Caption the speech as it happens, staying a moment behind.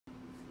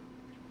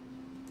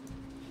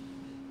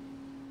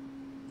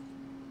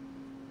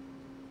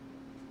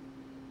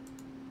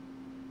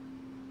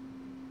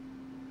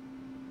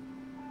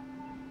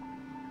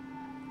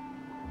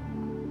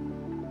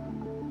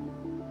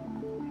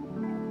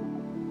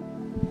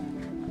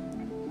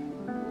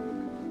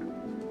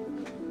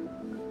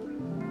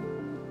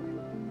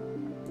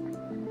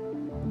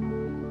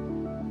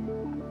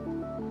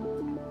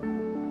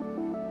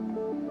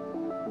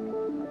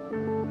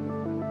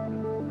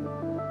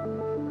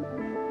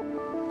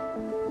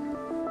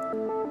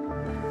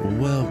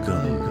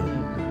Welcome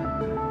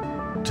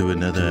to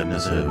another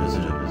episode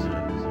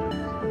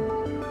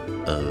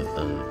of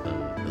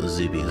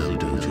ZBHO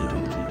Dojo.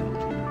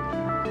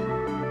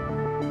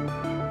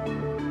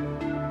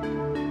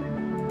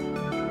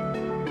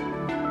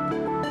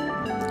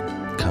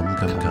 Come.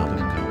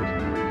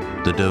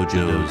 The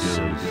dojo's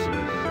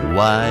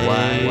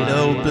wide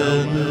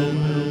open.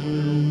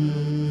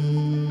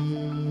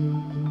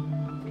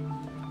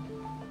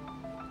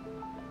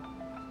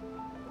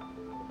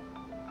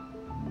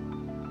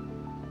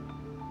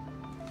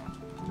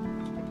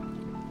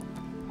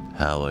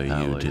 How are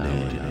you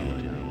today?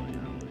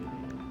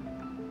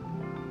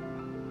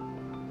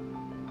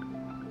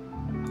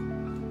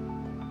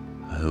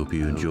 I hope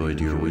you enjoyed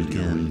your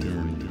weekend.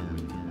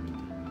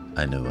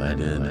 I know I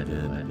did.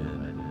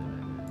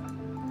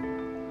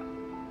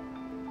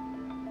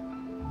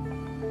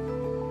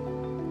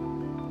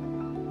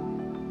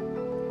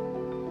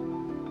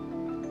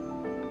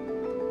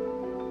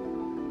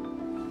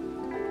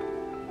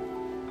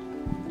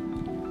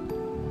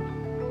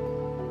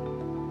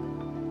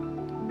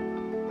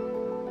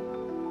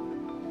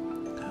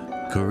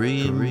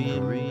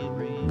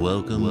 Kareem,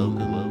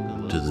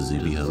 welcome to the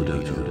ZBHO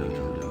Dojo.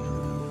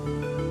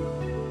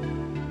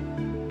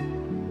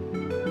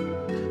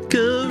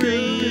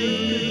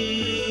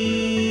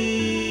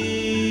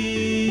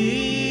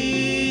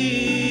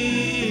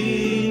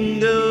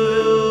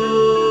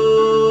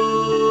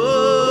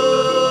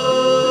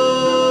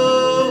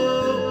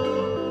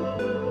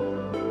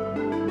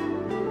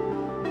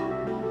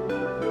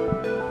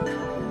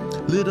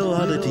 Little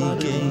oddity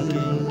games.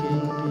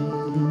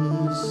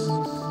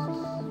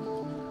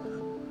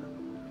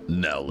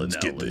 Now let's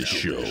get this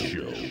show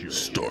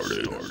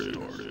started.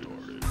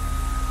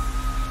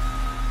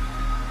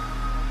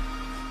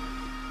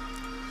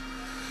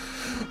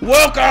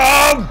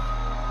 Welcome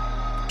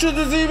to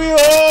the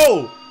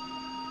ZBHO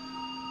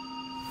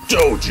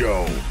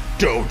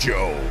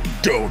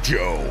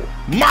Dojo.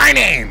 My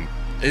name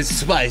is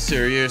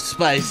Spicer, your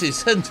spicy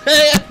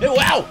sensei.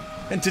 Wow!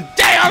 And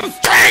today on the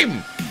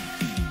stream,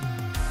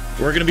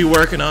 we're gonna be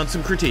working on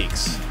some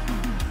critiques.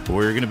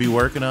 We're gonna be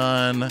working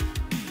on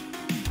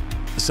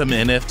some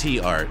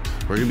NFT art.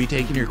 We're gonna be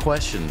taking your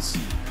questions.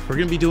 We're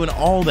gonna be doing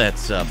all that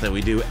stuff that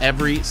we do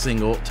every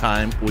single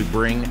time we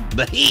bring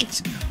the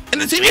heat in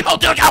the ZBHO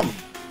Dojo.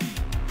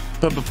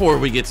 But before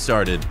we get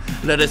started,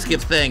 let us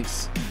give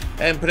thanks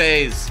and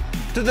praise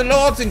to the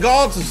lords and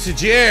gods of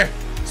Sijir,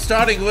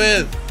 starting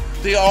with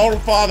the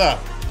All-Father,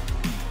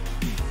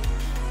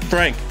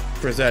 Frank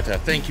Frazetta.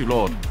 Thank you,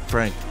 Lord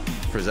Frank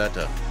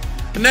Frazetta.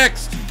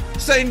 Next,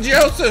 Saint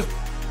Joseph,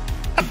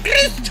 a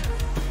priest.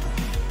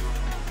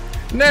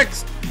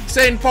 Next,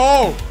 St.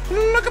 Paul.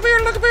 Look up here.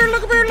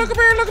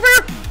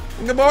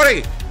 Good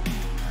morning.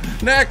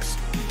 Next,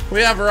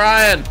 we have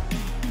Ryan,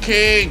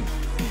 King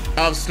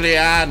of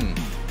Slian.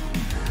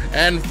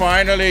 And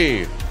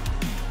finally,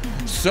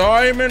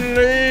 Simon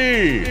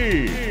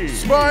Lee.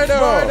 Spider.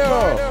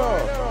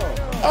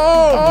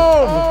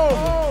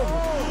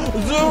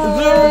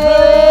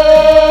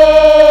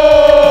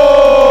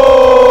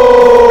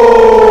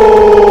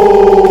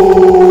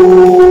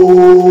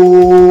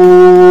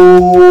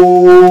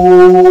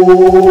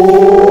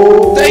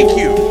 Thank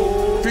you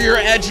for your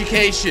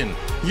education,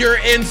 your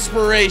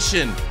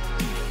inspiration,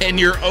 and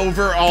your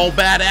overall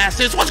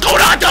badasses. What's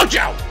going on,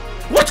 Dojo?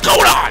 What's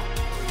going on?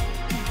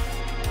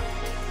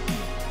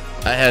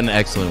 I had an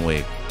excellent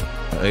week.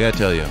 I gotta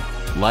tell you,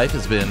 life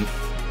has been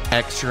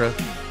extra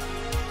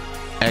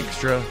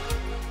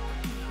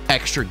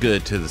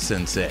good to the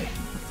sensei.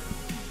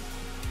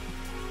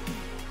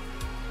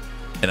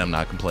 And I'm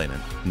not complaining.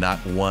 Not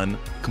one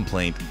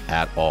complaint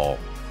at all.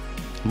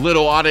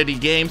 Little oddity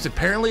games.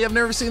 Apparently, I've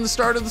never seen the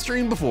start of the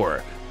stream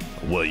before.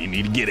 Well, you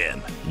need to get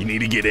in. You need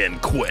to get in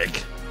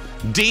quick.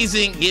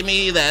 Deezink, give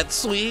me that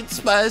sweet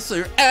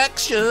spicer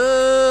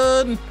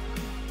action.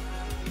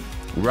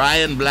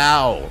 Ryan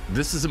Blau,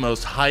 this is the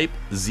most hype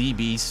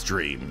ZB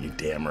stream. You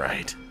damn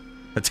right.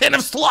 A 10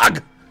 of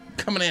slug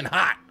coming in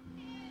hot.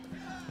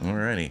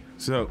 Alrighty.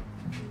 So,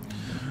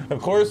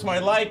 of course, my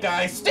light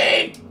guy,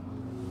 Steve.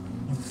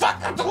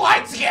 Fuck up the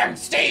lights again,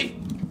 Steve.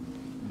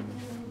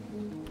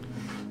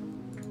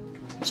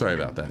 Sorry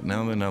about that.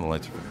 Now the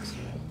lights are fixed.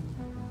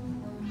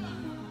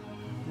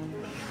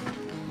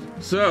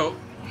 So,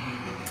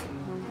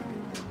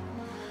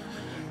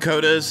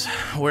 Coda's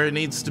where it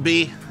needs to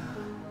be.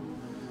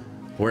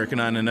 Working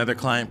on another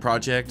client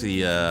project,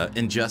 the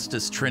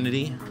Injustice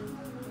Trinity.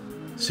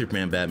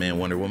 Superman, Batman,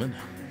 Wonder Woman.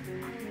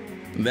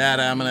 That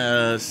I'm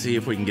gonna see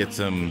if we can get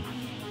some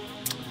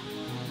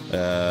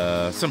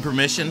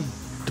permission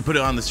to put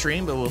it on the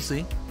stream, but we'll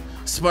see.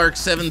 Spark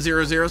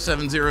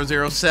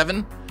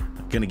 7007007.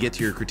 Gonna get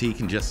to your critique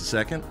in just a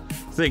second.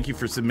 Thank you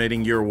for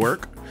submitting your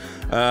work.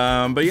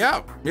 But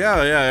yeah,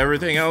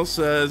 everything else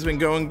has been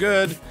going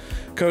good.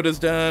 Coda's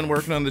done,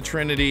 working on the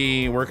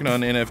Trinity, working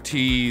on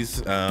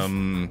NFTs,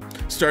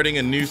 starting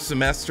a new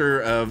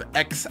semester of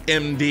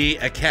XMD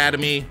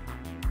Academy.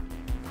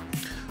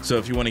 So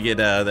if you want to get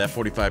that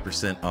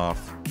 45%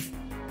 off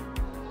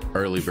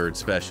early bird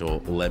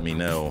special, let me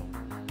know.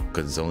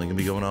 because it's only gonna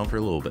be going on for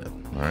a little bit.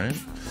 All right.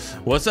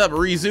 What's up,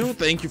 Rizu?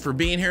 Thank you for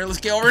being here. Let's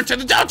get over to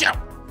the dojo.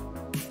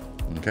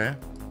 Okay.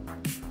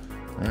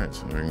 All right,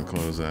 so we're gonna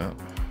close that.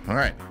 All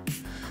right.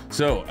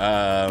 So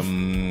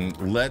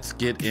let's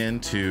get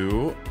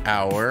into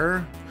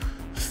our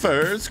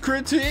first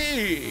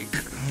critique.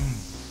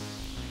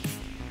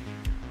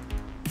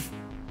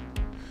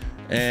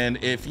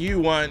 And if you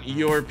want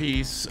your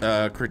piece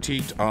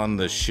critiqued on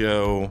the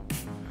show,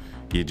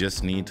 you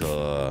just need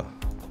to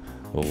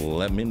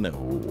let me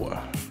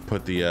know.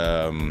 Put the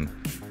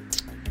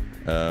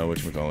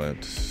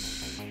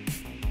whatchamacallit.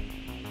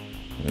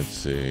 Let's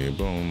see.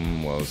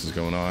 Boom. While this is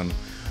going on,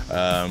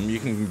 you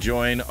can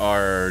join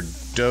our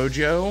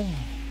dojo.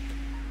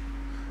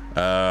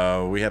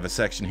 We have a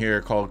section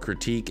here called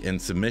Critique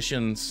and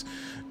Submissions.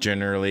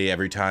 Generally,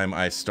 every time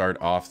I start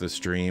off the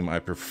stream, I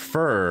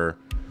prefer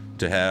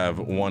to have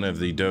one of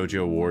the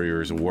dojo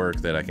warriors work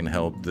that I can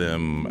help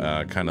them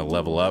kind of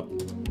level up.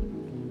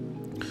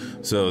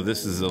 So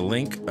this is a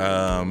link.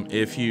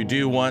 If you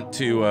do want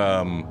to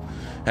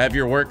have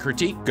your work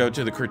critiqued, go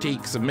to the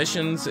critique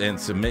submissions and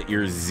submit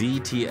your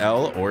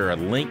ZTL or a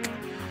link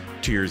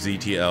to your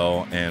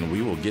ZTL, and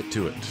we will get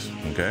to it.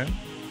 Okay,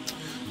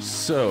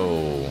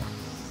 so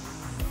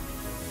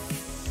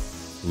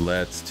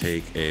let's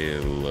take a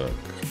look.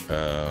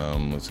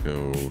 Let's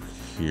go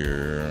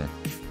here.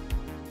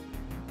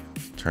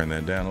 Turn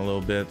that down a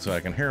little bit so I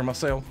can hear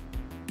myself.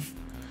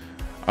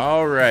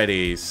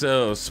 Alrighty,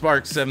 so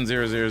Spark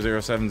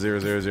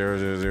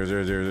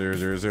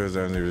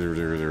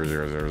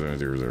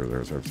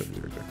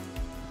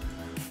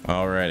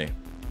 7000700000000000000000000000000000000000000000000000000000000000000000000000000000000000000000000000000000000000000000000000000000000000000000000000000000000000000000000000000000000000000000000000000000000000000000000000000000000000000000000000000000000000000000000000000000000000000000000000000000000000000000000000000000000000000000000000000000000000000000000000000000000000000000000000000000000000000000000000000I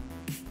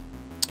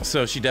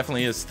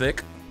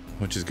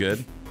like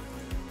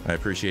thickness. I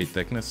appreciate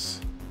thickness.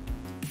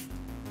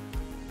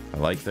 I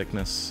like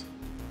thickness.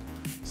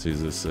 See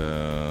this,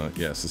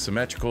 yes, it's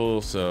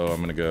symmetrical, so I'm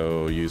gonna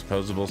go use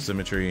posable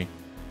symmetry.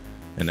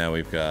 And now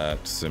we've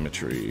got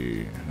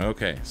symmetry.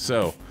 Okay,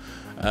 so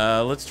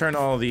let's turn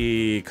all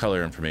the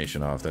color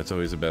information off. That's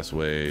always the best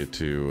way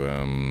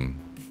to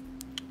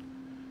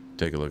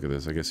take a look at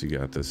this. I guess you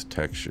got this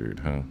textured,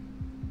 huh?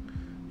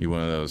 You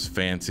one of those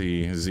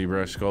fancy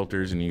ZBrush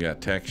sculptors and you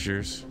got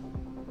textures?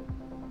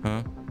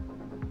 Huh?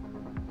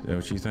 Is that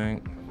what you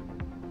think?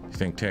 You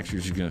think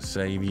textures are gonna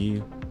save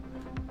you?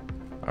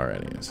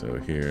 Alrighty, so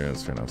here,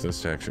 let's turn off this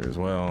texture as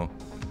well.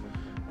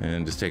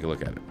 And just take a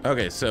look at it.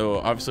 Okay, so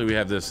obviously we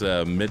have this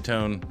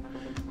midtone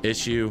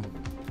issue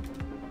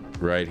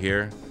right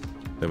here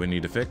that we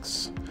need to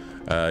fix.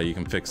 You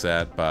can fix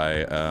that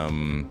by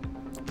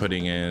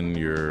putting in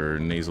your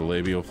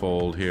nasolabial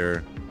fold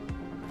here.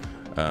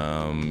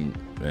 And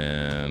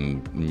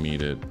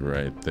meet it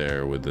right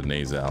there with the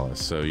nasalis.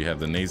 So you have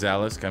the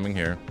nasalis coming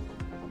here.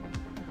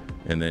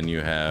 And then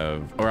you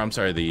have, or I'm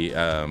sorry, the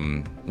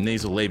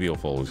nasolabial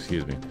fold,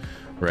 excuse me,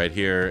 right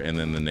here, and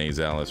then the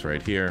nasalis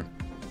right here.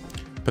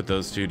 Put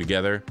those two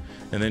together,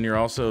 and then you're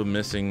also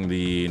missing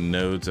the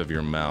nodes of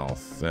your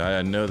mouth.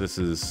 I know this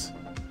is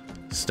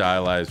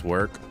stylized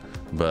work,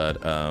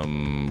 but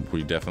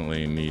we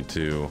definitely need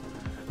to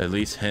at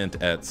least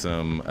hint at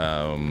some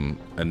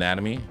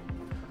anatomy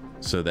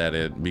so that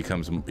it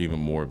becomes even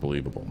more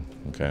believable.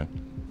 Okay.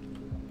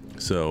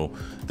 So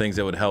things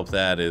that would help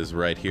that is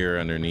right here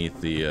underneath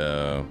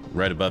the,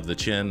 right above the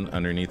chin,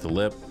 underneath the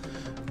lip.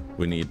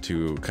 We need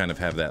to kind of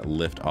have that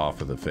lift off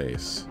of the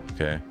face,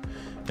 okay?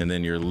 And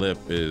then your lip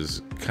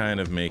is kind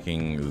of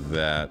making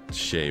that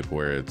shape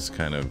where it's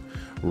kind of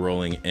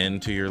rolling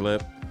into your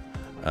lip.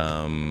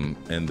 And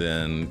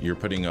then you're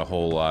putting a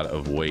whole lot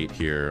of weight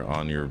here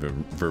on your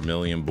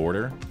vermilion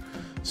border.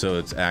 So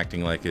it's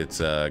acting like it's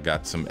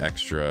got some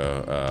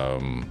extra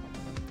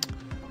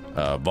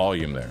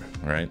volume there,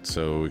 right?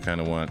 So we kind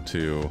of want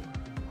to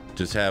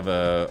just have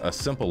a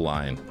simple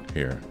line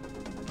here,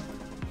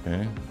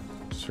 okay?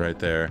 Just right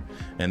there.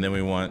 And then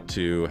we want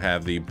to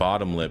have the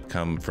bottom lip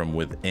come from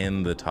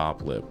within the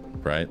top lip,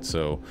 right?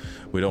 So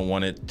we don't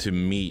want it to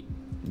meet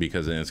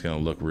because then it's going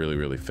to look really,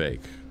 really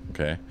fake,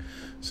 okay?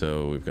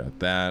 So we've got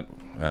that.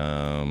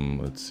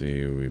 Let's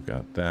see, we've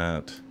got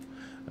that.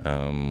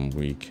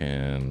 We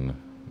can,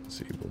 let's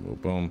see, boom, boom,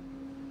 boom.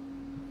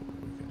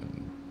 We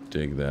can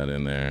dig that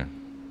in there.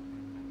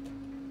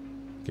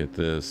 Get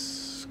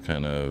this,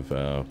 kind of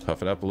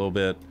puff it up a little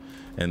bit,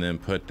 and then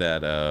put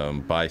that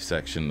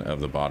bisection of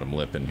the bottom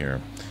lip in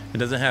here. It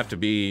doesn't have to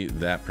be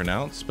that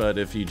pronounced, but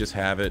if you just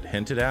have it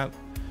hinted at,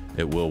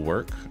 it will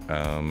work.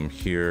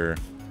 Here,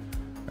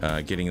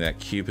 getting that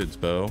Cupid's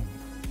bow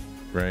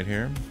right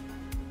here,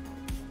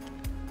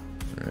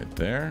 right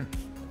there,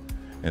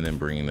 and then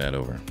bringing that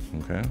over,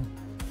 okay?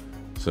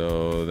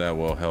 So that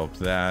will help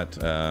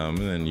that, and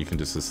then you can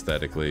just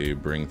aesthetically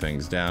bring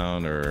things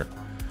down or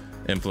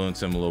influence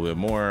them a little bit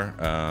more,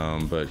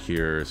 but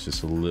here it's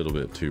just a little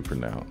bit too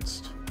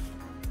pronounced.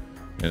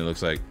 And it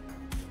looks like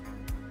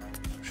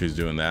she's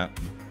doing that.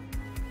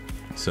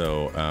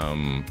 So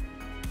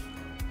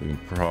we can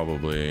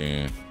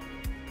probably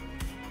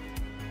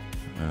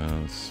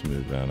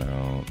smooth that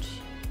out.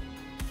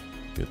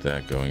 Get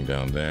that going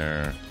down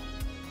there.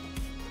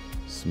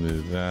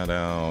 Smooth that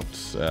out.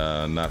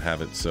 Not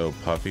have it so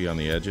puffy on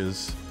the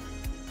edges.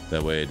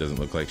 That way it doesn't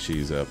look like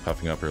she's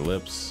puffing up her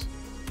lips.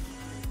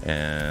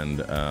 And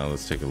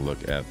let's take a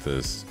look at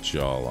this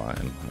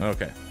jawline.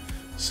 Okay,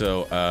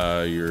 so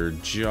your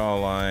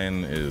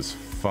jawline is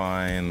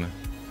fine.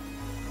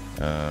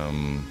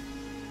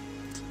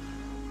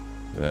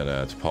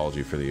 That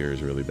topology for the ear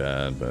is really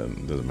bad, but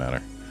it doesn't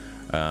matter.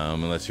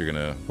 Unless you're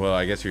gonna, well,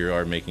 I guess you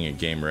are making it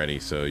game ready,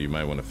 so you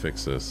might want to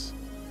fix this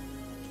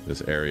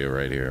area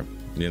right here.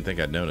 You didn't think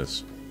I'd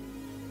notice,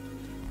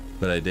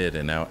 but I did,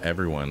 and now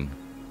everyone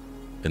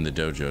in the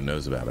dojo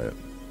knows about it.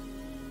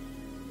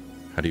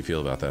 How do you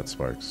feel about that,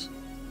 Sparks?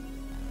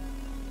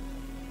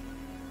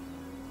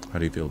 How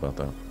do you feel about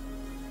that?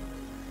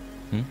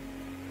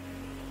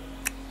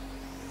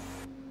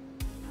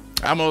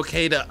 I'm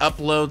okay to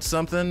upload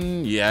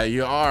something. Yeah,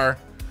 you are.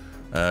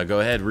 Go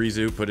ahead,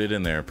 Rizu, put it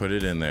in there. Put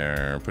it in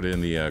there. Put it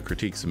in the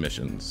critique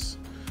submissions.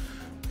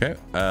 Okay.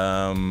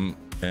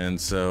 And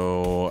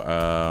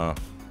so,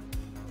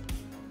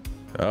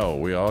 oh,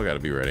 we all got to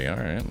be ready. All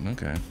right.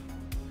 Okay.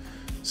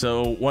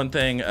 So one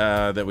thing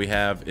that we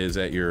have is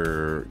that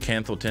your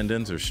canthal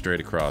tendons are straight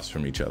across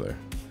from each other.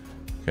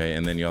 Okay,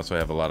 and then you also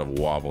have a lot of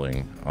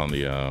wobbling on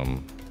the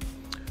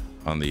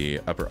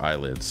upper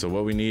eyelids. So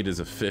what we need is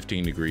a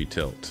 15-degree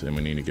tilt, and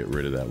we need to get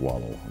rid of that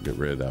wobble. Get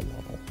rid of that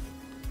wobble.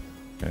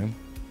 Okay.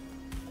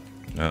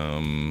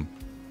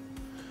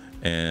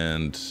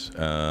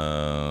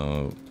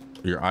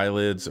 Your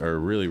eyelids are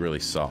really, really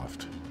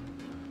soft.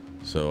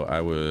 So I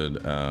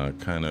would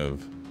kind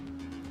of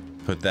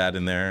put that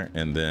in there,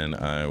 and then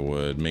I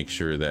would make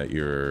sure that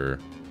your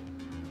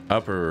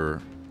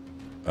upper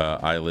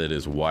eyelid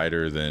is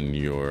wider than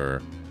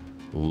your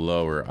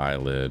lower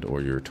eyelid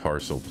or your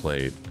tarsal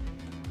plate.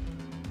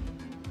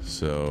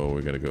 So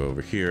we got to go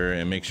over here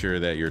and make sure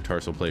that your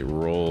tarsal plate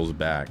rolls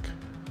back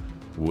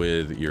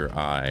with your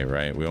eye,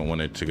 right? We don't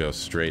want it to go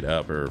straight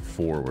up or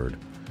forward,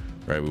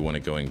 right? We want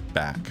it going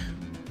back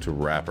to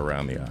wrap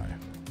around the eye.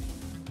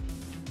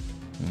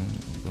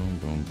 Boom,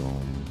 boom,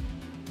 boom.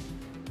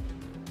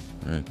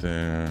 Right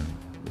there,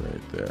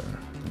 right there.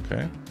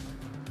 Okay.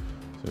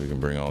 So we can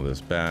bring all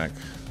this back,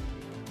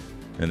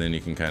 and then you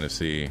can kind of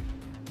see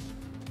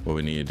what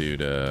we need to do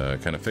to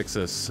kind of fix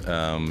this.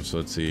 So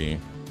let's see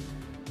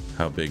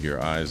how big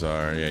your eyes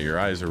are. Yeah, your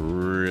eyes are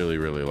really,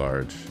 really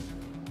large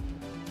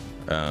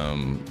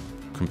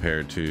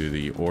compared to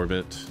the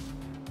orbit.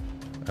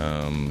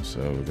 So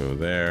we'll go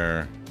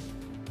there.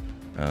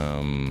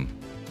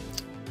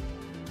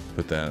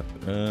 Put that,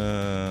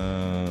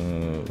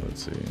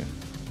 let's see.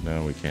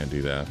 No, we can't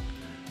do that.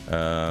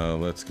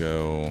 Let's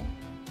go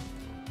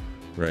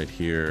right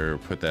here,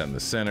 put that in the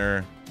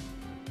center,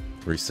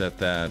 reset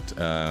that,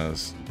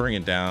 bring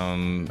it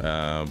down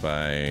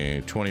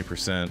by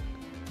 20%.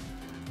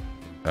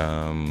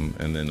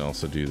 And then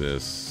also do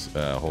this,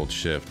 hold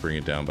shift, bring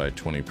it down by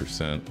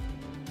 20%.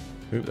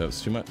 Oop, that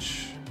was too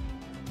much.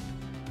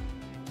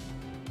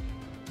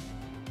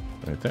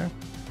 Right there.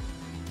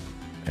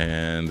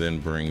 And then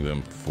bring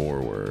them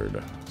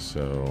forward.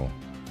 So,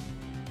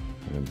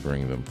 and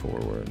bring them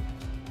forward.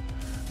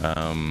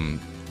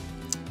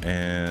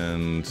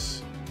 And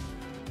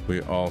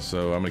we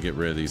also, I'm gonna get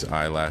rid of these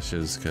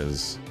eyelashes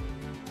because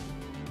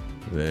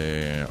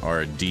they are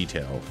a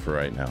detail for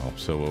right now.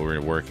 So what we're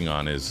working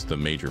on is the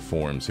major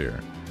forms here.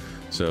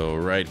 So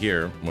right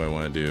here, what I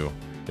want to do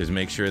is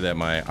make sure that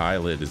my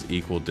eyelid is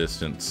equal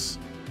distance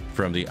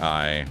from the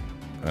eye,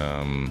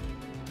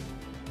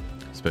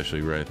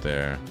 especially right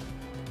there.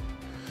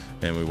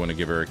 And we want to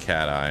give her a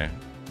cat eye,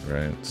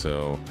 right?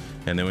 So,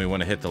 and then we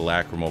want to hit the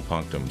lacrimal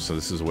punctum. So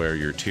this is where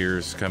your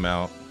tears come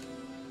out,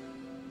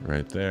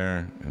 right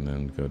there, and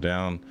then go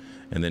down.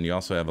 And then you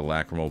also have a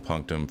lacrimal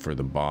punctum for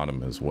the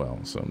bottom as well.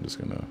 So I'm just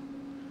gonna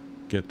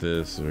get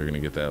this. We're gonna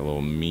get that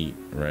little meat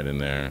right in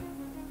there.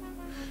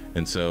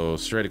 And so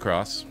straight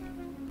across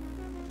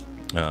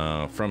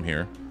from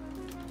here,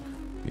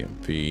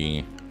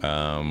 BMP,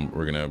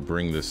 we're gonna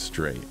bring this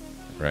straight,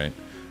 right?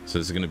 So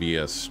this is gonna be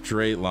a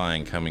straight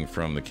line coming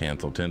from the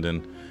canthal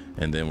tendon,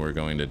 and then we're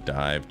going to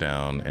dive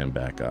down and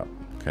back up,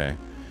 okay?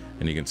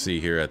 And you can see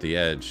here at the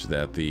edge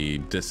that the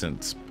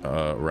distance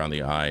around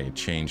the eye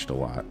changed a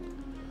lot.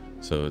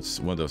 So it's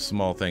one of those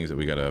small things that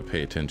we gotta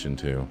pay attention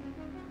to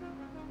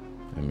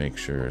and make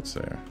sure it's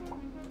there.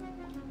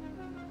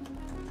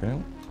 Okay.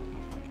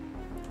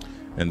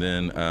 And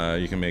then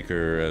you can make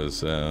her as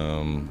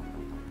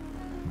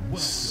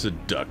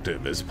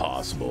seductive as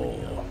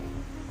possible.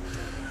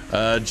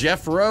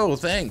 Jeff Rowe,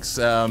 thanks.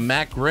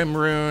 Mac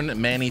Grimrune,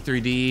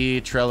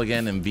 Manny3D,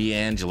 Trelligan, and V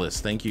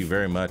Angelus, thank you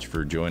very much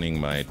for joining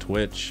my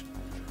Twitch.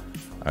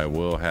 I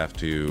will have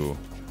to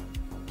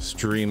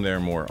stream there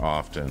more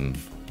often.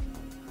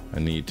 I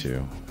need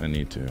to,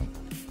 because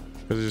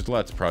there's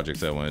lots of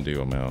projects I want to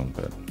do on my own.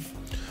 But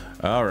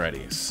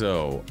alrighty,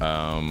 so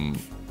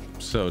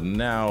so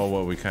now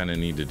what we kind of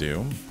need to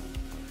do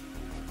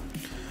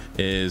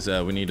is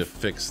we need to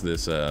fix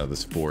this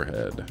this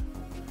forehead.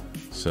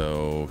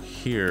 So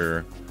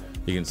here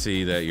you can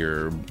see that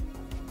your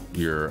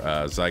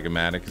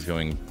zygomatic is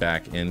going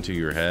back into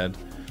your head,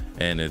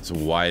 and it's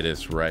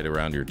widest right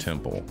around your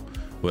temple.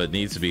 What it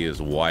needs to be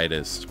is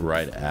widest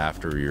right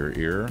after your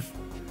ear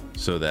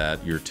so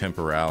that your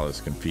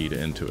temporalis can feed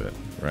into it,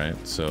 right?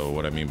 So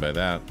what I mean by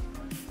that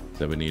is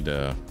that we need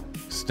to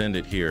extend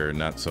it here,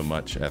 not so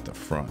much at the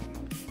front,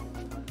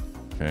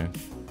 okay?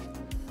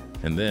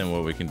 And then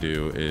what we can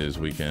do is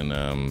we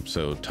can,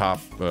 so top,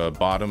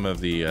 bottom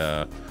of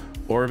the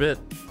orbit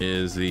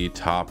is the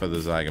top of the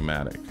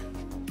zygomatic,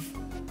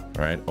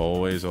 right?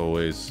 Always,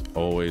 always,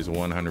 always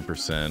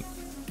 100%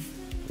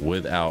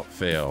 without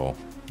fail.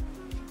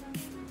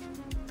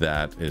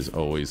 That is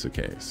always the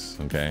case,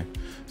 okay?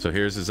 So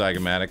here's the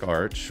zygomatic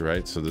arch,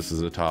 right? So this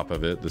is the top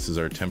of it. This is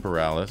our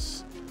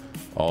temporalis,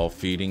 all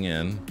feeding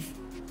in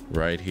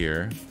right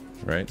here,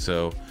 right?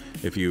 So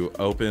if you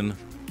open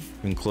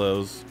and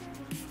close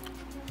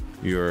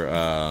your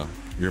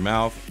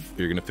mouth,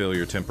 you're gonna feel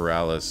your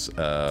temporalis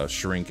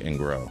shrink and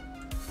grow,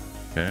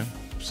 okay?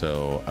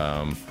 So,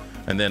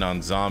 and then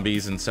on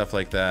zombies and stuff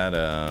like that,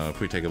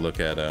 if we take a look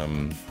at,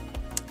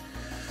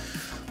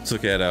 let's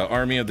look at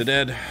Army of the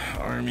Dead.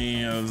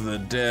 Army of the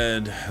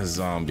Dead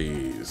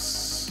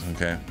zombies.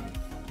 Okay.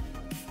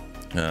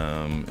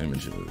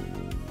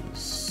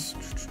 Images.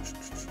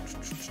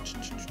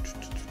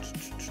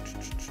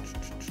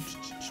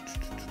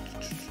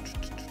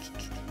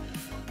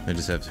 I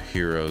just have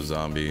hero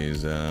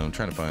zombies. I'm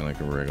trying to find like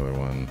a regular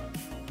one.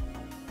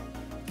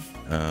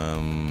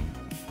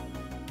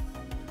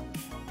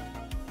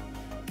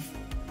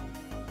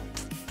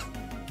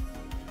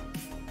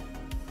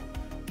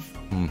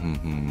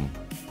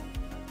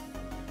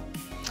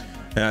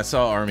 And I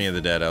saw Army of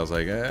the Dead. I was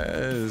like,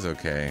 it was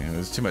okay. It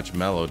was too much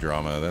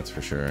melodrama, that's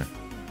for sure.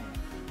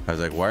 I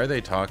was like, why are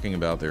they talking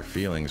about their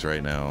feelings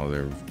right now?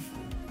 They're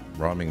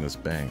robbing this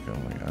bank.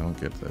 I'm like, I don't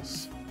get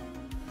this.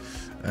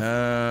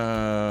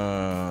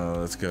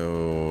 Let's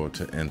go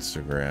to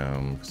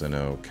Instagram because I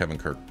know Kevin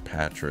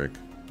Kirkpatrick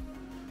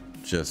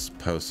just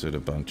posted a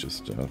bunch of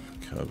stuff.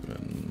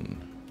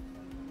 Kevin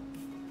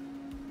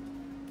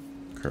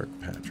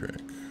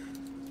Kirkpatrick.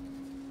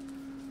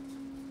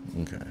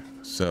 Okay,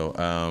 so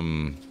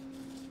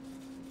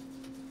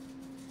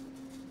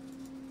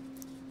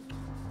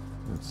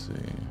let's see.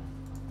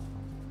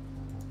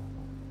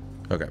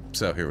 Okay,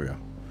 so here we go.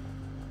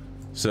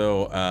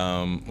 So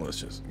let's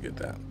just get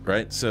that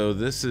right. So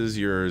this is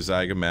your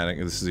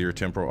zygomatic. This is your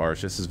temporal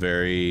arch. This is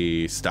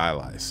very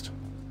stylized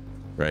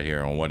right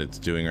here on what it's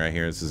doing right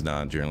here. This is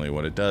not generally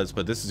what it does,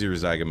 but this is your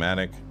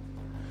zygomatic.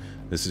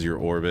 This is your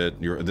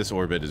orbit. This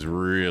orbit is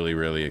really,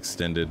 really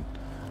extended.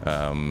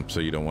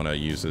 So you don't want to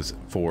use this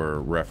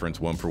for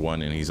reference one for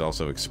one, and he's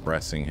also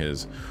expressing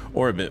his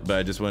orbit, but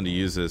I just wanted to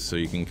use this so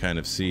you can kind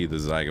of see the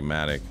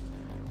zygomatic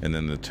and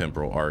then the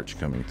temporal arch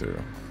coming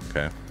through.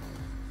 Okay,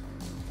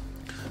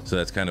 so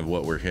that's kind of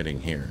what we're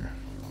hitting here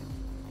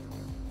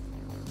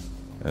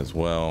as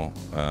well.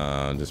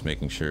 Just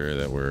making sure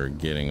that we're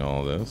getting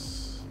all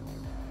this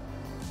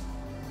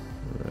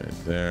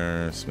right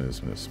there. Smooth,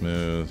 smooth,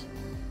 smooth,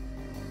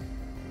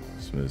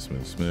 smooth,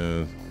 smooth,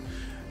 smooth.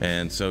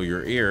 And so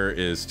your ear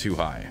is too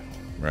high,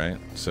 right?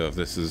 So if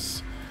this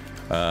is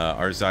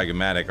our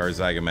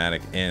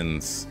zygomatic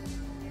ends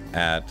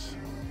at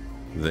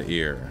the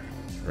ear,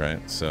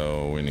 right?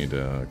 So we need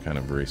to kind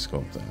of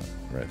resculpt that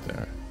right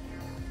there.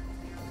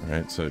 All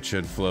right, so it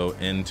should flow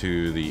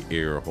into the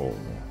ear hole.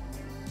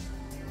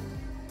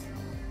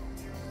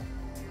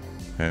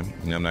 Okay,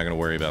 and I'm not gonna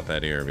worry about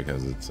that ear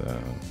because it's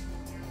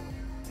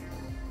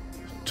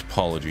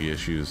topology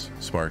issues,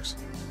 Sparks.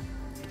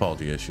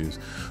 Issues.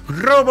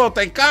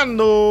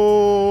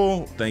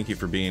 Robotecando! Thank you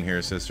for being here,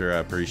 sister. I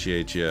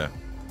appreciate you.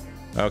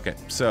 Okay,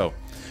 so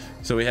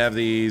we have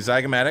the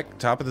zygomatic,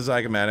 top of the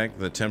zygomatic,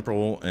 the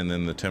temporal, and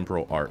then the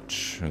temporal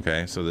arch.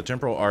 Okay, so the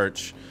temporal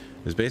arch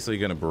is basically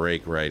going to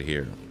break right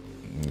here.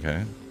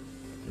 Okay,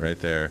 right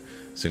there.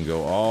 It's going to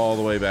go all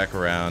the way back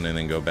around and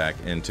then go back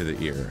into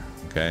the ear.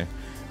 Okay,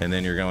 and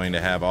then you're going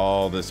to have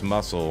all this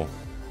muscle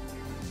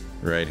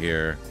right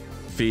here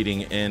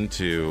feeding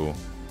into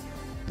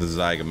the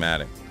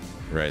zygomatic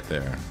right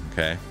there.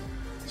 Okay,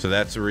 so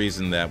that's the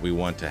reason that we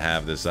want to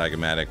have the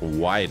zygomatic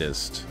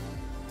widest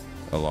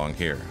along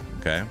here.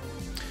 Okay,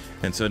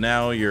 and so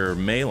now your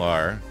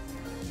malar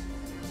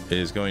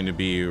is going to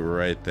be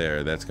right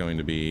there. That's going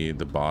to be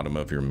the bottom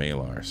of your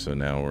malar. So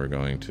now we're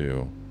going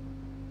to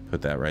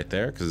put that right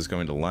there because it's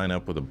going to line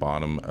up with the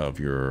bottom of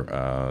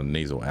your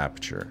nasal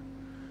aperture,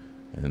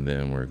 and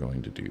then we're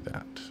going to do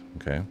that.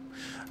 Okay,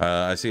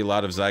 I see a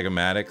lot of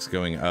zygomatics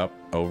going up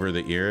over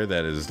the ear.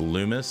 That is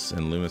Loomis,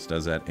 and Loomis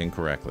does that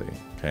incorrectly.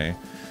 Okay,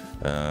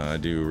 I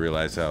do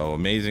realize how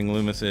amazing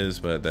Loomis is,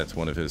 but that's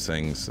one of his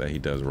things that he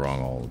does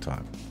wrong all the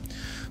time.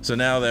 So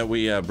now that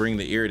we bring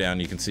the ear down,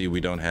 you can see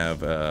we don't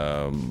have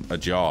a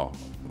jaw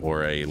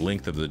or a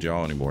length of the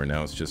jaw anymore.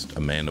 Now it's just a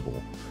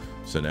mandible.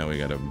 So now we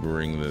got to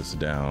bring this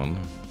down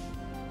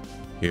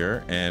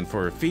here, and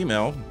for a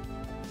female,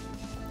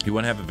 you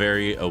want to have a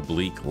very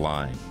oblique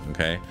line.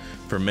 Okay,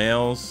 for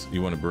males,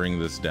 you want to bring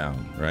this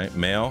down, right?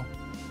 Male,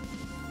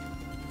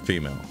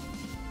 female.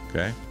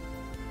 Okay,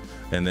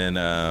 and then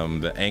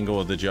the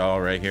angle of the jaw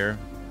right here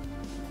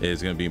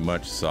is going to be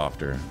much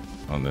softer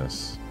on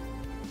this.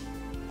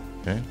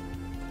 Okay.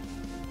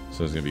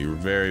 So it's going to be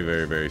very,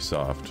 very, very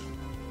soft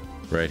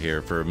right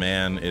here. For a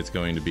man, it's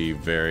going to be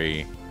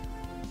very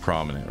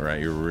prominent,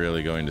 right? You're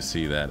really going to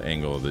see that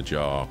angle of the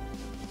jaw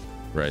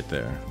right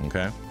there.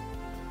 Okay.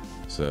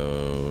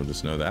 So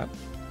just know that.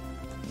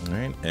 All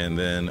right. And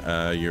then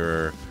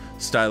your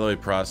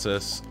styloid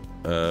process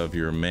of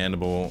your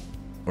mandible,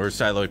 or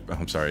styloid,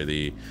 I'm sorry,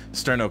 the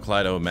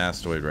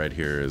sternocleidomastoid right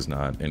here is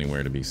not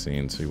anywhere to be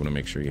seen. So you want to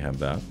make sure you have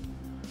that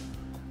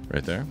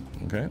right there.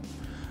 Okay.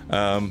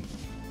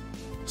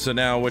 So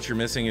now what you're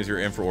missing is your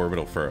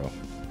infraorbital furrow.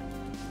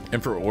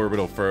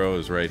 Infraorbital furrow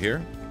is right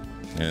here,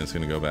 and it's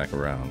going to go back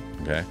around.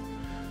 Okay.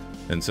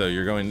 And so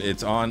you're going,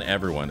 it's on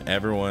everyone.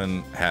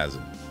 Everyone has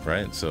it,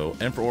 right? So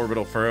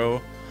infraorbital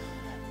furrow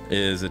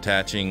is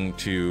attaching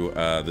to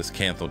this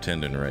canthal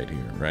tendon right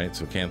here, right?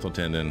 So canthal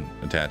tendon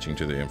attaching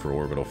to the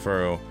infraorbital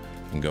furrow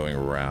and going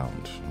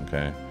around,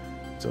 okay?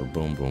 So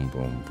boom, boom,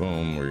 boom,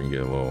 boom. We're gonna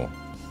get a little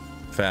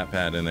fat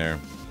pad in there.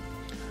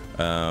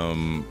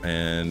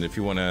 And if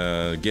you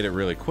wanna get it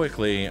really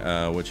quickly,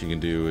 what you can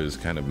do is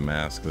kind of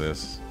mask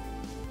this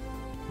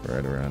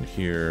right around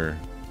here.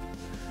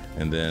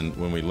 And then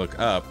when we look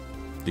up,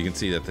 you can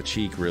see that the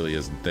cheek really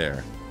isn't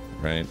there,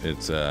 right?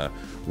 It's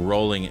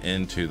rolling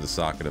into the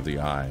socket of the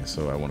eye.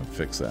 So I want to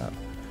fix that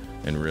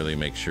and really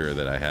make sure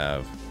that I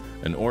have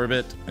an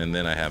orbit and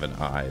then I have an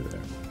eye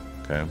there.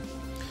 Okay.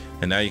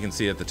 And now you can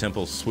see that the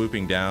temple's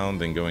swooping down,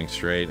 then going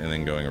straight and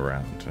then going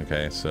around.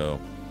 Okay. So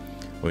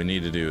what we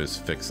need to do is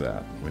fix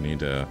that. We need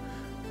to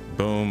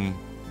boom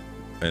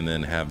and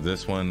then have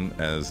this one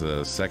as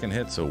a second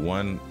hit. So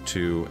 1,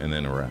 2, and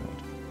then around.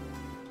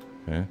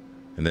 Okay.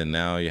 And then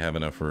now you have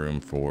enough room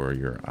for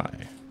your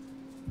eye.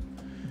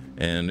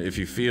 And if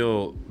you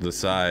feel the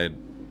side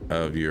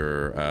of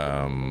your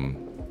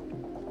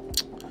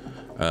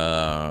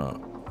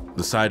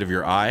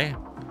eye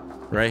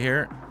right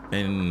here,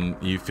 and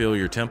you feel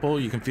your temple,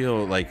 you can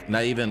feel like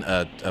not even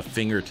a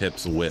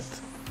fingertip's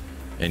width,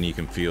 and you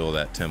can feel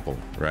that temple,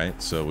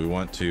 right? So we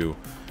want to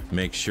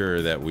make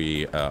sure that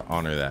we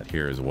honor that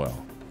here as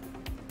well.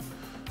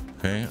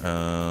 Okay.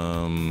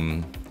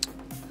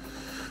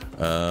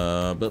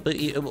 But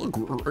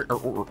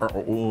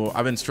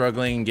I've been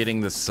struggling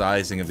getting the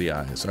sizing of the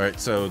eyes. All right,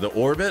 so the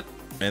orbit,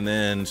 and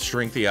then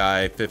shrink the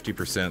eye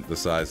 50% the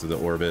size of the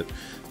orbit,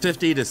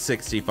 50 to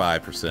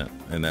 65%,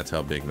 and that's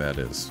how big that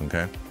is.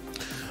 Okay.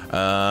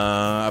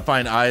 I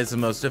find eyes the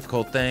most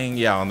difficult thing.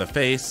 Yeah, on the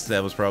face,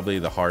 that was probably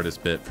the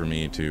hardest bit for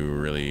me to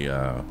really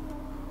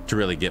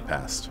get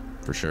past,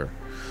 for sure.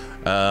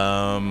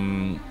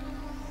 I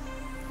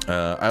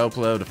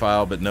upload a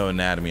file, but no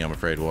anatomy, I'm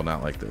afraid. Well,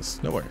 not like this.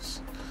 No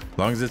worries. As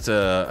long as it's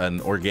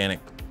an organic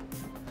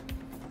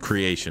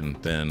creation,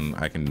 then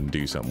I can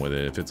do something with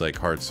it. If it's like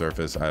hard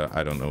surface,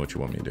 I don't know what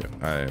you want me to do.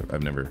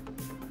 I've never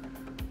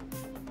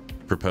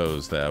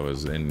proposed that I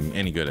was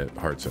any good at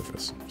hard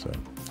surface. So,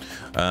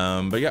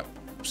 but yeah.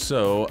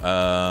 So,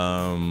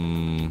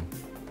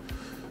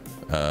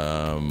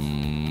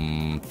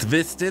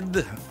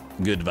 Twisted,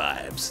 good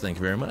vibes. Thank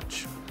you very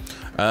much.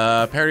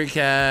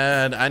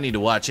 ParryCAD, I need to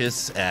watch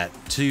this at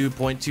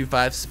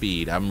 2.25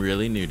 speed. I'm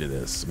really new to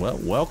this. Well,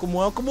 welcome,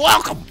 welcome,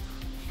 welcome,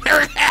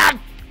 ParryCAD.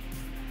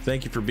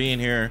 Thank you for being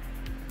here.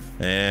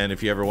 And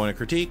if you ever want to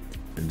critique,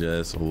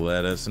 just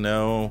let us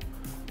know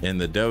in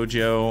the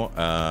dojo.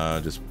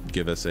 Just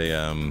give us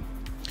a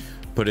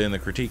put in the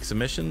critique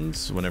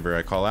submissions whenever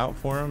I call out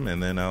for them,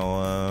 and then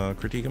I'll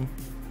critique them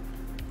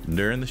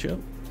during the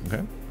show.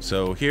 Okay.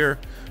 So here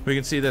we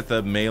can see that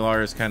the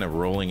malar is kind of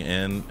rolling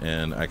in,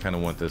 and I kind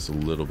of want this a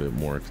little bit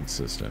more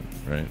consistent,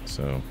 right?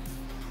 So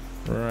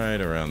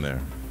right around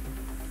there.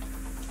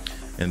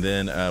 And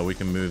then we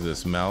can move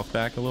this mouth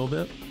back a little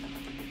bit,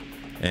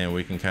 and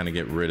we can kind of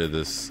get rid of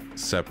this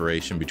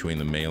separation between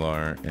the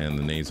malar and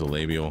the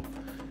nasolabial,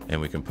 and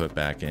we can put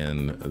back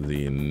in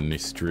the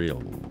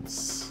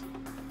nostrils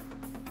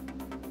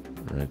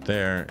right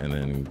there, and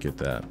then get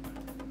that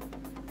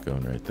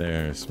going right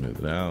there.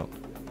 Smooth it out.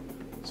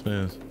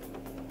 Smooth.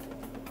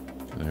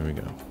 There we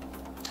go.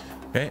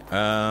 Okay,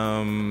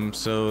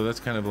 so that's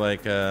kind of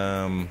like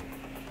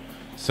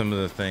some of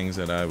the things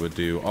that I would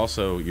do.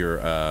 Also, your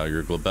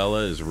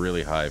glabella is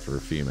really high for a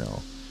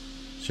female.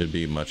 Should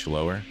be much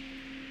lower,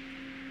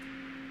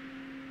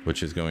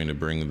 which is going to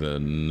bring the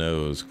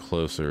nose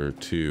closer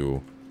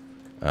to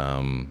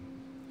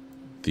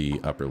the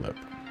upper lip.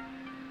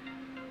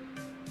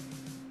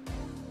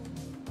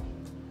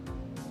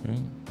 Okay.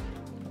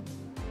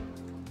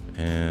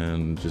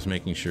 And just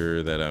making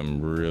sure that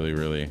I'm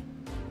really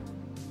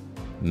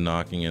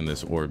knocking in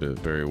this orbit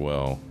very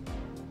well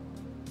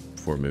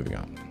before moving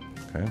on.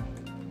 Okay,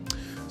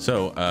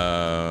 so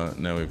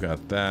now we've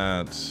got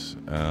that.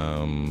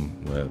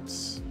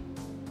 Let's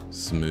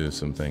smooth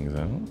some things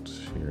out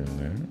here and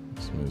there.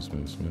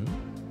 Smooth.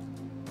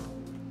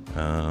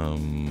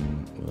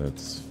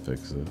 Let's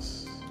fix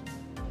this.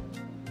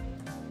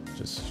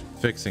 Just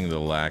fixing the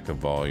lack of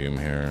volume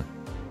here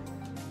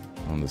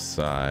on the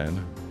side.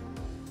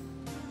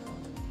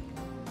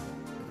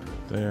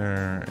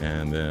 There,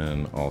 and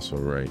then also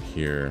right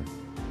here.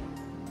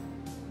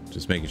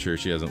 Just making sure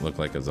she doesn't look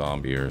like a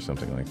zombie or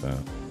something like that.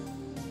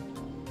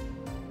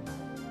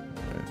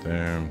 Right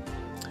there.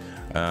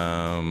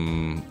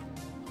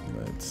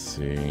 Let's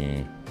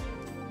see.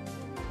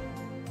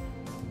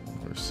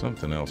 There's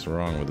something else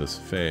wrong with this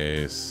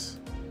face.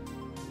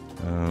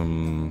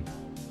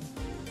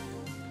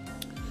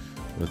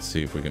 Let's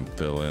see if we can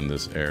fill in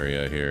this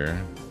area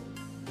here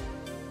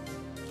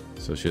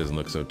so she doesn't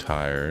look so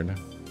tired.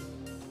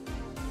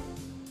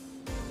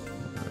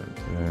 Right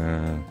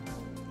there.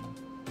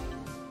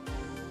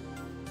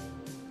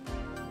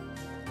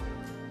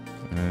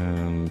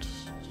 And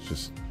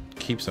just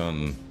keeps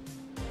on.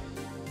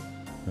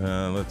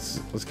 Let's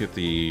get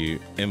the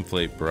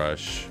inflate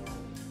brush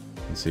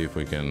and see if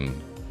we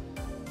can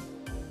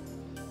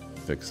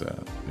fix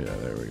that. Yeah,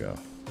 there we go.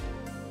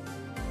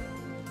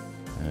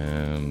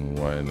 And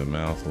widen the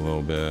mouth a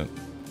little bit.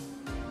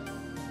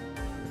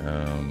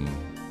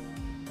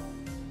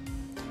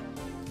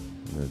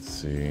 Let's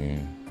see.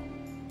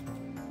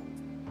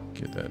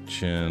 Get that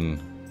chin.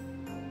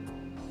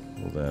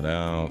 Pull that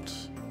out.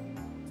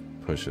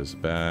 Push us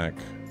back.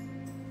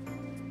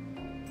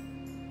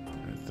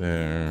 Right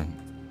there.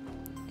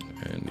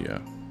 And yeah.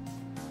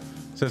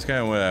 So that's kind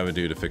of what I would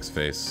do to fix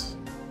face.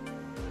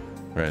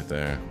 Right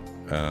there.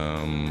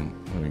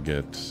 Let me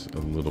get a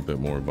little bit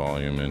more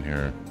volume in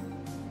here.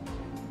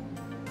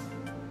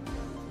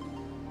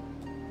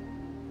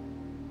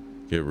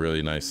 Get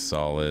really nice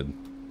solid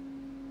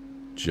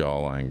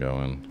jawline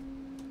going.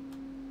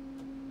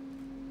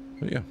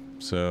 But yeah,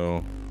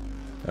 so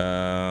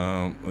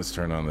let's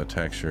turn on the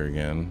texture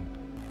again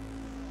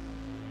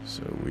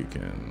so we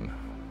can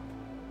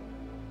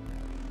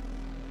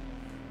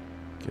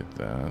get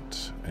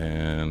that,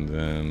 and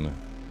then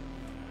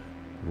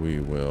we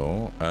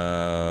will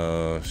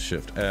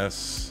Shift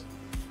S.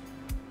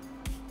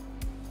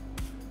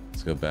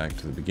 Let's go back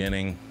to the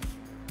beginning.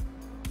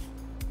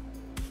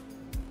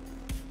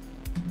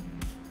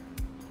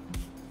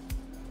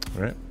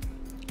 All right,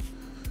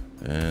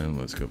 and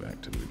let's go back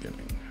to the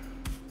beginning.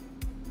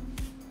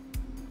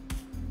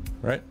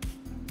 Right.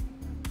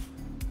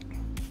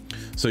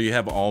 So you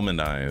have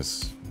almond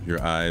eyes, your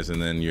eyes,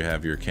 and then you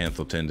have your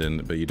canthal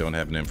tendon, but you don't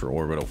have an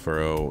infraorbital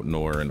furrow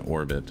nor an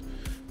orbit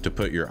to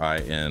put your eye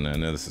in. I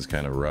know this is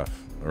kind of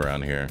rough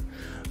around here,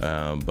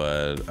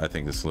 but I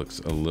think this looks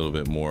a little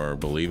bit more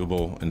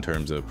believable in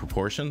terms of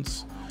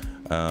proportions.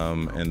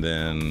 And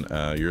then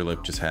your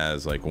lip just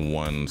has like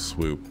one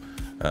swoop.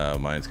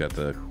 Mine's got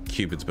the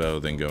Cupid's bow,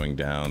 then going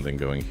down, then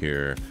going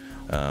here,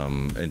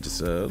 and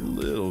just a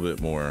little bit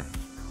more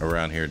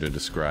around here to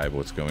describe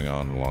what's going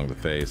on along the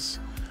face.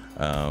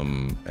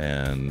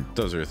 And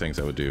those are the things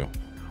I would do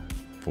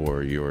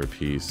for your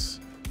piece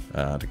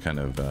to kind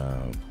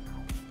of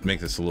make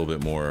this a little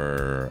bit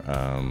more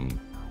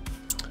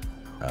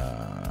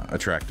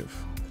attractive.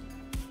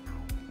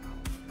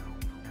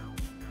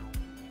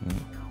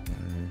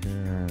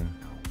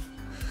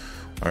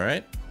 All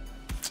right.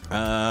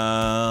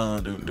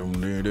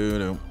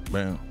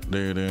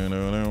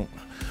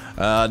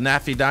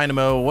 Naffy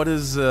Dynamo, what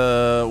is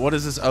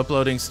this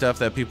uploading stuff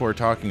that people are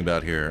talking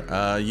about here?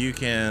 You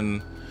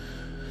can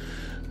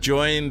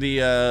join the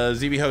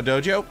ZBHO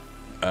Dojo,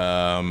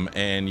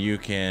 and you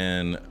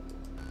can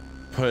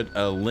put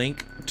a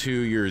link to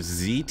your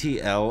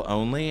ZTL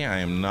only. I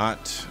am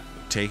not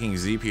taking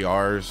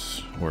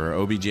ZPRs or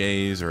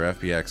OBJs or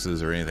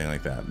FBXs or anything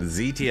like that.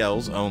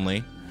 ZTLs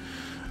only.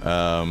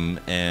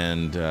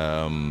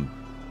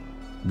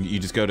 You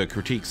just go to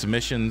critique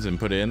submissions and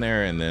put it in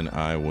there, and then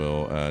I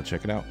will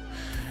check it out.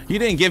 You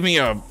didn't give me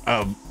a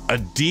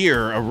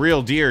deer, a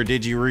real deer,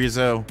 did you,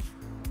 Rizu?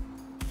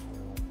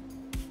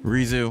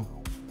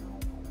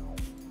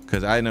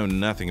 Because I know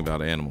nothing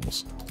about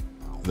animals.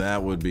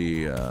 That would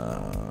be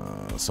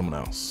someone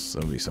else.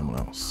 That would be someone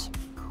else.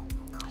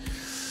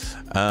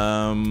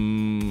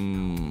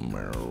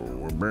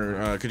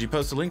 Could you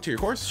post a link to your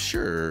course?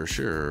 Sure.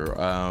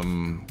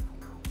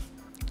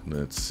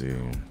 Let's see.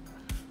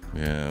 We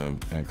have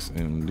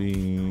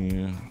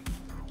XMD,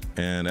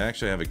 and I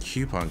actually have a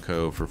coupon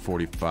code for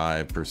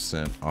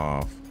 45%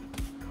 off.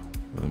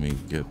 Let me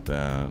get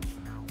that.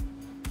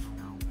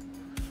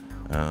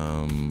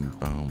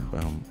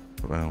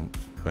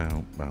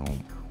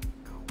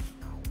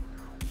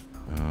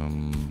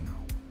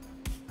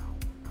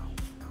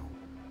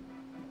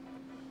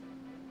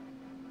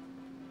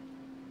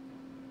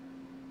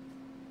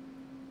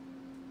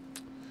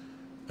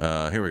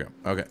 Here we go.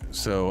 Okay,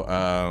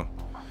 so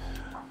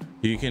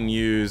you can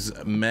use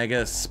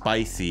Mega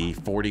Spicy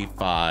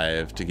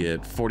 45 to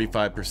get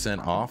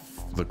 45%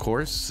 off the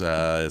course.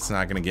 It's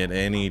not going to get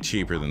any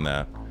cheaper than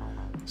that.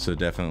 So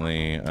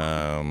definitely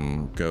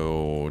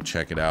go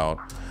check it out.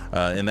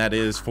 And that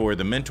is for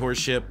the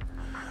mentorship,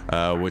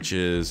 which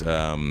is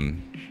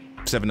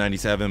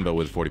 $7.97, but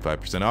with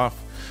 45%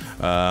 off.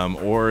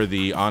 Or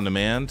the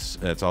on-demand,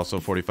 that's also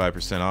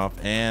 45% off.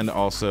 And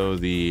also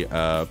the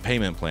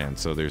payment plan.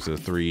 So there's a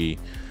three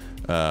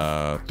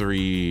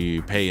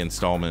pay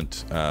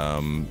installment,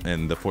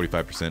 and the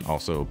 45%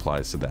 also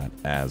applies to that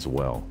as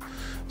well.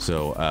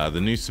 So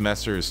the new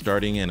semester is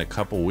starting in a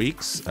couple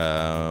weeks.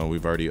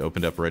 We've already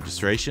opened up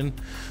registration.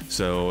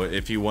 So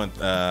if you want,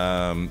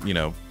 you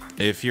know,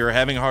 if you're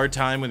having a hard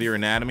time with your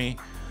anatomy,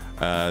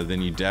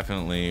 then you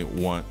definitely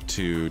want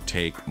to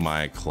take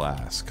my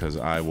class, because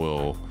I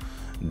will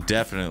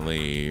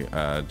definitely,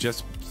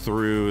 just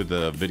through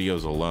the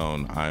videos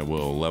alone, I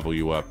will level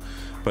you up.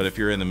 But if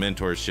you're in the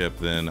mentorship,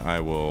 then I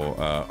will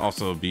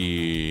also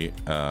be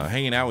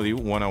hanging out with you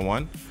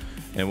one-on-one.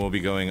 And we'll be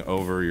going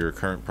over your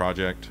current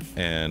project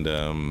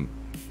and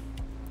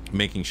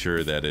making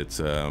sure that it's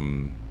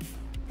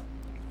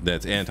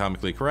that's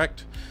anatomically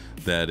correct,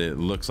 that it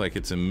looks like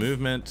it's in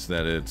movement,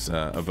 that it's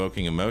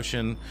evoking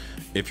emotion,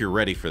 if you're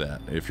ready for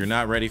that. If you're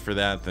not ready for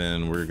that,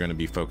 then we're going to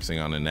be focusing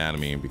on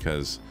anatomy,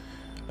 because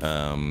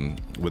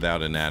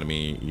without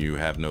anatomy, you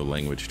have no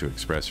language to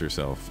express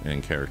yourself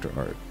in character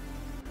art.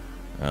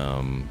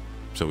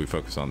 So we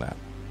focus on that.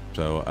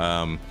 So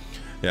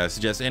yeah, I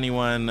suggest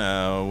anyone,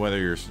 whether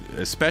you're,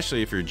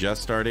 especially if you're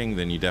just starting,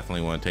 then you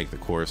definitely want to take the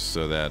course,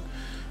 so that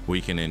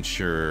we can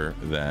ensure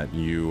that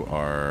you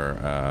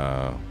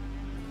are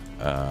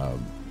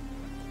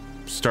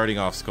starting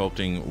off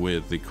sculpting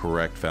with the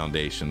correct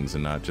foundations,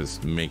 and not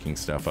just making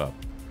stuff up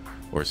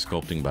or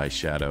sculpting by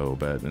shadow,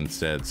 but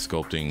instead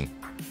sculpting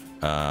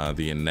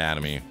the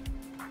anatomy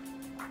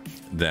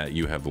that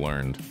you have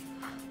learned.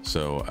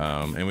 So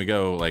and we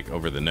go like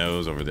over the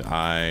nose, over the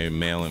eye,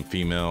 male and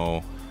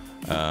female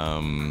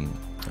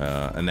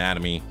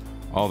anatomy,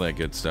 all that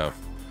good stuff.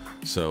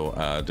 So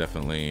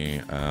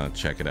definitely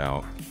check it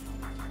out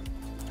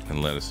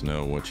and let us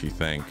know what you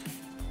think.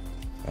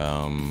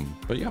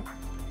 But yeah,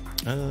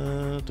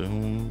 right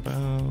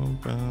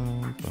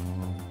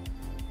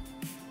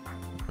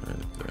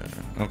there.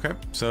 Okay,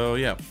 so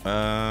yeah,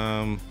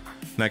 and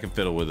I can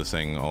fiddle with this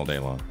thing all day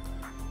long.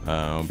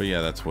 But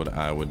yeah, that's what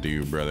I would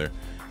do, brother.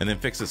 And then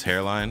fix this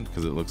hairline,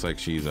 because it looks like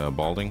she's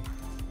balding.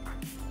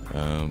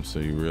 So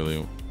you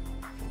really,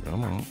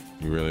 come on,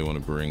 you really want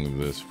to bring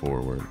this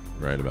forward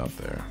right about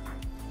there.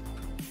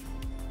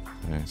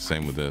 Okay,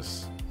 same with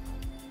this.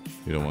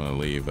 You don't want to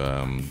leave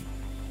a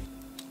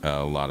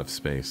lot of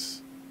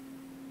space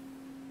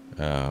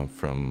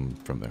from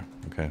there.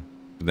 Okay,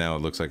 but now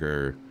it looks like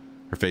her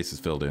face is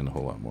filled in a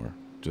whole lot more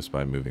just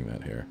by moving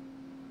that hair.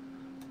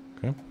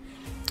 Okay.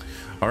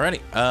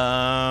 Alrighty.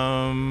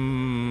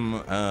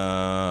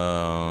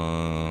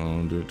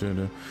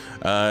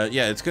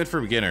 Yeah, it's good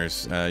for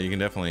beginners. You can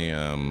definitely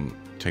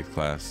take the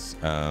class.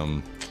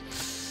 I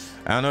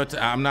don't know.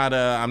 I'm not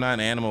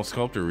an animal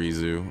sculptor,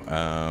 Rizu.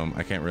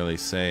 I can't really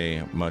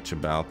say much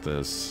about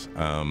this.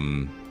 I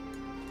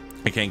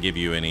can't give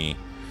you any.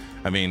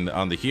 I mean,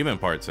 on the human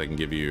parts, I can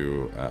give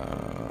you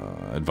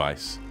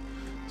advice.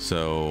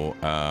 So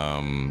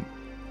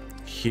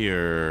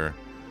here.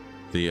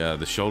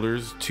 The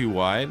shoulder's too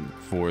wide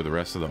for the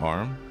rest of the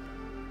arm,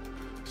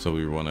 so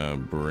we want to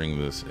bring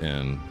this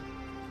in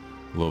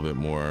a little bit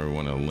more. We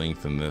want to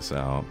lengthen this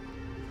out.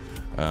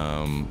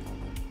 Let's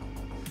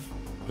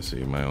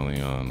see, am I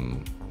only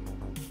on?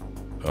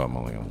 Oh, I'm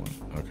only on one.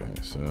 Okay,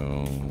 so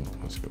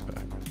let's go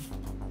back.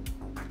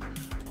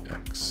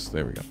 X.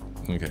 There we go.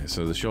 Okay,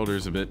 so the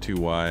shoulder's a bit too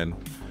wide.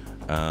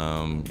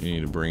 You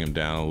need to bring them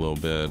down a little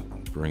bit.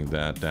 Bring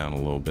that down a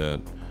little bit.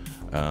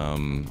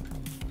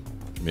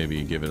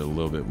 Maybe give it a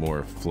little bit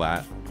more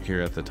flat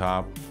here at the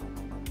top.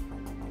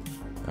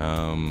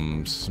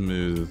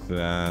 Smooth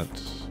that.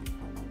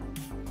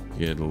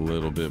 Get a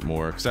little bit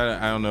more, because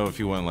I don't know if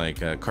you want like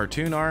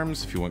cartoon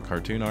arms. If you want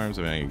cartoon arms,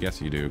 I mean, I guess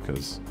you do,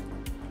 because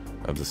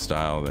of the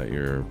style that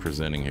you're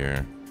presenting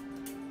here.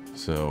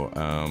 So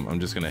I'm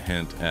just gonna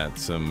hint at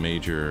some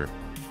major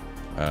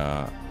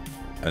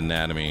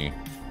anatomy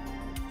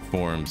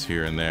forms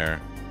here and there.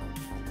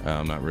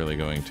 I'm not really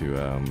going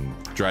to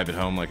drive it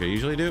home like I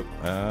usually do,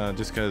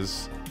 just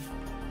because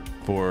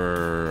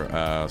for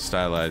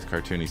stylized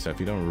cartoony stuff,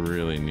 you don't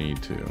really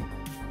need to,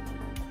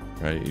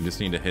 right? You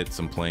just need to hit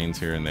some planes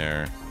here and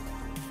there,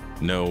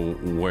 know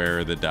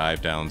where the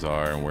dive downs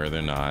are and where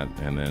they're not,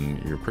 and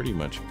then you're pretty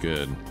much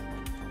good.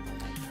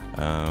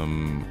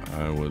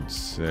 I would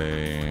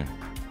say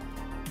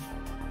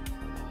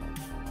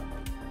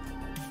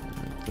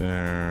right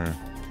there,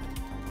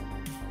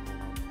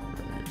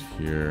 right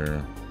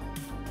here.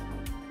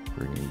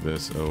 Bring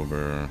this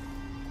over.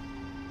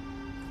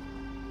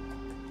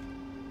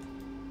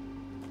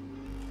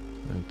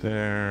 Right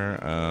there.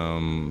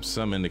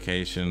 Some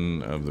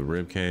indication of the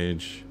rib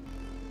cage.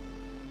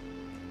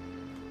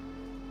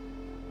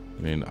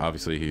 I mean,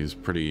 obviously he's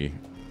pretty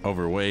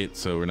overweight,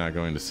 so we're not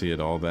going to see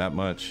it all that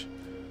much.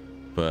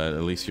 But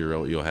at least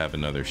you'll have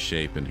another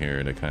shape in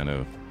here to kind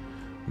of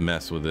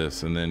mess with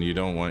this. And then you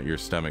don't want your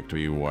stomach to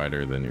be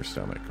wider than your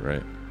stomach,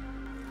 right?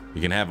 You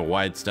can have a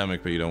wide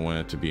stomach, but you don't want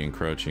it to be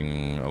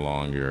encroaching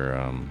along your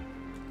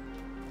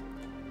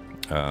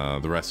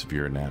the rest of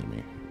your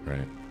anatomy,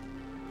 right?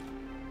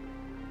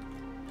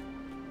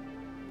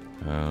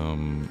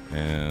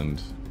 And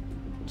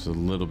just a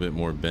little bit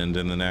more bend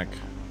in the neck,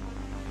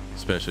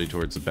 especially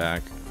towards the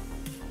back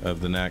of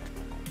the neck.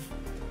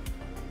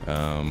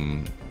 A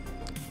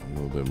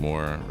little bit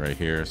more right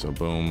here. So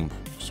boom,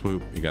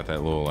 swoop. You got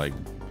that little like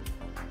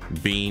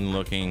bean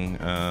looking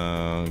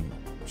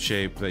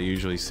shape that you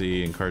usually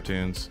see in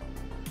cartoons.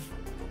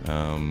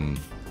 But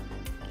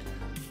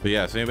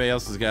yeah, if anybody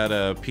else has got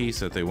a piece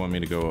that they want me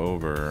to go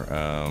over,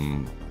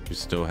 we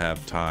still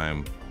have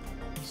time,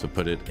 so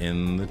put it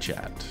in the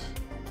chat.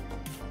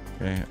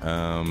 Okay,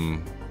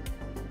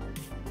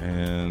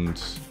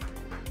 and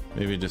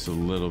maybe just a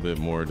little bit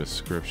more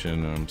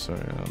description. I'm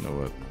sorry, I don't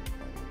know what.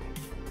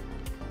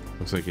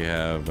 Looks like you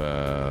have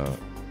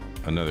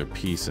another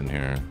piece in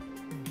here.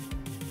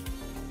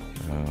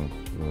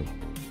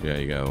 Yeah,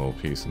 you got a little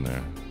piece in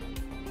there.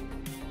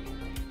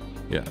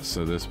 Yeah,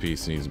 so this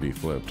piece needs to be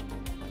flipped.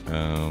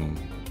 Flip.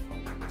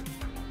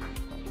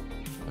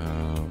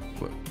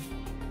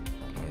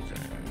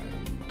 Okay,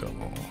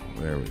 double.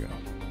 There we go.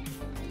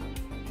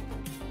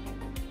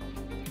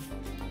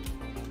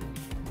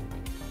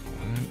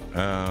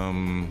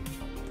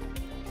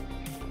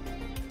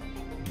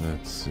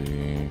 Let's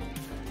see.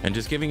 And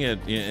just giving it,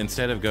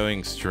 instead of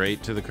going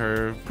straight to the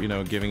curve, you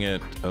know, giving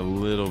it a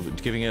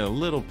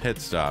little pit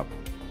stop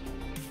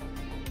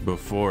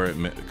before it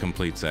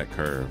completes that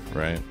curve,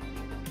 right?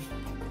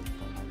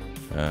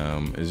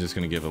 Is just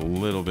going to give a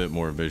little bit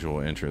more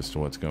visual interest to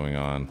what's going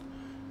on,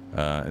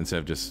 instead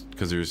of just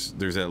because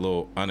there's that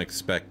little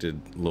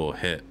unexpected little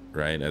hit,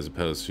 right? As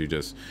opposed to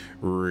just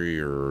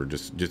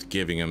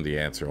giving them the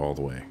answer all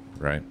the way,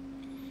 right?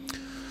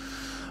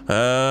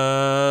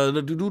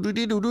 Thank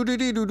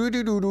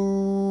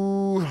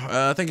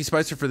you,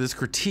 Spicer, for this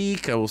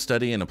critique. I will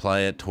study and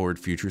apply it toward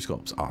future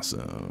sculpts.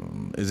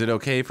 Awesome. Is it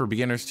okay for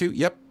beginners too?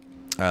 Yep.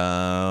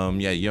 Yeah,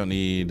 you don't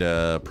need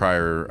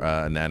prior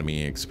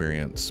anatomy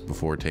experience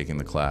before taking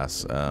the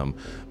class.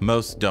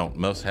 Most don't.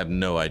 Most have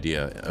no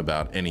idea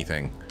about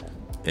anything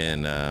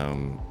in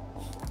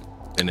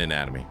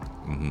anatomy.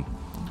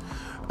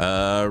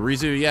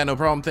 Rizu, yeah, no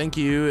problem. Thank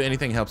you.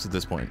 Anything helps at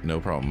this point. No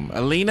problem.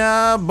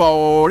 Alina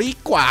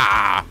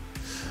Boricua.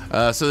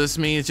 So this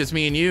means just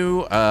me and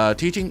you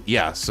teaching?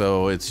 Yeah,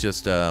 so it's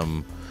just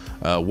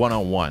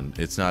one-on-one.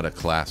 It's not a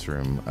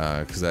classroom,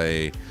 because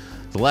the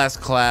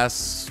last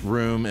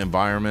classroom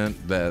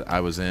environment that I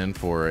was in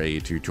for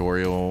a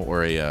tutorial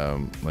or a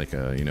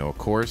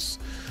course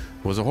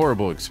was a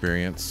horrible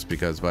experience,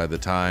 because by the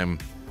time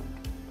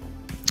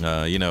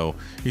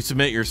you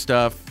submit your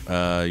stuff,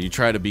 you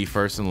try to be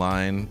first in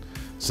line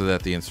so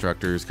that the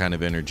instructor is kind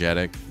of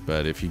energetic.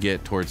 But if you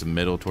get towards the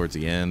middle, towards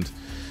the end,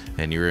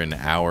 and you're in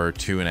hour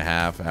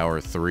 2.5,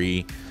 hour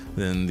 3,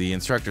 then the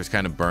instructor's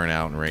kind of burnt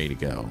out and ready to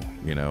go.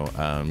 You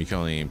can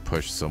only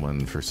push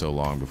someone for so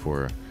long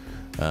before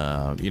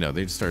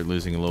they just start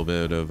losing a little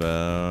bit of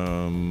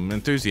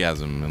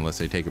enthusiasm unless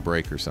they take a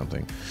break or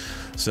something.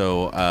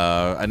 So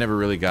I never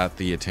really got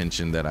the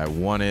attention that I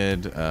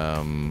wanted,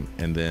 and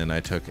then I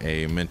took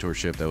a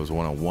mentorship that was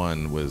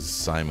one-on-one with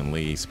Simon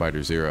Lee,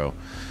 Spider Zero,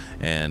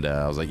 and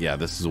I was like, yeah,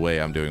 this is the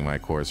way I'm doing my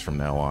course from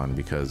now on,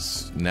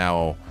 because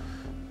now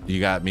you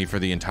got me for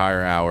the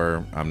entire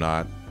hour. I'm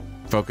not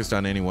focused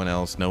on anyone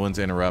else. No one's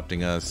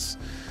interrupting us,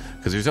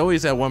 because there's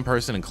always that one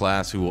person in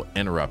class who will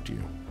interrupt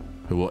you,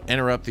 who will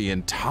interrupt the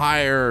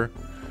entire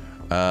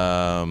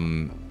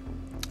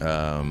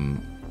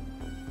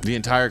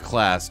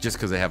class just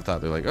because they have a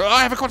thought. They're like, oh,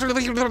 I have a question,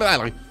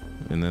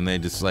 and then they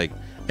just like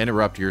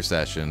interrupt your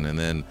session, and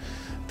then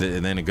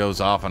it goes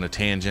off on a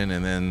tangent,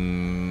 and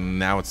then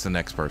now it's the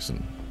next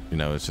person.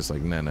 It's just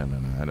like, no,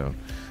 I don't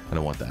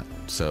want that.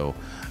 So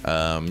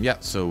yeah,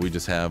 so we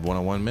just have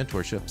one-on-one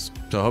mentorships.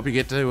 So I hope you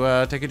get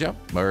to take a jump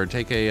or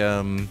take a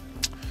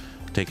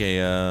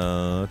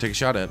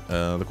shot at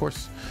the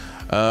course.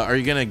 Are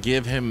you gonna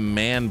give him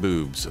man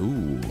boobs?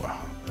 Ooh,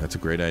 that's a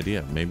great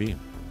idea. Maybe.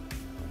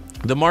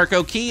 The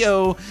Marco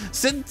Kyo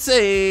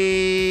Sensei.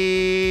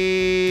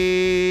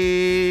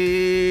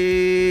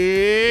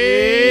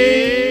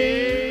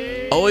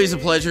 Always a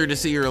pleasure to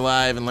see you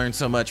alive and learn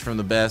so much from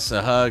the best.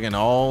 A hug and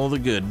all the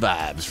good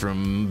vibes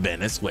from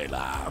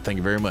Venezuela. Thank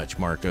you very much,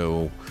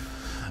 Marco.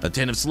 A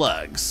 10 of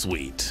slugs,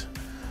 sweet.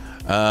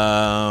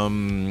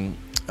 Admiral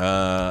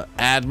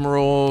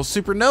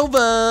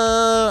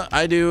Supernova.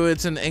 I do.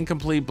 It's an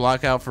incomplete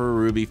blockout for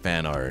Ruby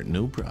fan art.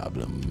 No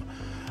problem.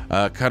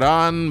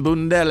 Karan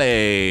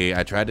Bundele.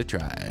 I tried.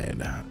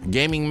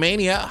 Gaming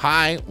Mania.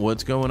 Hi.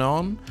 What's going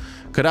on?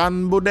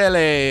 Karan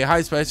Bundele.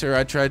 Hi, Spicer.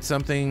 I tried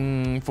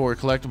something for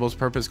collectibles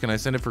purpose. Can I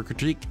send it for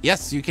critique?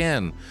 Yes, you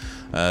can.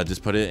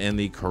 Just put it in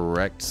the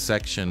correct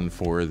section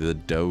for the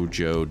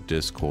Dojo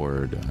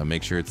Discord.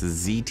 Make sure it's a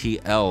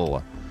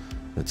ZTL.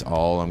 That's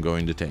all I'm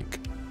going to take.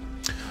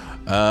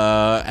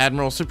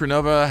 Admiral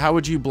Supernova, how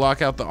would you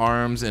block out the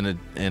arms in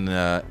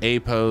a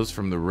pose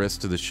from the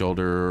wrist to the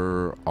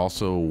shoulder?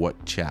 Also,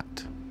 what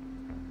chat?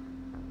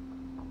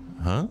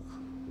 Huh?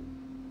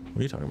 What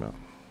are you talking about?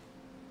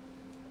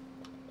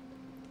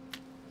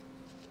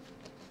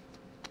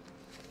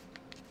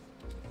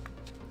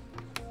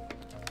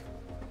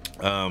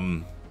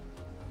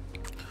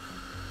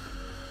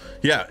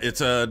 Yeah, it's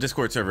a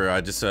Discord server. I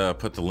just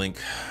put the link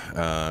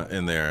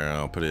in there, and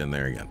I'll put it in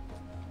there again.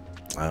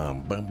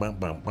 Okay.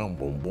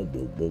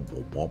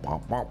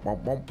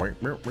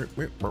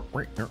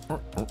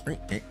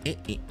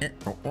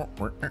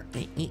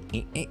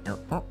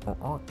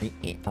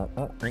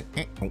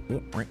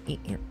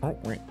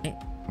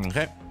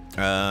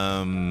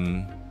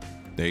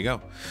 There you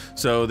go.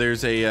 So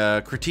there's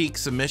a critique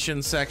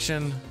submission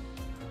section.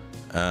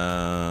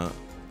 Let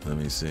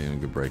me see.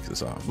 Let me break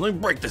this off. Let me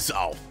break this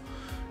off.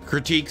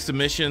 Critique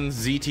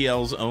submissions,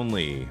 ZTLs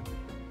only.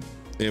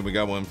 And we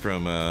got one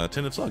from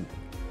Attentive Slug.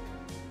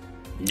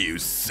 You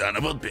son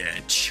of a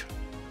bitch.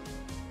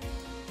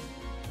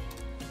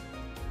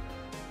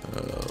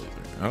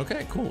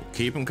 Okay, cool.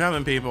 Keep them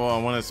coming, people. I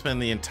want to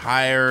spend the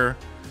entire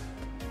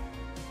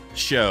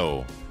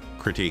show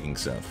critiquing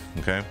stuff.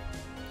 Okay.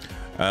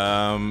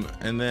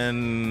 And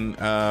then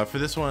for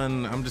this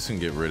one, I'm just gonna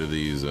get rid of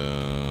these.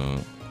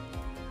 I'm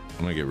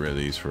gonna get rid of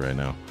these for right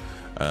now.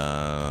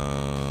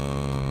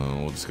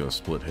 We'll just go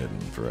split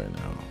hidden for right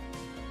now.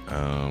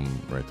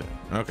 Right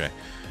there. Okay.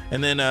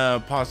 And then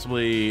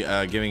possibly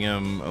giving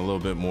him a little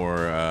bit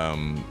more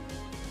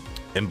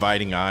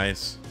inviting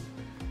eyes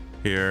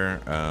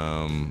here.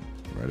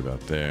 Right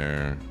about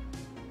there.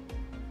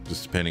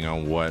 Just depending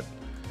on what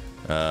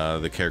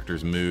the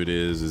character's mood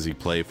is. Is he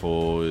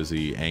playful? Is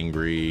he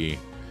angry?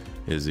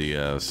 Is he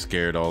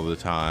scared all the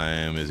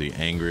time? Is he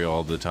angry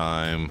all the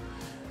time?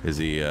 Is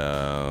he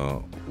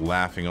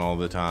laughing all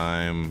the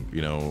time?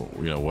 You know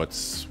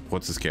what's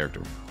his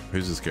character?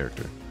 Who's his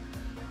character?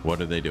 What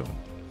are they doing?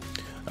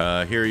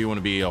 Here you want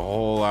to be a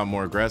whole lot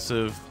more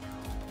aggressive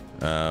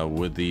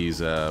with these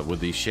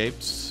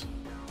shapes,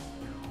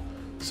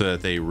 so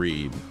that they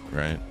read,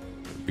 right?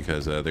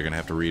 Because they're gonna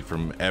have to read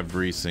from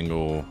every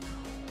single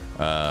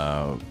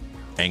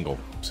angle.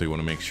 So you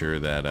want to make sure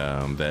that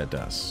that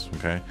does.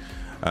 Okay.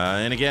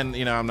 And again,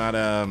 I'm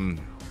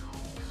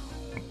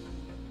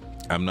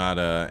not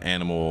a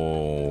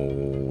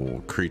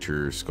animal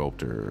creature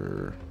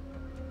sculptor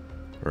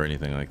or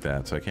anything like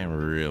that, so I can't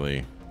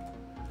really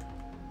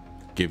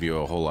give you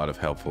a whole lot of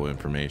helpful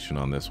information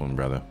on this one,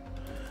 brother.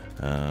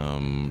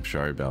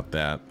 Sorry about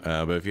that.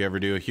 But if you ever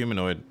do a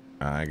humanoid,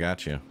 I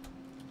got you.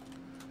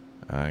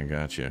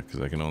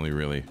 Because I can only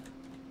really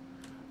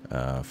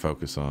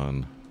focus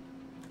on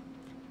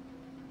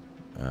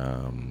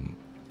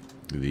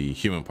the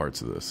human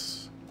parts of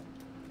this.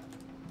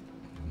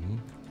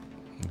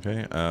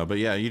 Okay, but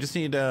yeah, you just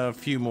need a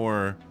few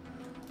more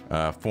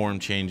form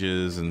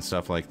changes and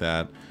stuff like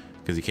that,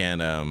 because you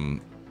can't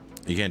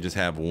just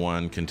have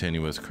one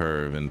continuous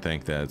curve and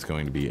think that it's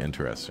going to be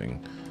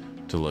interesting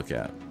to look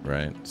at,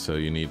 right? So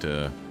you need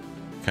to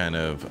kind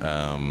of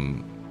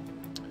have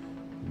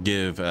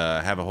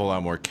a whole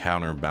lot more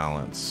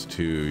counterbalance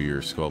to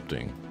your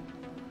sculpting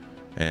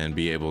and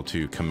be able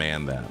to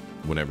command that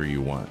whenever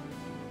you want,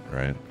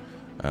 right?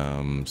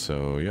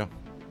 So yeah,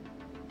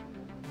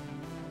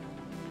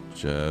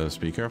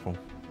 just be careful.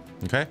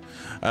 Okay,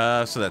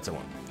 so that's it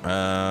one.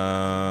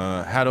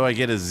 How do I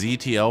get a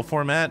ZTL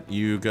format?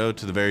 You go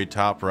to the very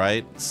top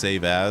right,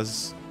 save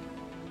as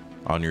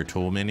on your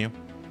tool menu.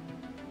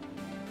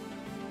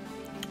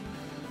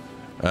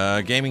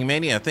 Gaming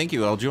Mania, thank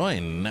you. I'll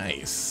join.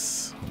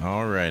 Nice.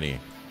 Alrighty.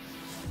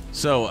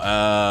 So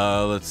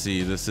let's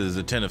see. This is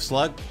Attentive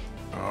Slug.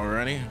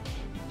 Alrighty.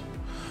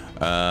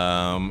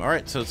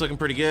 Alright, so it's looking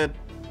pretty good.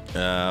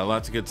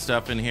 Lots of good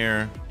stuff in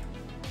here.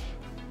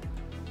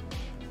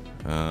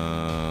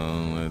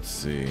 Let's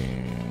see.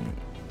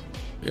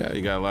 Yeah,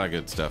 you got a lot of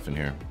good stuff in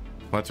here.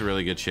 Lots of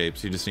really good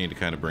shapes. You just need to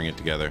kind of bring it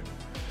together.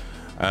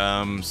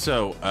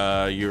 So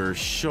your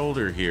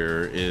shoulder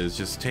here is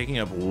just taking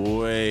up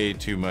way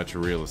too much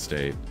real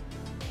estate.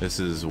 This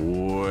is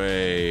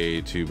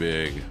way too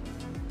big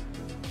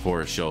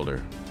for a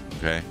shoulder.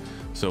 Okay,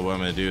 so what I'm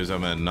gonna do is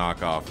I'm gonna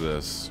knock off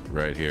this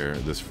right here,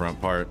 this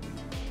front part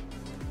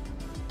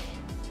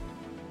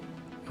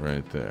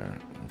right there.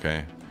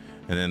 Okay,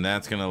 and then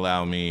that's gonna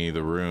allow me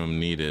the room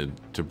needed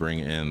to bring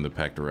in the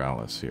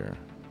pectoralis here.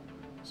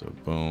 So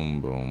boom,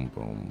 boom,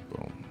 boom,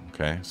 boom.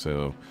 Okay,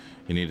 so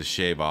you need to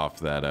shave off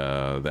that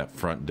that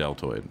front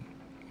deltoid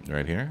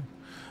right here.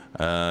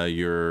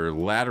 Your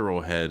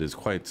lateral head is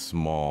quite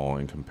small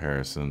in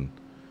comparison,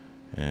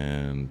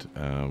 and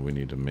we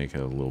need to make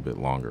it a little bit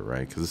longer,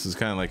 right? Because this is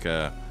kind of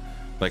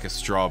like a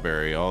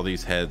strawberry. All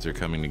these heads are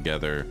coming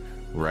together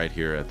right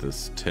here at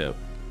this tip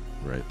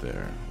right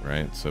there,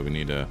 right? So we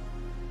need to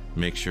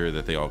make sure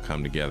that they all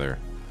come together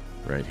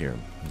right here.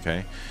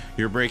 Okay,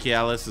 your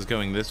brachialis is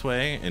going this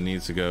way. It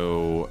needs to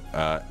go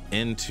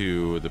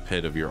into the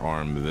pit of your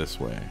arm this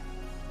way.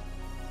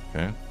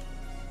 Okay,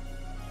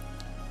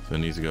 so it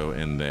needs to go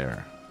in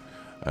there,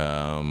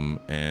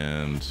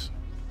 and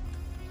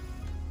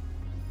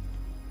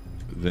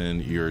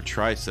then your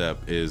tricep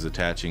is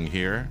attaching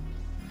here,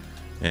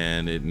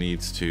 and it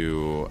needs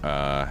to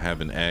have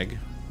an egg.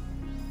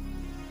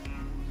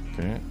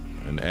 Okay,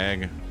 an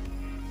egg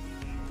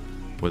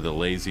with a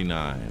lazy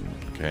 9.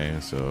 Okay,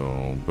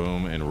 so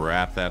boom, and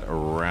wrap that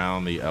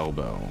around the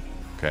elbow.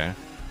 Okay,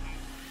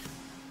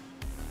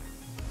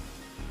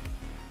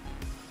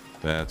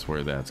 that's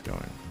where that's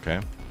going. Okay,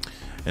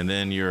 And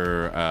then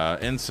your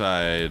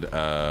inside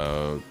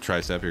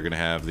tricep, you're going to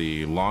have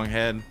the long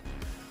head,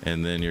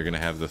 and then you're going to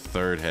have the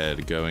third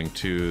head going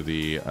to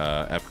the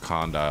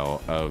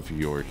epicondyle of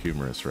your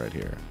humerus right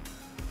here.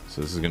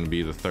 So this is going to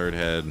be the third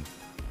head,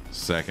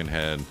 second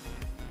head,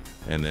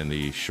 and then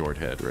the short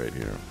head right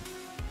here.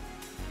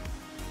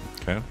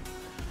 Okay.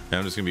 Now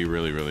I'm just going to be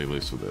really, really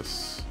loose with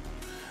this.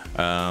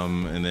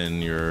 And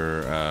then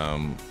your,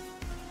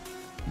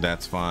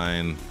 that's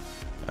fine.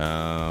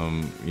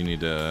 You need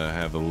to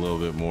have a little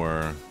bit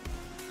more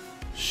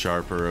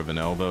sharper of an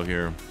elbow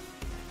here.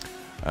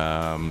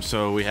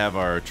 So we have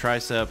our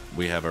tricep,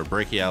 we have our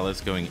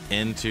brachialis going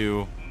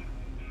into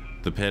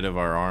the pit of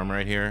our arm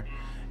right here,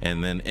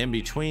 and then in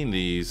between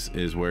these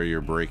is where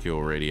your brachial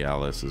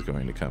radialis is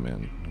going to come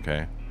in.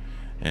 Okay,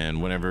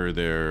 and whenever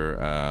they're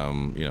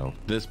you know,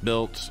 this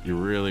built, you're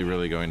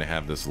really going to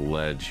have this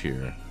ledge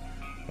here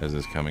as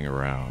it's coming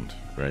around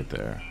right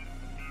there.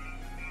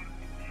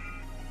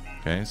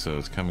 Okay, so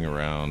it's coming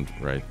around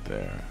right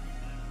there.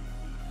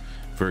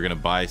 If we're gonna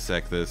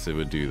bisect this, it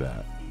would do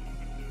that,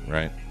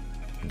 right?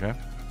 Okay.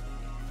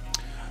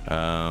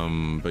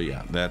 But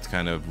yeah, that's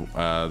kind of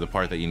the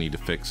part that you need to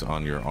fix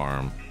on your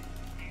arm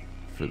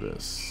for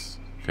this.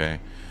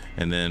 Okay,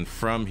 and then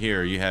from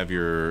here you have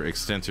your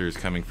extensors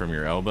coming from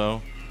your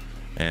elbow,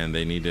 and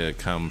they need to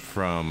come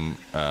from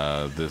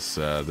this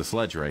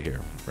ledge right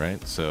here,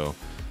 right? So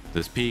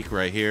this peak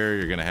right here,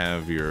 you're gonna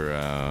have your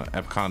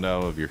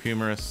epicondyle of your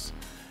humerus.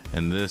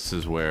 And this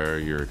is where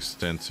your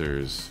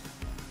extensors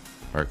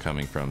are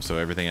coming from. So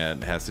everything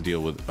that has to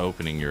deal with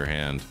opening your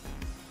hand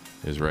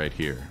is right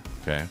here,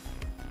 okay?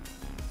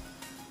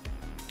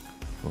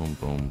 Boom,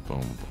 boom,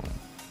 boom, boom.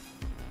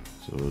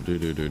 So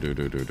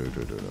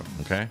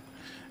okay?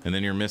 And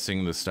then you're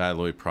missing the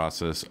styloid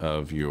process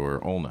of your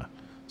ulna.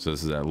 So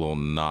this is that little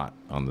knot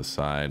on the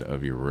side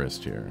of your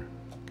wrist here,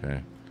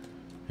 okay?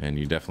 And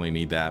you definitely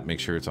need that.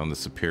 Make sure it's on the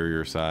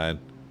superior side,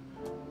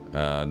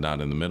 not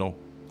in the middle.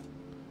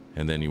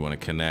 And then you want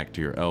to connect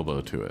your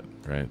elbow to it,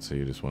 right? So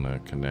you just want to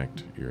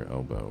connect your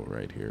elbow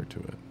right here to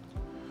it.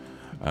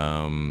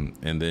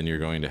 And then you're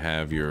going to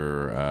have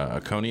your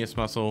aconius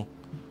muscle,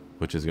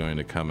 which is going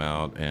to come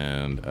out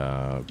and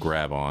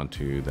grab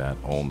onto that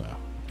ulna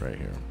right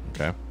here,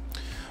 okay?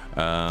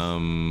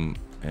 And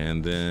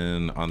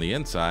then on the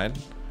inside,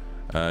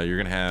 you're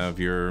going to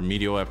have your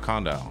medial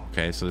epicondyle,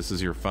 okay? So this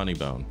is your funny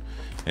bone.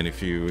 And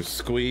if you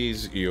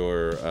squeeze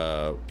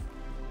your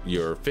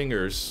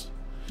fingers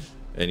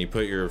and you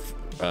put your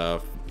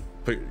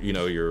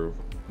your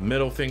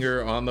middle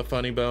finger on the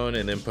funny bone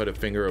and then put a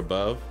finger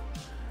above,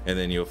 and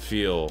then you'll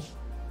feel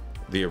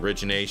the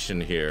origination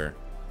here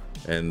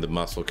and the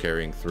muscle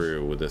carrying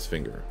through with this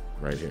finger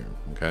right here,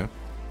 okay?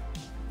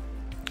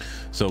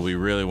 So we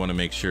really want to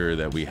make sure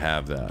that we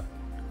have that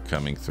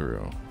coming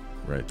through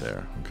right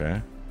there,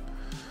 okay?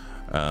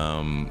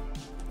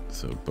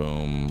 So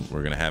boom,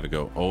 we're gonna have it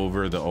go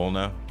over the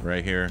ulna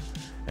right here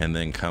and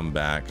then come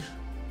back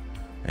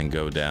and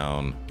go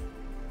down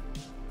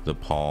the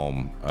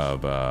palm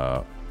of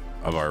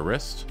our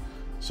wrist.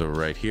 So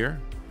right here,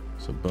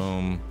 so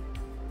boom,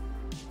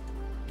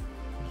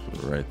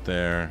 so right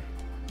there,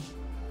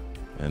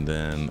 and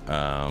then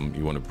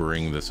you want to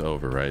bring this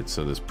over, right?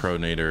 So this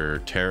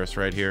pronator teres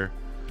right here,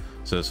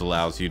 so this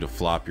allows you to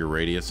flop your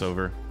radius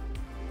over,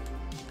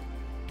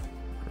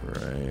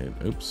 right?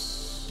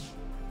 Oops,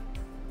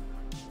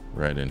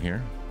 right in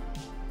here,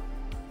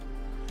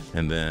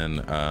 and then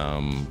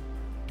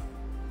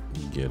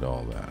get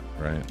all that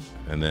right,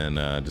 and then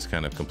just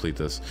kind of complete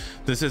this.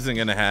 This isn't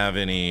going to have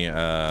any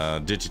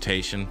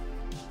digitation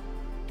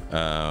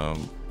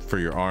for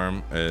your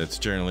arm. It's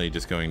generally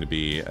just going to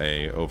be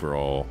a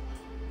overall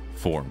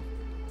form.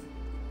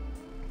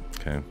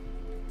 Okay,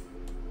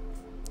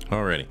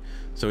 alrighty,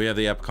 so we have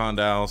the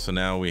epicondyle, so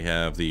now we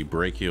have the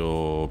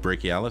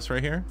brachialis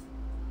right here.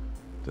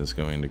 That's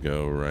going to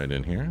go right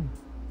in here,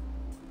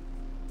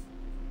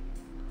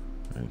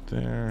 right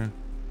there.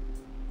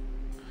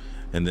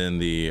 And then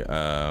the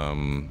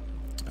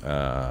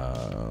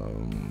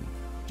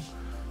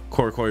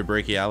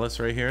coracoibrachialis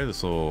right here,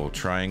 this little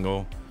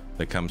triangle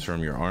that comes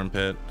from your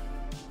armpit,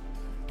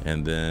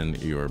 and then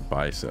your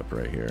bicep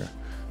right here,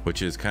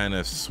 which is kind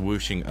of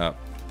swooshing up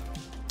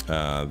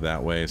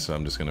that way. So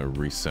I'm just going to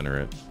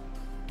recenter it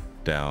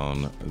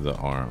down the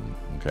arm.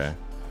 Okay,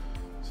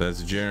 so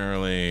that's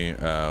generally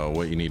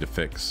what you need to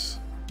fix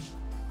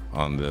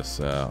on this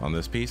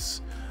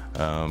piece,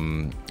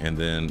 and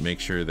then make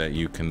sure that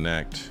you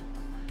connect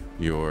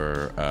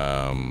your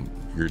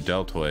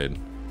deltoid.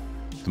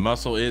 The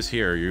muscle is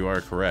here, you are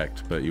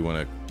correct, but you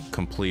want to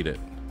complete it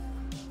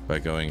by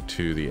going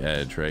to the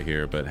edge right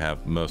here, but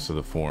have most of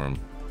the form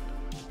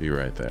be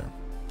right there.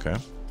 Okay,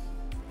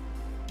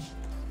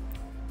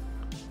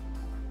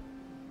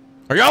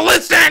 are y'all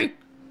listening?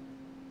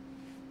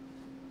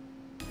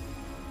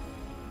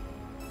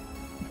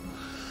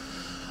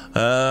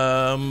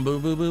 Boo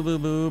boo boo boo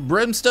boo.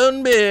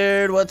 Brimstone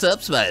Beard, what's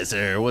up,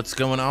 Spicer? What's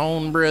going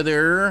on,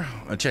 brother?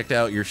 I checked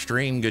out your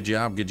stream. Good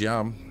job, good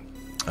job.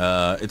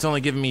 It's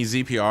only giving me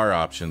ZPR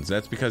options.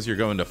 That's because you're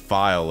going to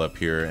File up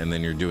here, and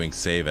then you're doing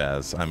Save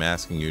As. I'm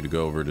asking you to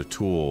go over to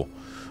Tool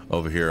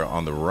over here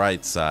on the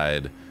right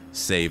side,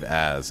 Save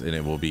As, and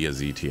it will be a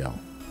ZTL.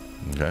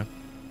 Okay.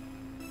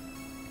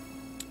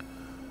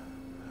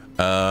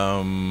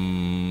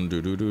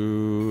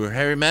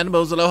 Harry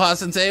Mandibles, aloha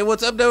sensei.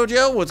 What's up,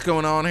 Dojo? What's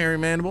going on, Harry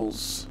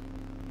Mandibles?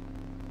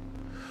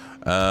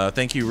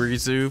 Thank you,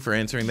 Rizu, for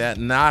answering that.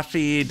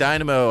 Nafi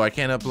Dynamo, I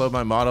can't upload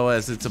my model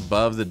as it's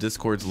above the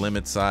Discord's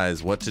limit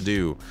size. What to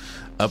do?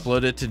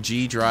 Upload it to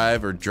G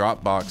Drive or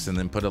Dropbox and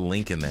then put a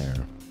link in there.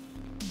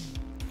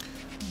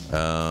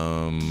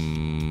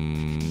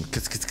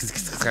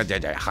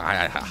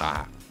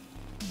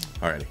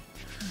 Alrighty.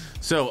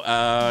 So,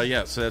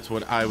 yeah, so that's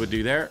what I would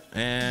do there.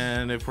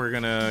 And if we're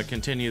gonna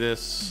continue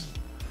this,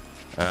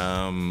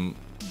 let's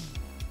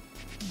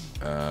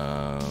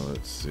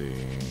see.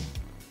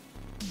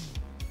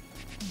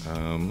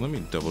 Let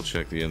me double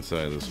check the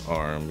inside of this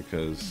arm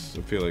because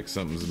I feel like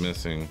something's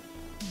missing.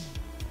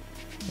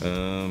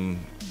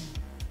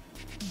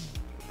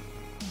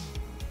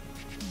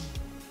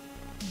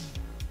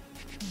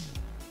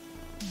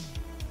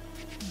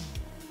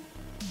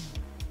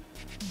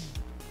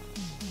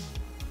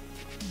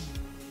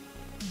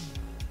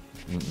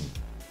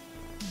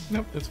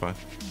 Nope, it's fine.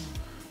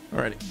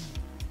 Alrighty.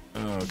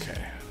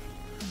 Okay.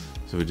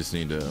 So we just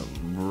need to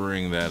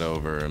bring that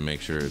over and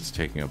make sure it's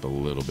taking up a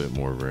little bit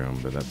more room,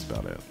 but that's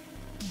about it.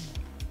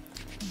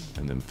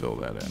 And then fill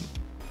that in.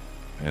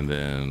 And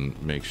then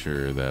make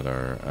sure that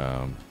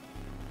our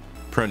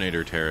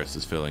pronator terrace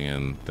is filling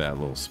in that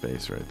little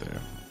space right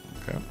there.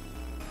 Okay.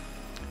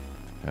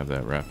 Have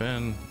that wrap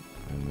in,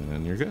 and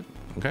then you're good.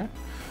 Okay.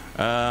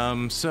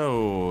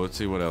 So let's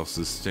see what else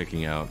is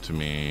sticking out to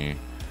me.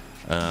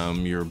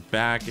 Your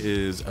back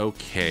is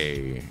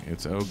okay.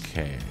 It's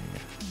okay.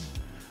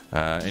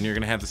 And you're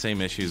gonna have the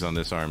same issues on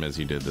this arm as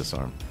you did this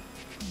arm.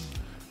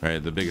 All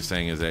right, the biggest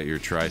thing is that your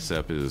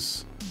tricep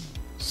is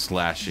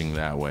slashing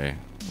that way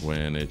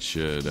when it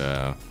should,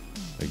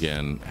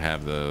 again,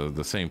 have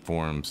the same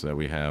forms that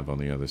we have on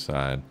the other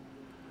side.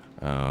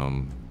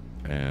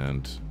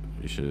 And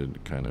you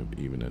should kind of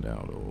even it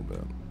out a little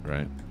bit,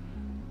 right?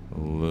 A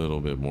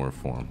little bit more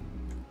form.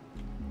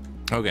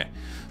 Okay,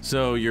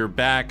 so your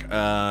back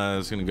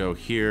is gonna go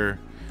here.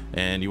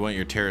 And you want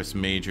your teres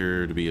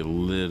major to be a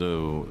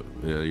little,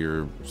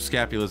 your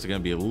scapula is going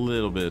to be a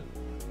little bit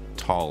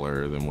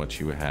taller than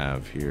what you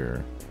have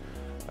here.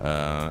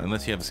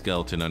 Unless you have a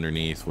skeleton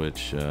underneath,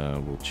 which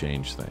will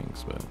change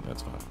things, but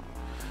that's fine.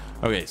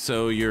 Okay,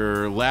 so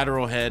your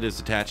lateral head is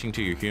attaching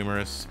to your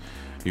humerus.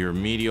 Your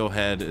medial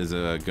head is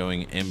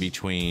going in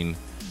between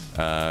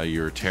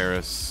your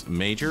teres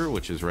major,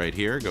 which is right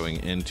here, going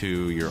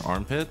into your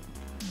armpit.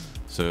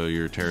 So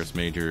your teres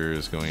major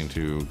is going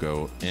to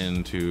go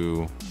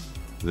into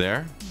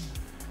there,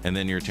 and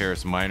then your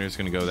teres minor is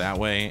going to go that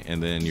way,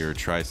 and then your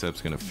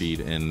triceps going to feed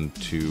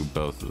into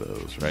both of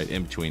those, right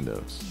in between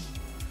those.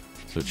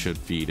 So it should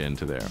feed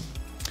into there.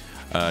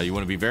 You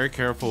want to be very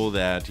careful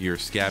that your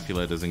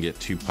scapula doesn't get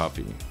too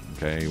puffy.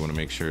 Okay, you want to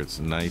make sure it's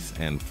nice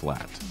and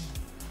flat.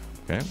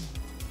 Okay,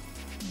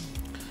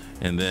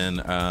 and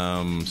then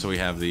so we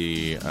have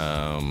the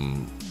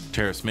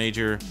teres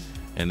major,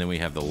 and then we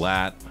have the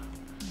lat,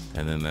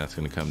 and then that's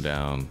going to come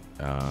down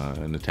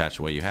and attach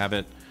the way you have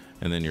it.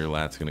 And then your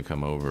lat's going to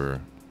come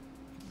over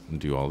and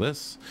do all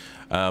this.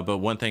 But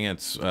one thing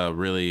that's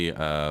really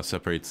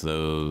separates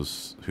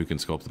those who can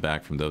sculpt the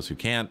back from those who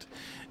can't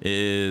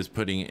is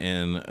putting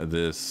in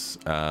this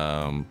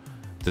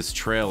this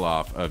trail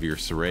off of your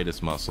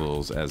serratus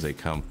muscles as they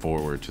come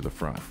forward to the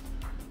front,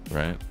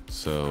 right?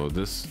 So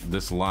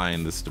this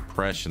line, this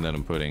depression that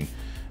I'm putting,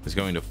 is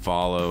going to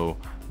follow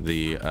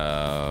the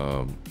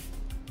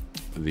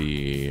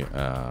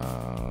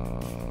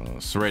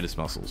serratus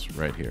muscles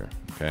right here.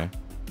 Okay.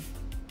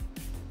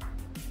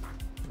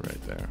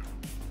 Right there.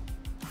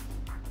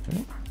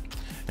 Okay.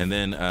 And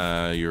then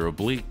your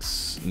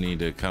obliques need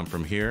to come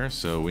from here,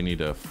 so we need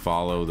to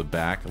follow the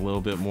back a little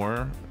bit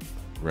more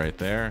right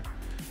there.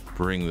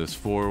 Bring this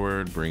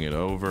forward, bring it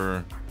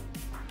over,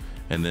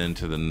 and then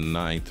to the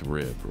 9th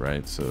rib,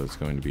 right? So it's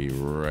going to be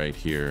right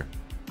here.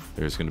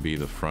 There's going to be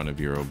the front of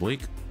your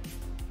oblique.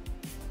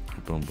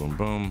 Boom, boom,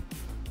 boom.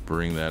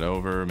 Bring that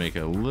over, make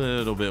it a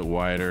little bit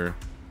wider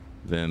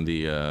than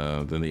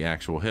the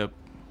actual hip,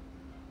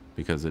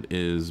 because it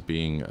is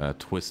being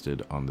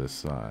twisted on this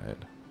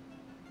side,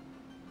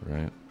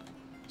 right?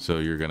 So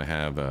you're gonna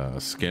have a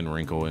skin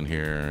wrinkle in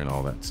here and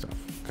all that stuff.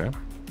 Okay.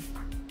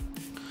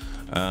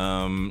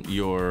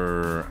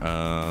 Your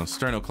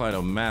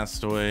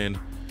sternocleidomastoid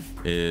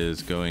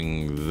is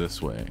going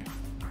this way.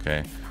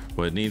 Okay.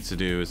 What it needs to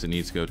do is it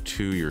needs to go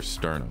to your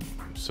sternum.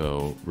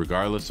 So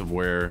regardless of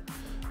where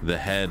the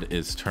head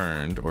is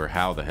turned, or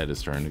how the head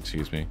is turned,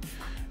 excuse me,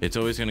 it's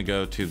always going to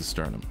go to the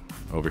sternum.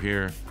 Over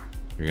here,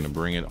 you're going to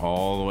bring it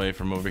all the way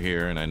from over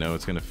here, and I know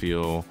it's going to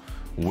feel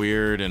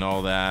weird and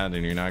all that,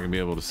 and you're not going to be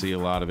able to see a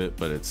lot of it,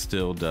 but it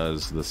still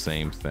does the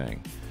same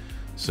thing.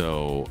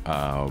 So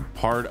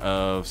part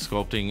of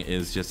sculpting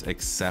is just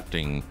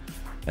accepting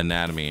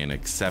anatomy and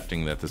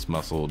accepting that this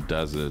muscle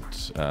does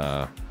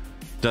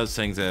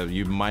things that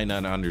you might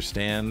not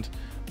understand,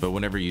 but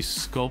whenever you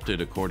sculpt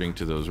it according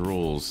to those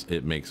rules,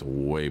 it makes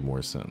way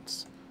more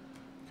sense.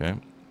 Okay.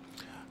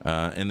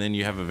 And then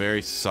you have a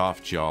very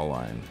soft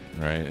jawline,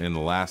 right? In the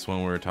last one,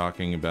 we were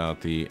talking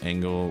about the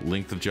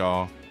length of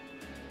jaw,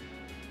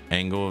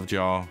 angle of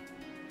jaw,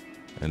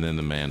 and then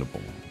the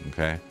mandible.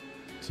 Okay.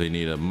 So you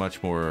need a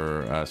much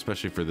more,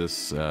 especially for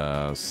this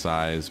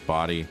size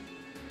body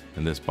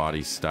and this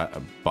body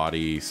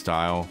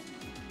style.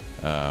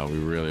 We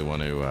really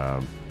want to,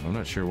 I'm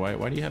not sure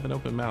why do you have an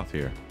open mouth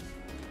here?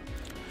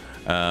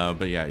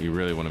 But yeah, you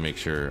really want to make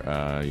sure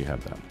you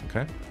have that.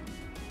 Okay.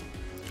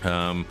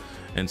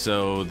 And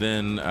so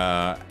then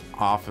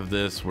off of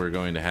this, we're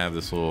going to have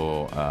this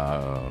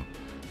little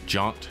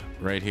jaunt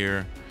right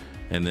here.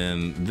 And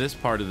then this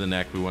part of the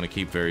neck, we want to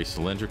keep very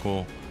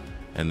cylindrical.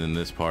 And then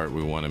this part,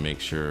 we want to make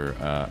sure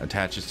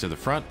attaches to the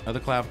front of the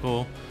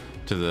clavicle,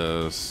 to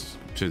the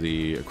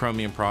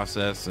acromion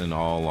process, and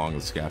all along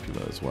the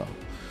scapula as well,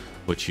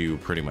 which you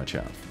pretty much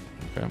have.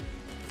 Okay.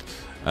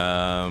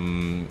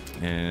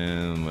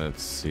 And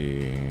let's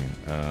see.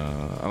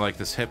 I like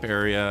this hip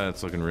area.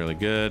 It's looking really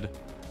good.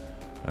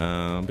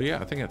 But yeah,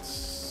 I think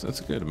that's a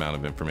good amount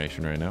of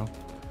information right now.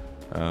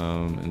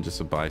 And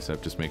just a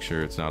bicep, just make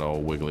sure it's not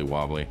all wiggly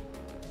wobbly.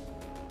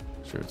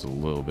 Make sure it's a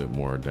little bit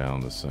more down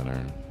the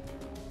center.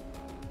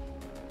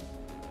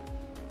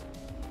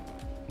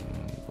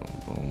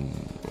 Boom, boom,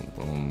 boom,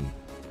 boom.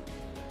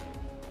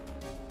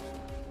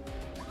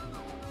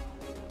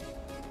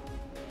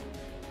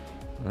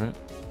 All right.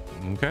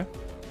 Okay.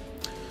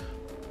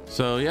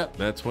 So yeah,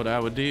 that's what I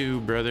would do,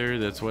 brother.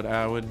 That's what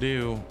I would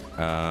do.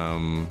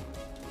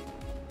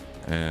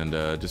 And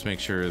just make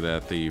sure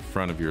that the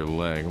front of your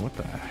leg, what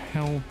the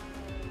hell?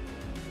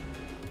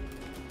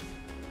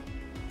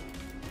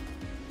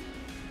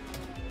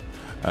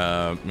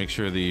 Make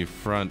sure the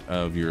front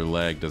of your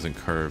leg doesn't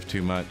curve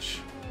too much.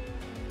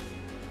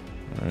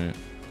 All right.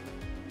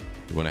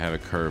 You want to have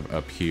it curve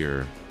up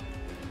here,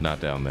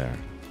 not down there.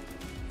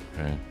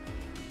 Okay.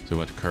 So you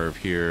want to curve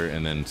here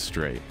and then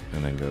straight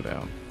and then go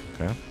down.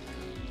 Okay.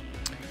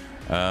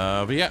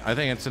 But yeah, I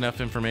think it's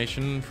enough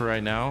information for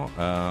right now.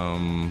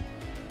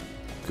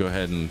 Go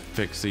ahead and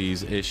fix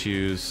these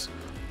issues.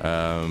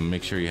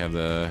 Make sure you have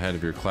the head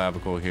of your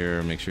clavicle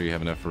here. Make sure you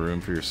have enough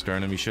room for your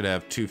sternum. You should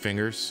have 2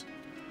 fingers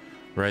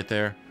right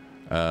there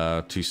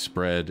to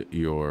spread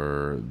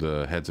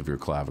the heads of your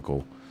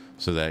clavicle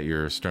so that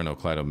your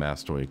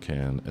sternocleidomastoid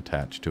can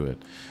attach to it.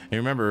 And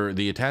remember,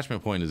 the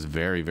attachment point is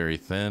very, very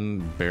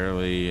thin,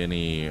 barely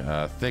any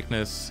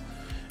thickness.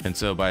 And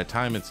so by the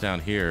time it's down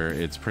here,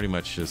 it's pretty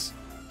much just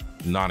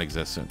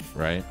non-existent,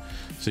 right?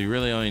 So you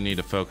really only need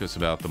to focus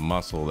about the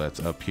muscle that's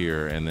up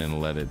here and then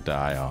let it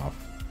die off.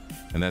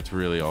 And that's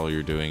really all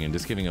you're doing, and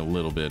just giving a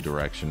little bit of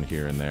direction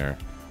here and there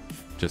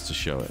just to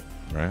show it,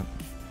 right?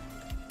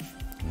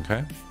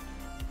 Okay.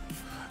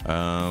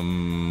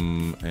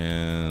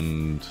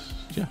 And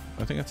yeah,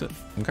 I think that's it.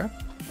 Okay.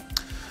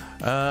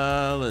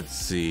 Let's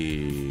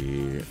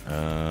see.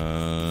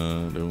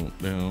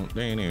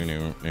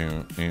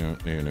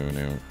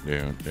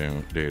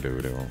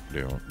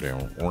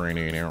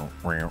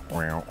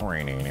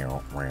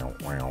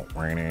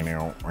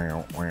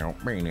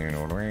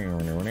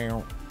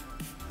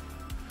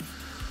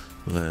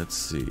 Let's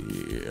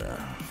see.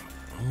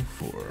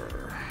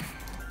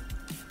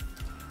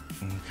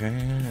 Okay.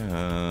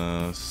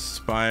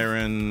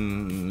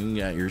 Spyron,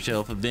 you got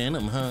yourself a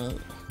Venom, huh?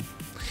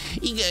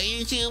 You got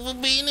yourself a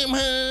Venom,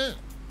 huh?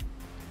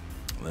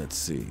 Let's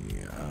see.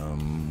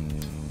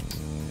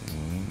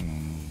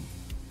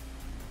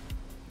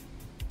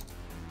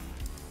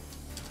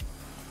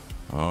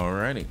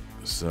 Alrighty.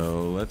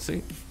 So let's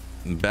see.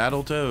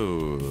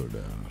 Battletoad.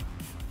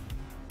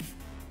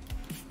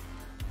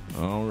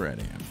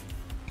 Alrighty.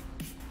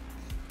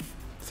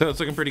 So it's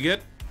looking pretty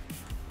good.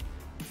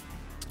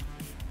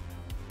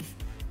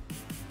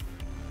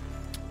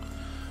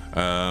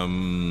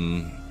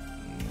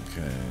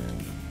 Okay.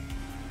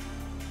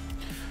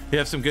 You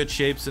have some good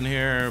shapes in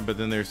here, but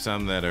then there's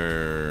some that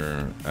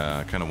are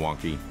kind of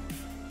wonky.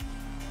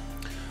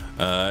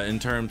 In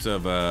terms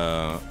of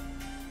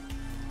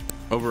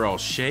overall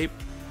shape,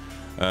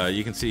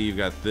 you can see you've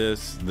got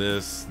this,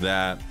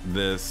 that,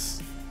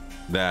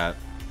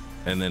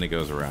 and then it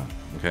goes around.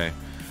 Okay,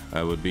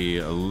 I would be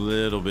a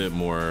little bit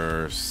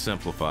more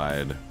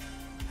simplified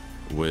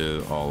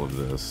with all of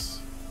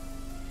this,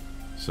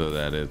 so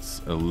that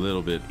it's a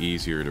little bit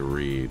easier to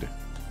read.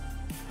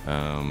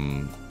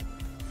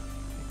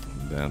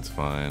 That's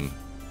fine,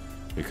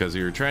 because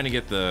you're trying to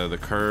get the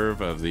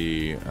curve of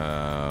the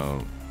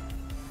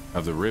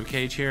rib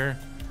cage here,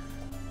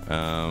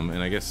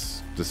 and I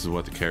guess this is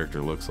what the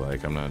character looks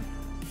like.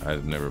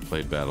 I've never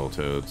played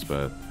Battletoads,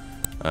 but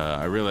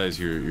I realize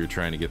you're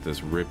trying to get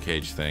this rib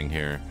cage thing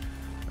here,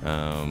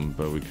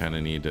 but we kind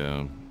of need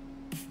to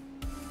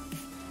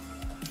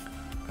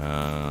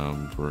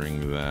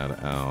bring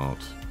that out.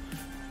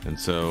 And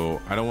so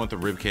I don't want the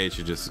rib cage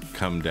to just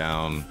come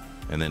down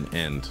and then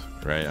end,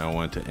 right? I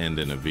want it to end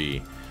in a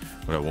V.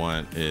 what I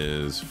want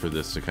is for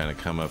this to kind of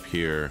come up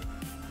here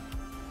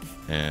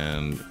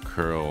and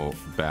curl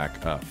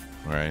back up,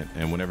 right?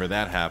 And whenever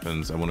that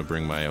happens, I want to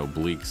bring my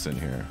obliques in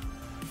here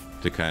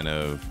to kind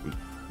of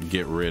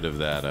get rid of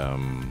that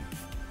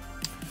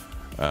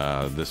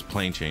this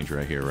plane change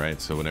right here,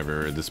 right? So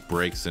whenever this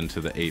breaks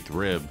into the 8th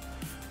rib,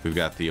 we've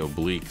got the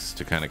obliques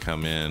to kind of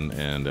come in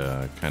and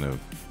kind of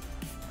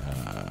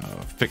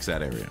fix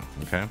that area,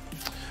 okay?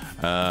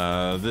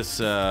 This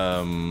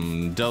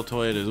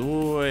deltoid is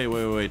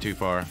way too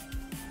far.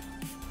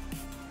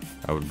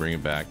 I would bring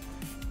it back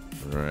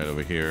right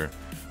over here,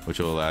 which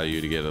will allow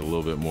you to get a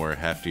little bit more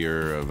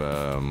heftier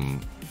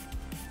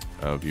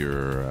of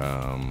your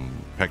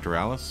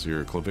pectoralis,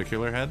 your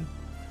clavicular head.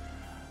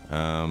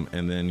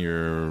 And then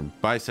your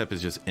bicep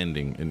is just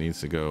ending. It needs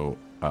to go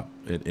up.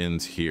 It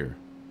ends here,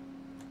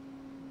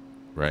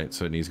 right?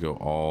 So it needs to go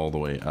all the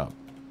way up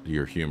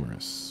your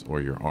humerus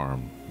or your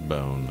arm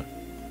bone.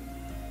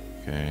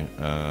 Okay,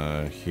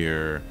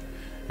 here.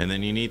 And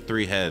then you need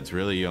 3 heads.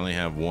 Really, you only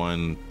have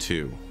 1,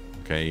 2.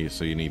 Okay,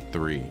 so you need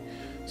 3.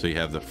 So you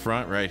have the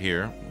front right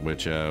here,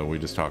 which we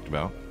just talked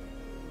about.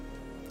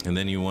 And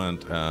then you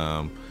want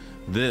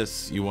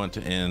this, you want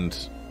to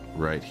end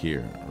right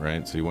here,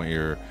 right? So you want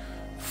your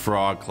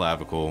frog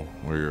clavicle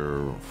or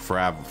your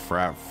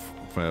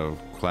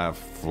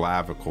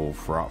clavicle,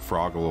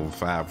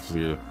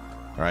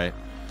 right?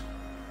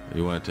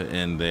 You want it to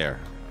end there.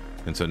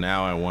 And so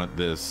now I want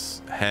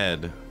this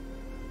head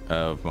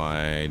of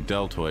my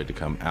deltoid to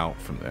come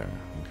out from there,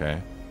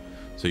 okay?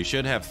 So you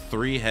should have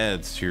 3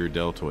 heads to your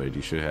deltoid.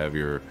 You should have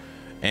your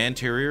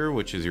anterior,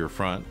 which is your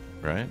front,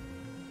 right?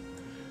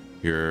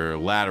 Your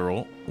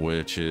lateral,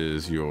 which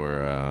is your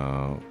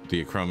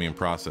the acromion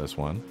process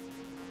one,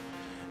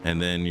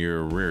 and then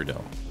your rear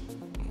delt,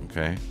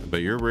 okay?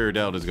 But your rear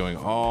delt is going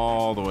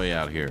all the way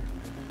out here,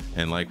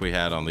 and like we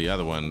had on the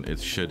other one, it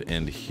should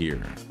end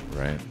here,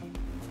 right?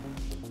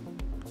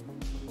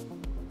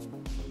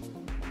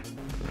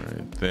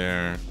 Right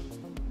there.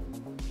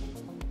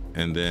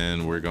 And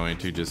then we're going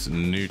to just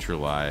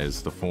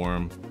neutralize the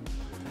form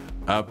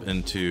up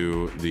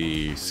into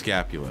the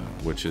scapula,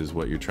 which is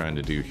what you're trying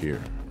to do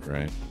here,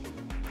 right?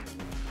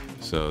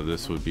 So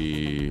this would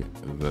be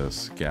the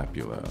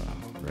scapula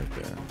right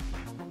there.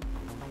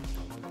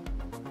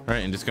 All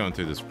right, and just going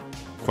through this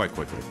quite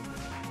quickly.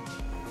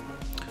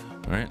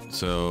 All right,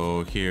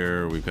 so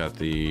here we've got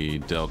the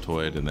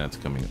deltoid and that's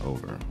coming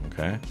over,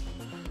 okay?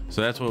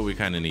 So that's what we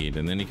kind of need.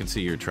 And then you can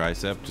see your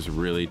tricep just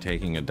really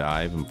taking a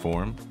dive in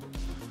form.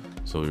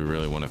 So we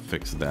really want to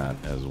fix that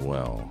as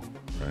well,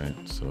 right?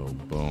 So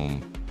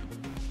boom,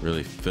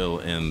 really fill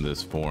in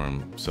this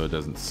form so it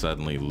doesn't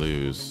suddenly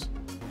lose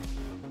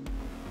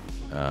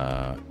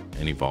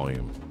any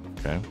volume,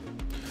 okay?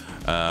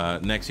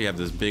 Next you have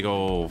this big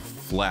old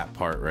flat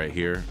part right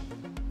here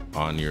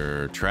on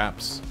your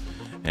traps.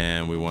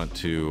 And we want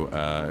to,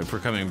 if we're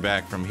coming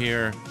back from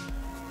here,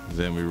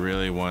 then we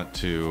really want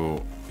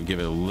to give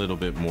it a little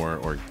bit more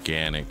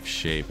organic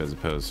shape as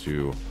opposed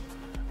to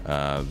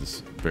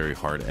this very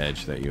hard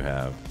edge that you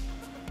have,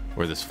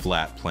 or this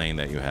flat plane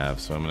that you have.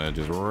 So I'm gonna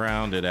just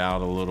round it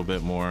out a little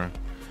bit more.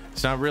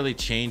 It's not really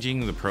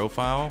changing the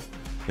profile,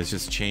 it's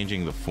just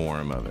changing the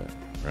form of it,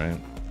 right?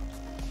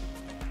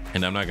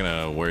 And I'm not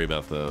gonna worry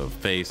about the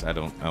face. I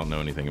don't know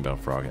anything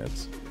about frog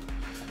heads.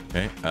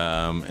 Okay,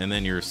 and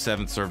then your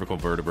 7th cervical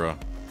vertebra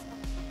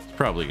is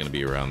probably gonna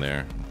be around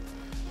there.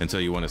 And so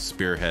you want a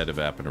spearhead of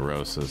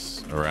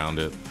aponeurosis around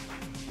it.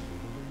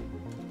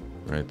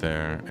 Right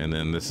there. And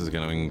then this is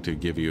going to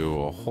give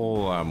you a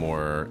whole lot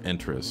more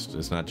interest.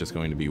 It's not just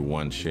going to be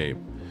one shape.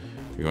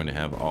 You're going to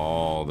have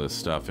all this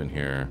stuff in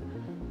here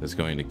that's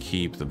going to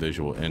keep the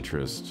visual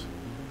interest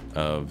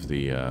of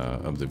the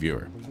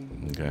viewer.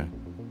 Okay.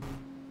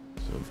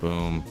 So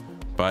boom.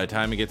 By the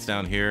time it gets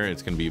down here,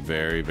 it's going to be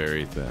very,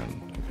 very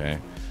thin. Okay.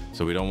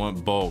 So we don't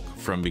want bulk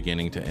from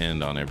beginning to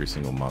end on every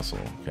single muscle.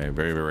 Okay.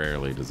 Very, very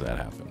rarely does that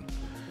happen.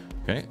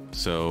 Okay.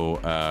 So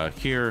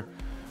here,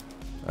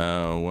 what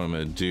I'm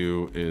going to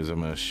do is I'm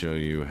going to show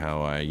you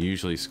how I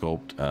usually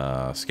sculpt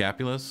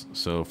scapulas.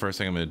 So first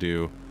thing I'm going to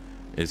do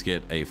is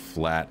get a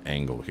flat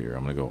angle here.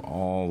 I'm going to go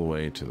all the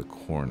way to the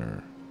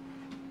corner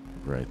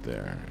right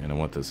there. And I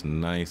want this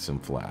nice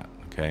and flat,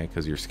 okay?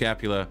 Because your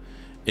scapula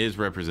is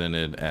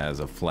represented as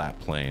a flat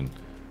plane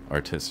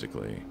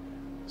artistically.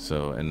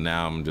 So, and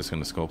now I'm just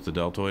going to sculpt the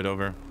deltoid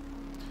over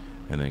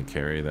and then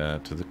carry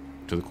that to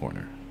the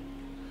corner.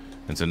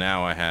 And so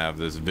now I have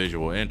this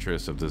visual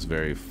interest of this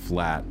very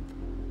flat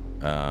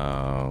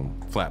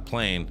flat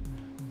plane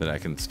that I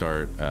can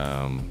start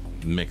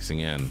mixing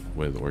in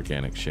with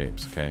organic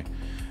shapes, okay?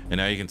 And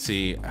now you can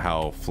see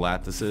how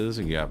flat this is.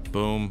 You got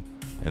boom,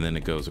 and then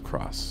it goes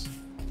across,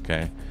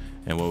 okay?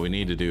 And what we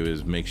need to do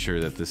is make sure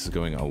that this is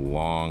going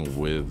along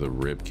with the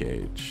rib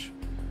cage,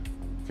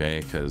 okay?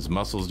 Because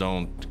muscles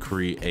don't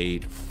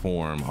create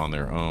form on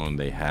their own.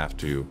 They have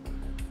to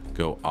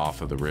go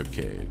off of the rib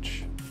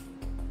cage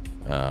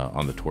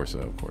on the torso,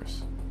 of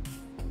course,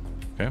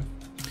 okay?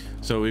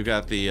 So we've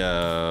got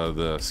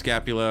the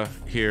scapula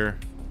here,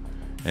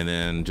 And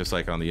then just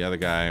like on the other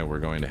guy, we're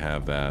going to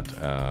have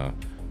that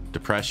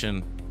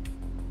depression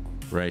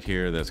right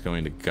here that's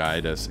going to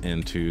guide us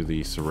into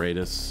the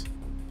serratus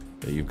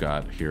that you've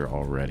got here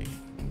already.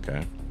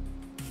 Okay.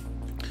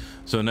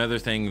 So another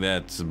thing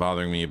that's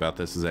bothering me about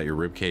this is that your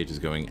rib cage is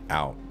going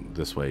out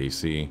this way. You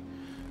see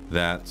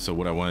that? So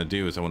what I want to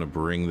do is I want to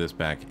bring this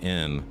back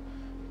in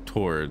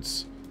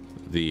towards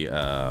the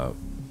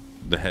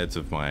heads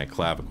of my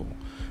clavicle,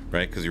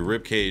 right? Because your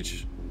rib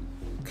cage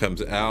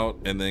comes out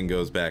and then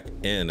goes back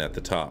in at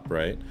the top,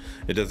 right?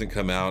 It doesn't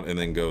come out and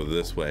then go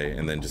this way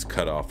and then just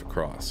cut off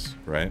across,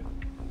 right?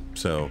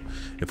 So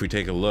if we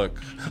take a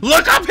look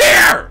up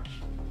here!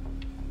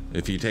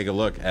 If you take a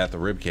look at the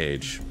rib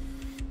cage,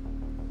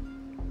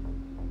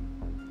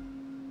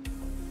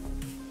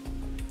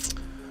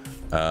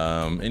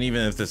 and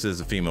even if this is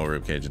a female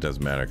rib cage, it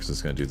doesn't matter because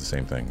it's going to do the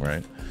same thing,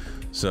 right?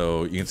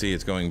 So you can see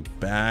it's going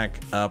back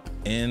up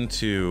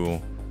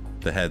into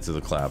the heads of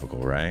the clavicle,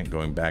 right?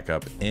 Going back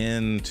up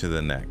into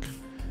the neck.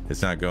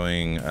 It's not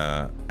going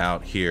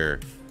out here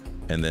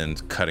and then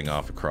cutting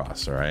off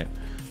across, all right?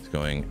 It's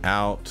going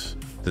out.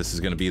 This is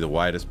going to be the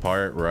widest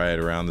part right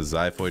around the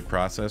xiphoid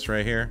process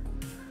right here.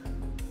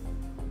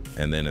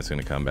 And then it's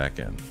going to come back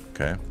in,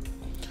 okay?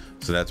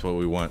 So that's what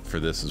we want for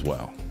this as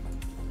well.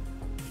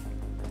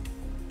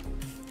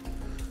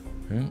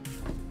 Okay.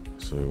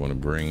 So we want to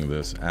bring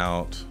this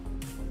out,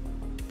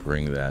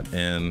 bring that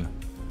in,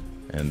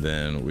 and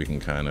then we can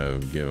kind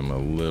of give them a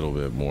little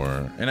bit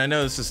more. And I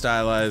know this is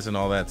stylized and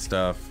all that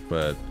stuff,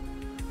 but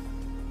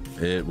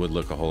it would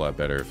look a whole lot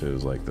better if it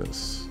was like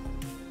this.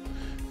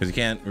 Because you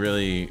can't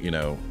really, you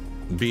know,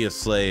 be a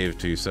slave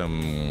to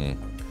some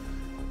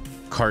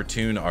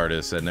cartoon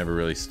artist that never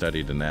really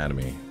studied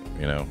anatomy,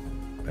 you know,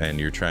 and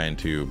you're trying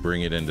to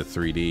bring it into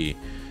 3D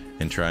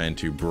and trying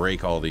to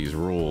break all these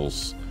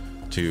rules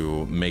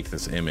to make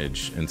this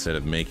image instead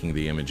of making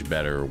the image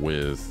better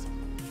with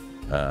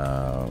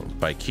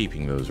by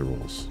keeping those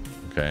rules.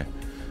 Okay,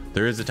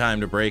 there is a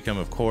time to break them,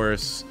 of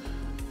course,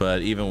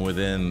 but even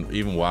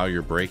while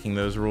you're breaking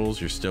those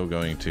rules, you're still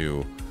going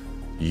to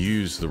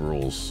use the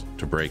rules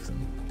to break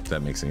them, if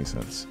that makes any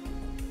sense.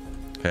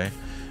 Okay,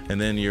 and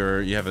then you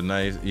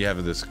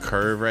have this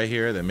curve right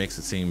here that makes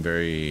it seem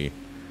very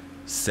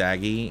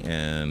saggy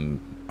and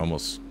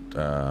almost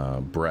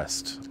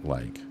breast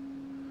like.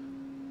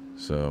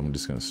 So I'm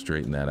just going to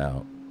straighten that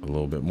out a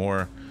little bit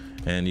more.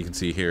 And you can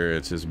see here,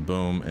 it's just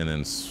boom, and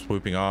then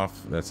swooping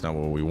off. That's not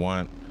what we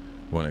want.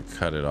 We want to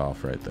cut it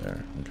off right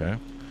there, okay?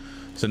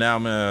 So now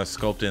I'm going to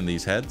sculpt in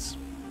these heads.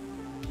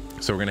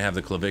 So we're going to have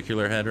the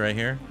clavicular head right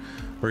here.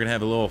 We're going to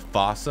have a little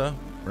fossa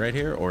right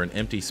here, or an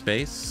empty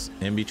space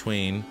in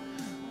between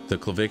the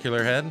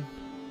clavicular head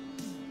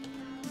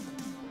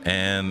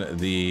and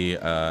the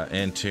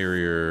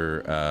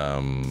anterior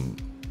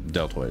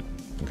deltoid,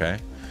 okay?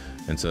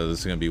 And so this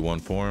is going to be one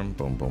form,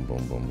 boom, boom,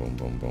 boom, boom, boom,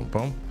 boom, boom,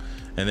 boom.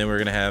 And then we're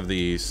going to have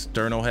the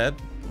sternal head,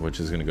 which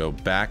is going to go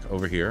back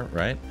over here,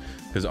 right?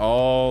 Because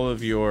all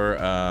of your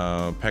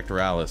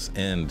pectoralis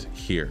end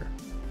here,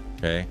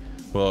 okay?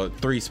 Well,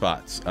 3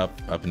 spots, up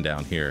and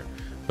down here,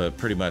 but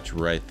pretty much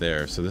right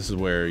there. So this is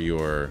where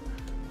your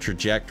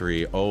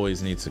trajectory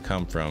always needs to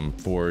come from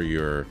for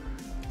your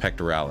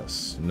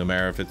pectoralis. No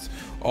matter if it's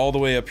all the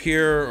way up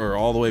here or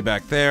all the way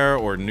back there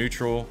or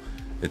neutral,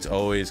 it's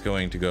always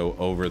going to go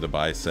over the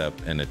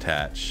bicep and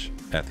attach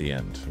at the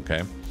end,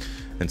 okay?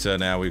 And so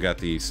now we've got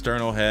the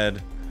sternal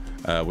head,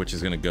 which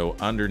is going to go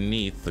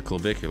underneath the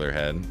clavicular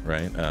head,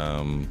 right?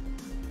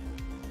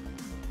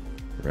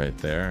 Right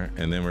there.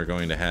 And then we're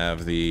going to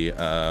have the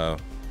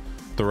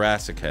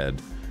thoracic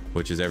head,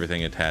 which is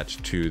everything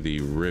attached to the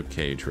rib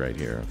cage right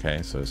here,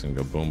 okay? So it's going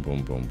to go boom,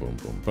 boom, boom, boom,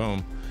 boom,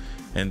 boom.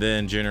 And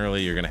then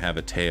generally you're going to have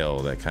a tail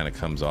that kind of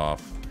comes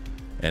off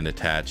and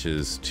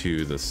attaches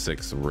to the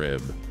 6th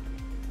rib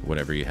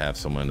whenever you have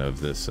someone of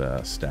this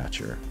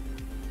stature.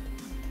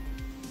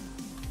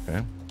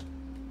 Okay.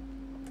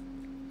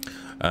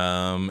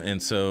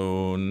 And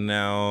so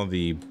now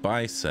the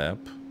bicep,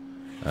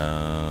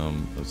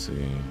 let's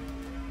see,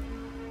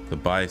 the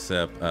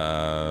bicep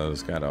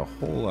has got a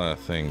whole lot of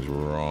things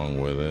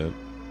wrong with it,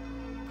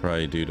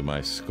 probably due to my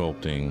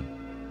sculpting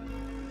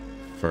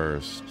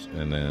first,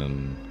 and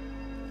then,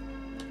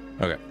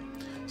 okay,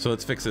 so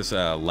let's fix this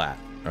lat.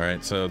 All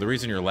right, so the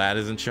reason your lat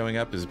isn't showing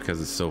up is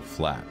because it's so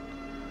flat.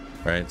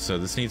 All right, so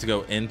this needs to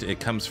go into, it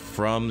comes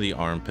from the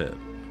armpit,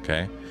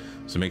 okay?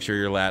 So make sure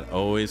your lat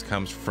always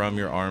comes from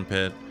your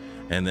armpit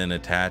and then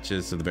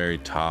attaches to the very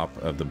top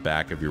of the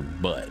back of your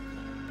butt.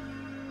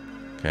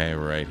 Okay,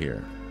 right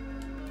here.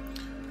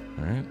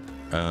 All right,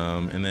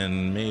 and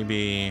then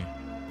maybe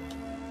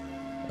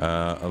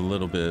a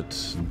little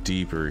bit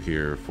deeper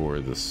here for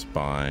the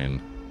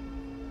spine.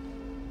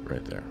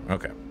 Right there,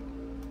 okay.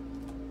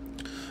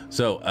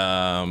 So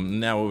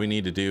now what we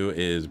need to do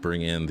is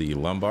bring in the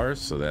lumbars.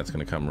 So that's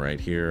gonna come right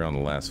here on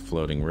the last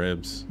floating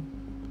ribs.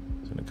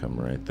 It's gonna come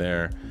right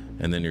there.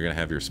 And then you're gonna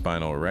have your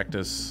spinal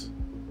erectus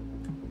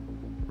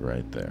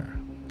right there,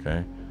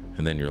 okay?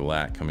 And then your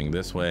lat coming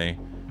this way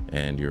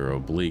and your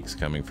obliques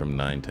coming from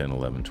 9, 10,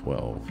 11,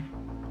 12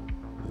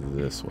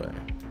 this way,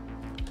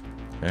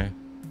 Okay.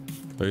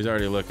 So he's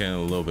already looking a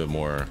little bit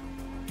more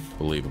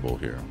believable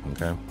here.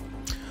 Okay.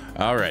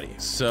 Alrighty.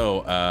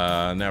 So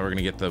now we're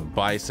gonna get the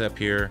bicep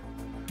here.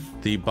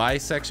 The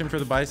bisection for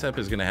the bicep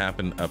is gonna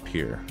happen up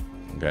here.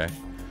 Okay.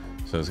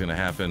 So it's gonna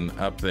happen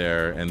up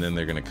there, and then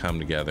they're gonna come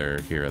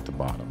together here at the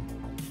bottom.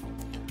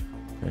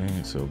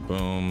 Okay. So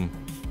boom,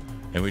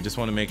 and we just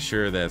want to make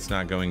sure that it's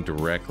not going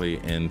directly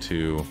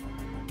into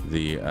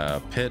the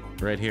pit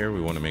right here.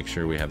 We want to make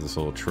sure we have this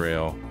little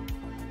trail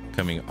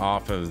coming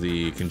off of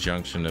the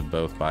conjunction of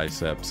both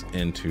biceps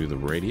into the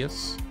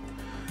radius.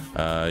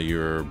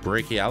 Your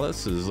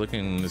brachialis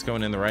is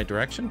going in the right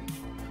direction,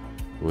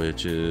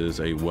 which is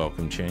a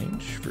welcome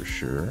change for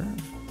sure.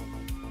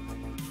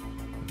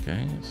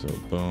 Okay, so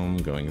boom,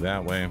 going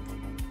that way.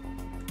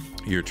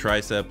 Your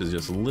tricep is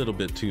just a little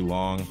bit too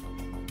long.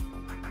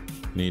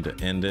 Need to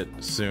end it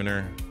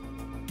sooner.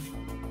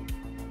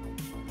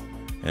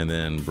 And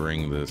then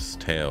bring this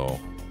tail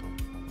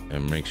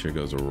and make sure it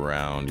goes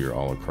around your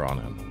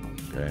olecranon.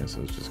 Okay,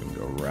 so it's just gonna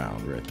go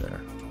around right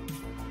there.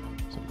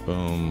 So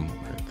boom,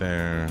 right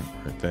there,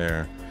 right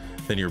there.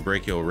 Then your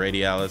brachial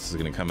radialis is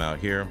gonna come out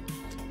here.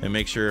 And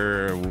make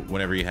sure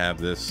whenever you have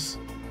this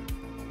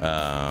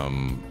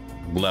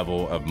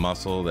level of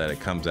muscle that it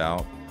comes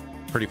out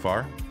pretty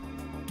far.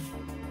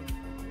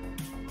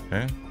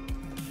 Okay,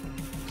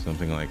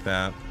 something like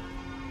that.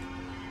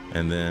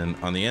 And then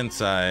on the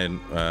inside,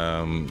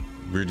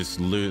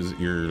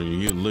 you're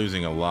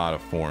losing a lot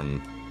of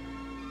form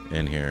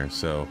in here.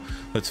 So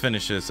let's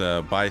finish this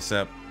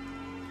bicep.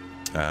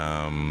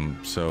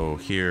 So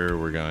here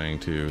we're going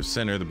to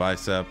center the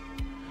bicep.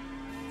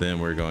 Then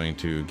we're going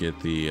to get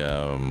the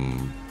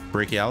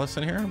brachialis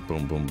in here.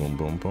 Boom, boom, boom,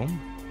 boom, boom.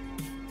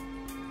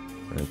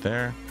 Right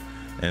there.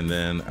 And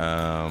then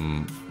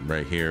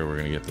right here we're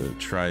gonna get the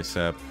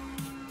tricep.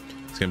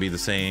 It's gonna be the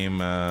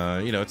same,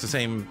 it's the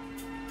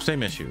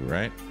same issue,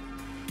 right?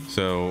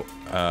 So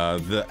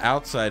the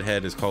outside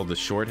head is called the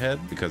short head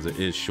because it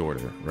is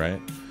shorter,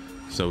 right?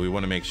 So we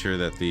want to make sure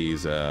that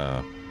these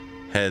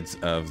heads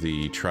of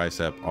the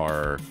tricep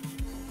are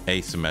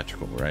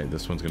asymmetrical, right?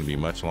 This one's going to be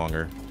much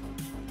longer.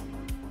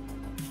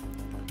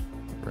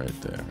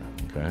 Right there,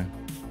 okay?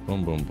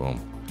 Boom, boom,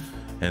 boom.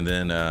 And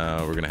then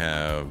we're going to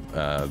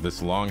have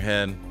this long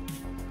head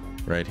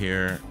right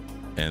here,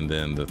 and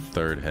then the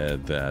third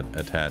head that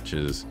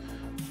attaches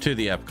to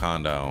the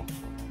epicondyle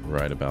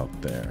right about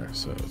there.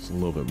 So it's a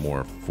little bit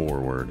more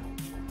forward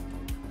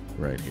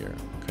right here.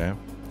 Okay.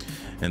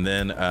 And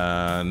then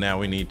now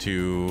we need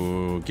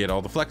to get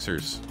all the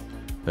flexors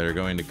that are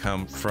going to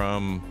come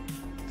from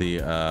the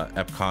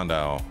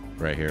epicondyle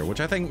right here,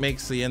 which I think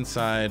makes the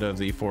inside of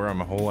the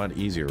forearm a whole lot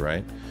easier,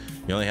 right?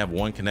 You only have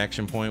one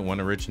connection point, one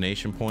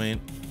origination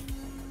point,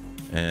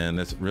 and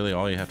that's really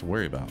all you have to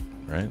worry about,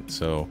 right?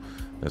 So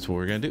that's what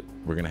we're gonna do.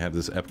 We're gonna have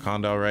this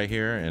epicondyle right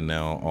here, and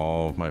now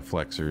all of my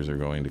flexors are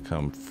going to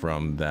come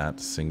from that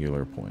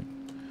singular point.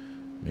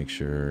 Make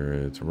sure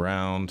it's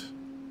round.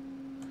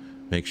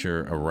 Make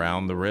sure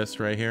around the wrist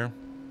right here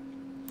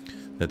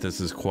that this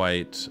is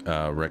quite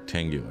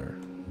rectangular,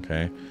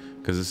 okay?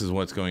 Because this is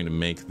what's going to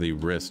make the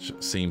wrist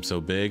seem so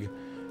big,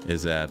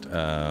 is that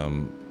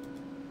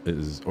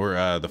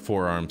the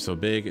forearm so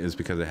big is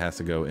because it has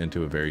to go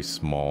into a very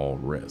small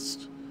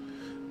wrist,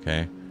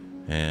 okay?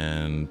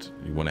 And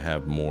you want to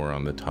have more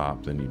on the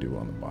top than you do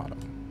on the bottom.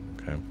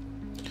 Okay,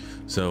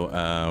 so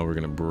we're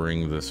gonna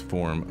bring this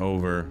form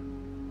over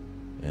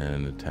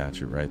and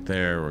attach it right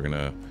there. We're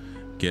gonna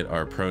get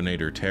our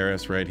pronator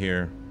teres right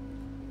here,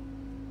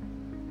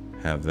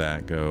 have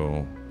that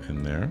go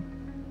in there,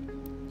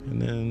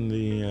 and then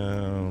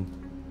the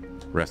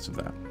rest of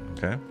that.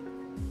 Okay,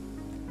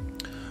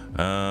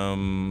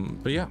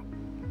 but yeah,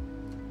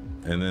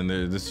 and then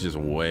this is just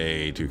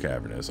way too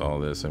cavernous. All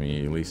this, I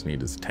mean, you at least need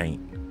this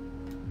taint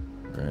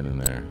right in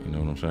there, you know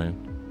what I'm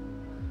saying?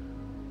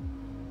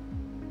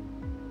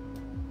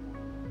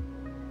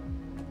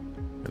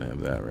 Gonna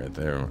have that right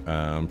there.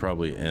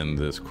 Probably end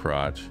this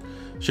crotch.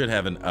 Should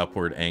have an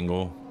upward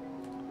angle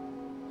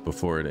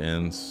before it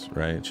ends,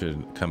 right? It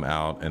should come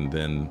out and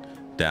then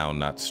down,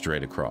 not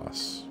straight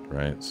across,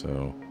 right?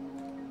 So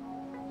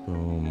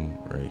boom,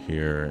 right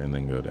here, and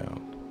then go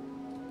down.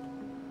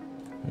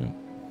 Yeah.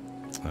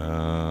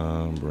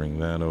 Bring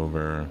that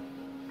over,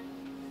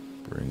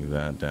 bring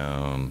that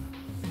down.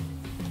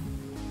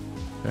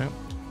 Okay,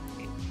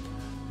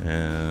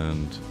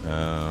 and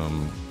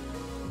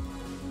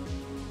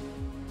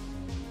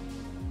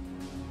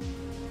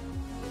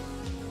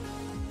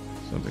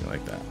something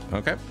like that.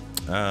 Okay,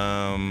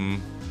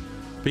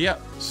 but yeah,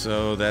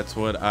 so that's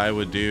what I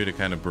would do to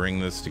kind of bring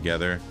this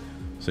together,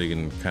 so you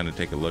can kind of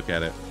take a look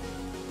at it.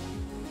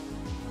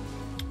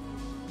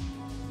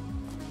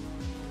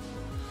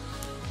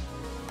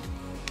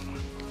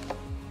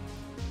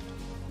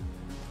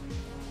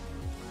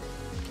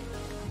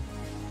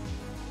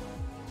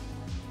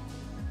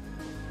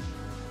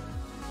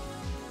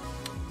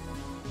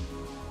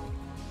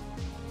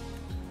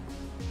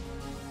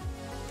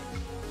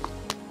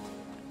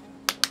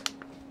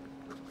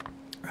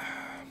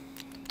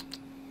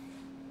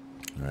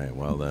 All right,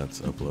 while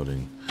that's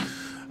uploading,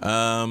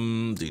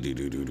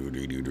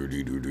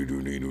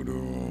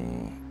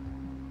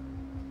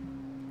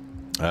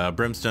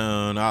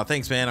 Brimstone. Oh,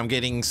 thanks, man. I'm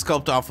getting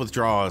sculpt off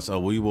withdrawals. So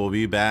we will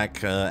be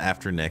back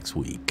after next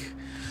week.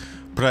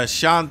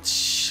 Prashant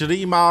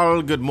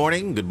Shrimal, good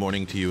morning. Good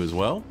morning to you as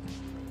well.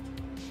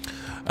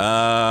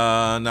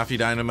 Nafi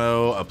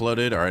Dynamo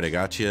uploaded. All right, I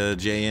got you.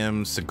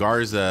 JM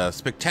Cigarza,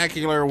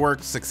 spectacular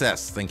work,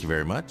 success. Thank you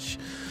very much.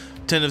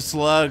 Tentative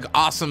Slug,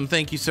 awesome.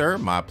 Thank you, sir.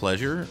 My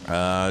pleasure.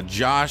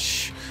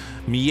 Josh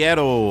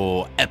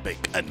Miero,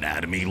 epic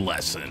anatomy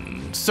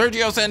lesson.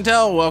 Sergio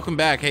Santel, welcome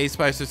back. Hey,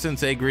 Spicer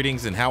Sensei,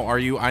 greetings, and how are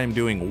you? I am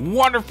doing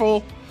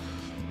wonderful.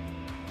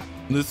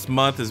 This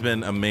month has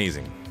been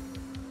amazing.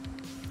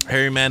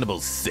 Harry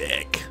Mandible's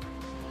sick.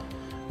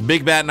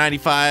 Big Bat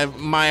 95,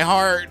 my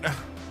heart.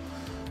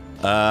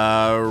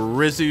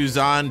 Rizu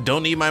Zan,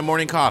 don't need my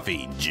morning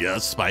coffee,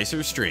 just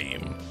Spicer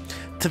stream.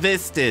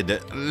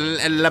 Twisted,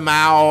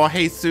 Lamau,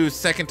 Jesus,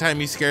 second time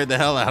you scared the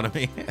hell out of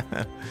me.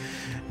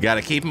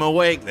 Gotta keep him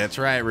awake, that's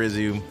right,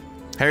 Rizu.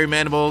 Harry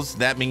Mandibles,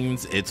 that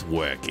means it's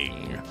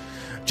working.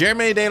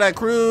 Jeremy De La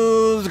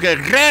Cruz,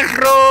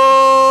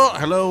 Guerrero.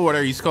 Hello, what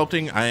are you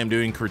sculpting? I am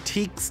doing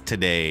critiques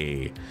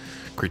today.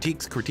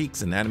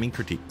 Critiques, anatomy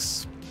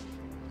critiques.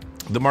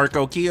 The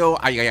Marco Keo.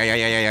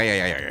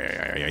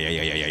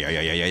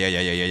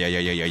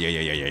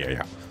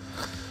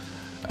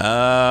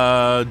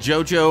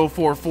 Jojo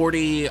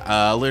 440.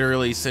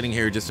 Literally sitting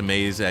here just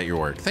amazed at your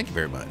work. Thank you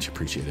very much.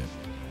 Appreciate it.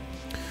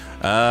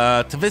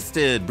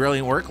 Twisted.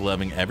 Brilliant work.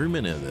 Loving every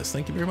minute of this.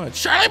 Thank you very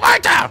much. Charlie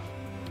Marta.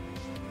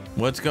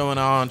 What's going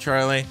on,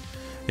 Charlie?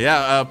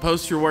 Yeah,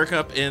 post your work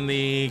up in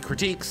the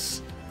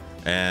critiques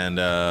and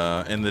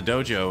in the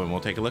dojo, and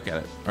we'll take a look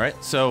at it. All right,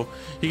 so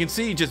you can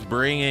see just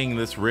bringing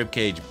this rib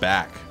cage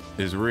back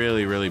is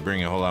really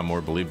bringing a whole lot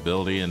more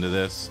believability into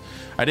this.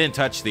 I didn't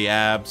touch the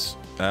abs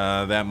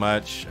that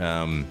much,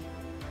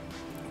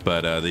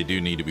 but they do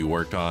need to be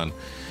worked on.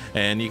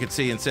 And you can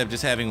see, instead of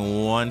just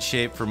having one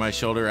shape for my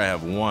shoulder, I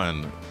have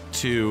 1,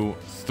 2,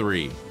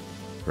 3,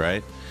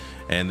 right?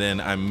 And then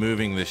I'm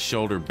moving the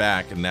shoulder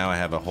back, and now I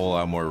have a whole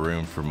lot more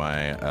room for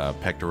my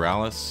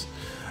pectoralis.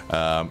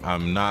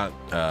 I'm not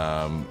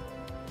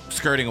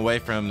skirting away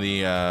from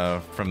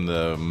the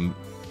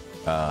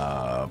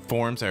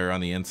forms that are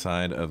on the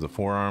inside of the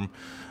forearm,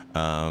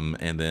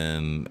 and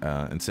then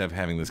instead of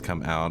having this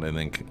come out and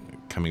then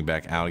coming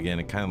back out again,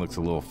 it kind of looks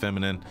a little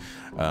feminine.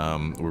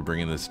 We're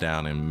bringing this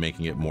down and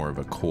making it more of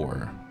a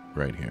core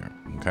right here.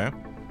 Okay,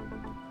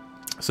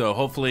 so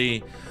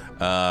hopefully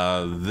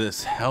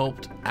this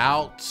helped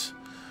out.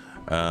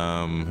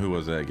 Who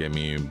was that gave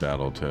me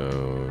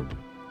Battletoad?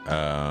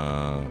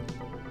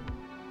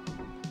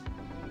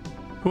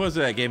 Who was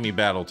that gave me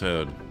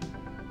Battletoad?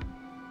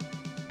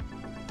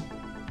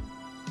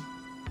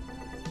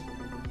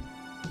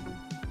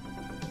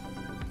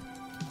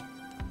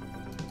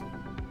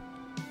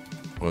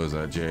 What was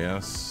that,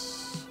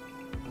 JS?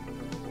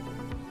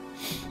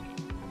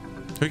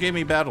 Who gave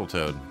me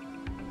Battletoad?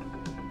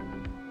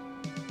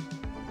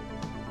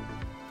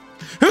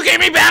 Who gave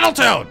me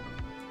Battletoad?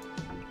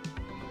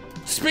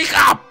 Speak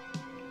up!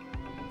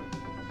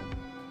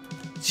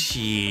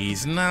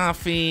 Jeez,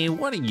 Nafi,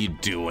 what are you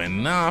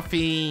doing,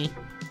 Nafi? All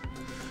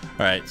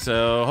right,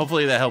 so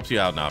hopefully that helps you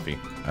out, Nafi.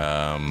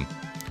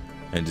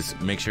 And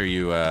just make sure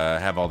you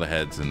have all the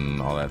heads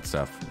and all that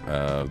stuff.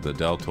 The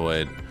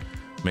deltoid,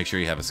 make sure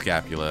you have a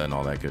scapula and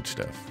all that good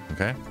stuff,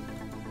 okay?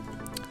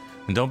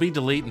 And don't be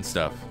deleting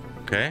stuff,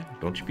 okay?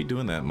 Don't you be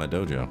doing that in my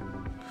dojo.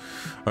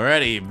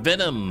 Alrighty,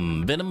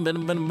 Venom.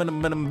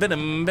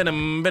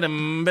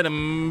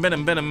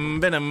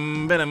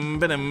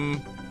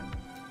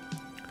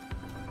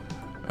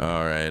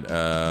 All right.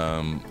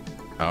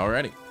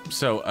 Alrighty.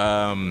 So,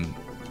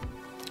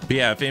 but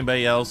yeah, if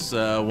anybody else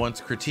wants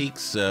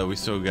critiques, we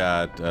still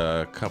got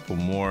a couple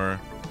more.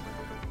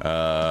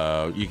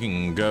 You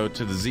can go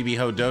to the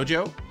ZBHO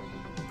Dojo,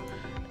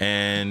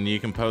 and you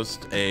can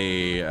post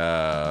a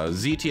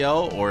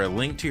ZTL or a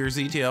link to your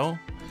ZTL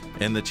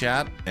in the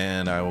chat,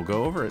 and I will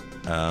go over it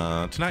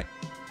tonight.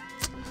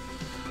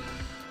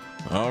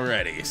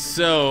 Alrighty.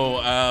 So,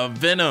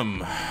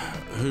 Venom.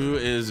 Who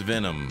is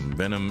Venom?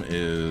 Venom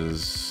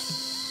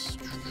is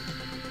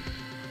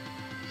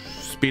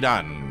Speed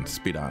on.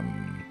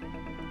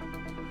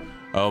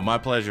 Oh, my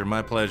pleasure,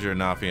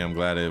 Nafi. I'm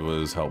glad it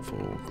was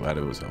helpful.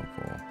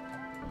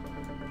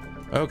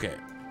 Okay,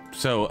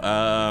 so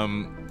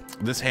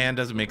this hand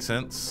doesn't make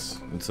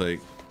sense. It's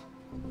like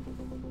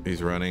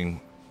he's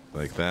running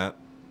like that.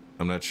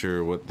 I'm not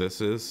sure what this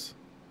is.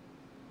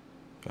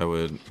 I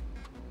would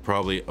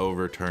probably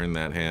overturn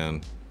that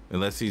hand.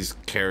 Unless he's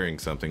carrying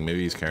something.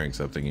 Maybe he's carrying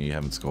something and you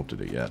haven't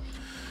sculpted it yet.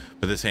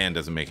 But this hand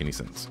doesn't make any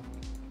sense.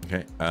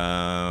 Okay.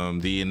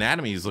 The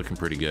anatomy is looking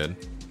pretty good.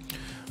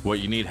 What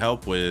you need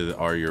help with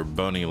are your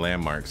bony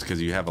landmarks,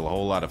 because you have a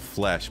whole lot of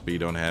flesh, but you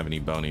don't have any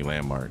bony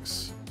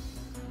landmarks.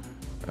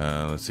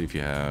 Let's see if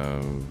you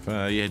have...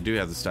 you do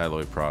have the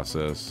styloid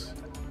process.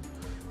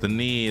 The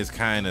knee is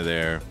kind of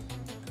there.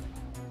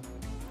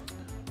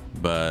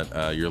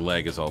 But your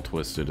leg is all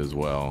twisted as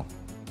well.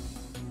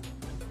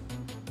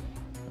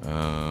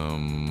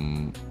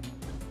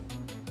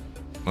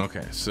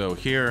 Okay, so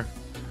here,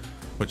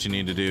 what you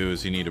need to do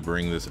is you need to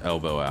bring this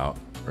elbow out,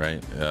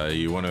 right?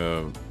 You want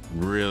to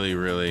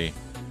really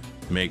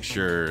make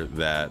sure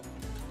that,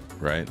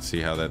 right? See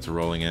how that's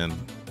rolling in?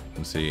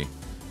 And see,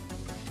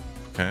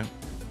 okay?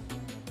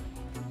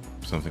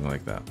 Something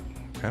like that,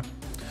 okay?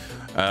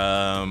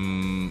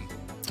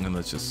 And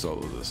let's just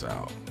solo this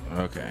out,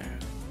 okay.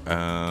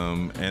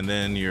 And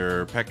then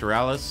your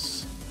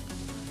pectoralis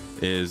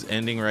is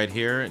ending right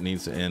here. It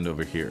needs to end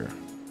over here,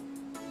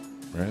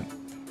 right?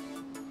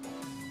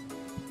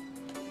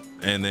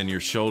 And then your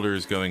shoulder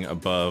is going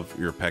above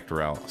your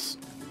pectoralis.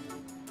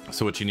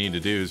 So what you need to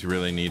do is you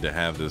really need to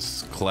have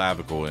this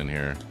clavicle in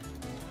here.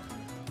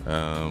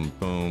 Boom,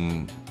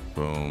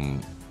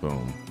 boom,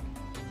 boom.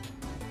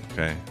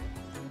 Okay.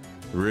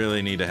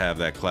 Really need to have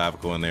that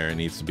clavicle in there. It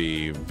needs to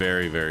be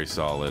very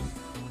solid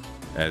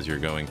as you're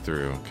going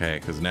through. Okay,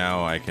 because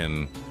now I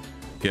can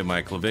get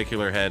my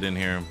clavicular head in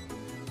here.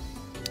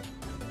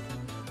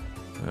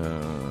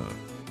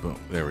 Boom,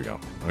 there we go.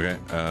 Okay.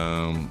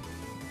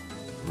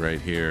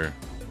 Right here,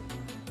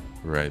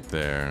 right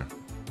there.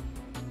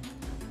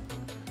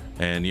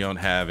 And you don't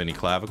have any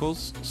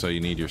clavicles, so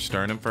you need your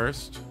sternum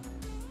first.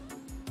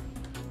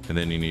 And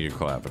then you need your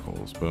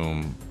clavicles.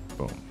 Boom,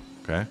 boom.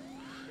 Okay.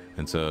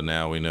 And so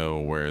now we know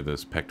where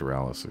this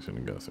pectoralis is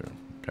going to go through.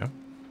 Okay.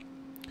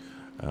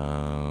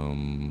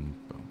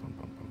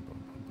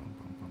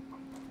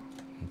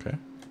 Okay.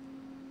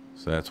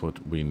 So that's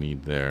what we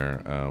need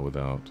there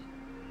without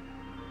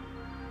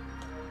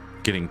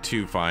getting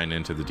too fine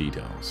into the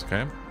details.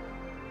 Okay.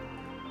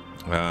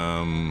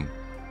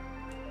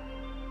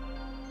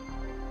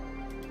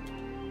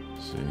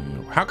 See.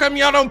 How come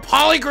y'all don't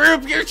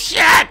polygroup your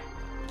shit?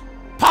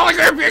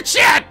 Polygroup your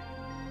shit!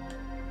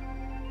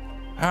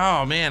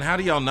 Oh man, how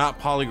do y'all not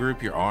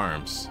polygroup your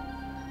arms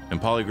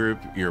and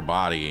polygroup your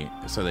body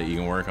so that you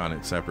can work on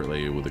it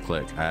separately with a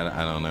click?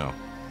 I don't know.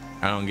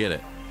 I don't get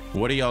it.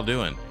 What are y'all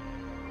doing?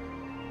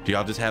 Do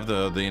y'all just have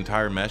the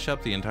entire mesh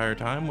up the entire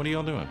time? What are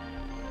y'all doing?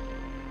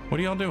 What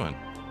are y'all doing?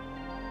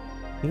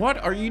 What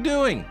are you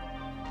doing?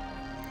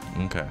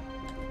 Okay.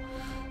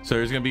 So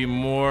there's gonna be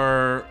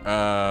more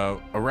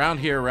around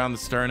here, around the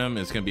sternum.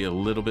 It's gonna be a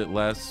little bit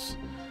less.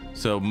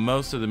 So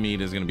most of the meat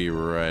is gonna be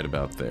right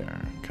about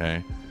there.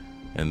 Okay.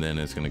 And then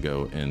it's going to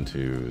go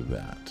into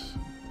that,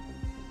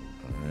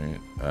 all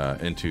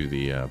right, into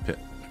the pit,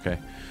 okay?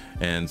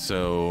 And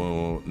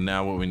so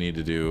now what we need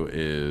to do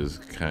is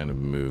kind of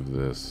move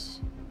this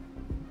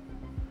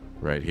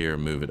right here,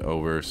 move it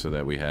over so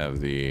that we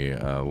have the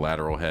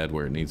lateral head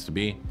where it needs to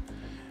be.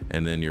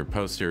 And then your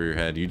posterior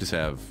head, you just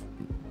have,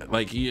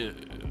 like,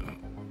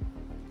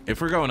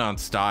 if we're going on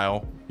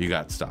style, you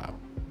got style.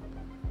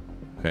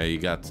 Okay, you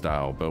got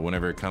style, but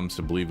whenever it comes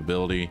to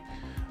believability,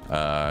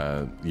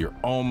 you're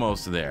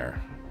almost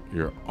there.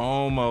 You're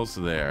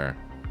almost there.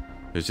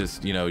 It's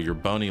just, you know, your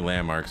bony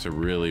landmarks are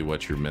really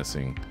what you're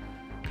missing,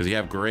 because you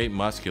have great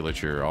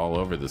musculature all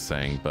over this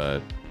thing,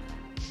 but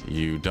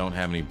you don't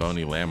have any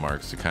bony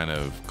landmarks to kind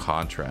of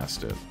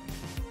contrast it.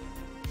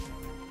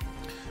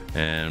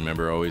 And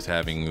remember always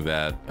having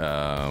that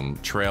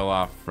trail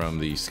off from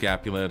the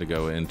scapula to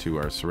go into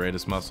our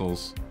serratus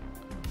muscles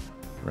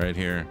right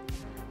here.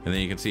 And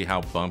then you can see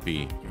how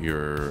bumpy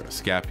your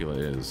scapula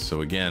is.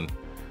 So again,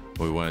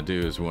 what we want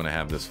to do is we want to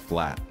have this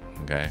flat,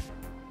 okay?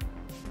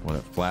 We want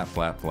it flat,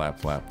 flat, flat,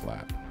 flat,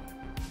 flat.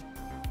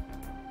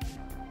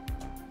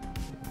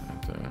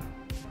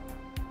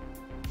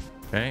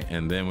 Okay,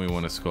 and then we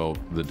want to sculpt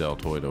the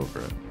deltoid over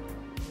it.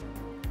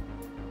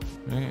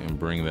 Okay, and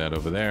bring that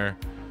over there.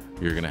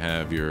 You're going to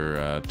have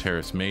your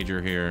teres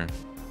major here,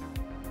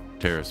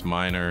 teres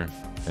minor,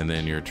 and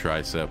then your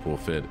tricep will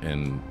fit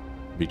in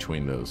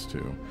between those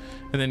two.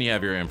 And then you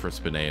have your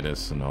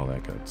infraspinatus and all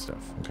that good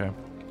stuff, okay?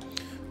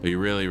 But you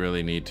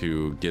really need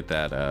to get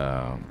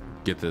that,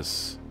 get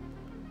this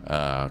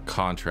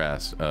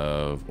contrast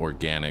of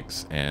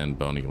organics and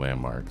bony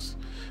landmarks,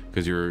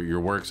 because your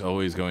work's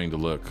always going to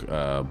look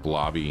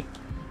blobby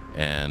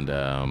and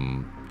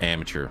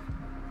amateur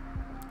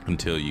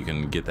until you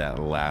can get that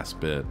last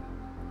bit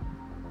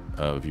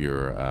of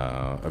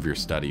your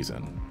studies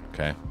in.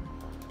 Okay,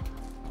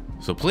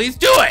 so please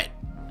do it.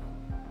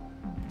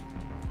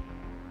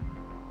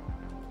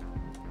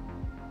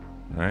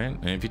 All right,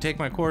 and if you take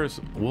my course,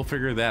 we'll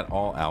figure that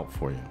all out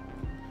for you.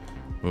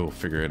 We'll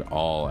figure it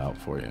all out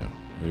for you.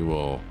 We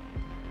will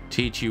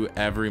teach you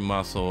every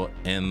muscle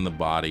in the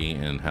body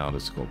and how to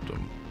sculpt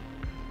them.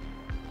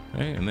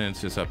 Okay, and then it's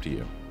just up to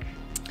you.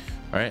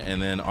 All right,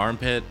 and then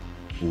armpit,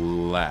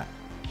 lat,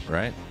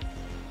 right?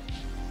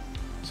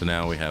 So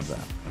now we have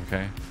that,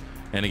 okay?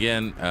 And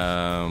again,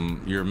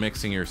 you're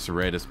mixing your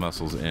serratus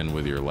muscles in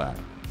with your lat,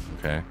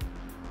 okay?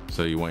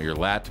 So you want your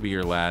lat to be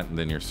your lat, and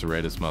then your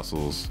serratus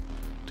muscles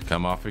to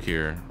come off of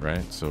here,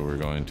 right? So we're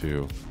going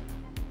to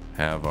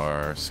have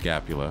our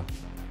scapula,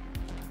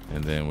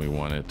 and then we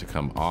want it to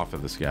come off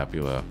of the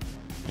scapula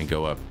and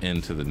go up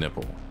into the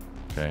nipple,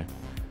 okay?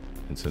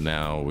 And so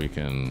now we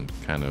can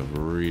kind of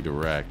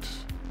redirect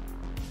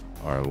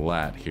our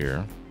lat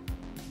here.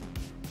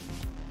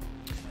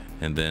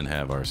 and then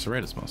have our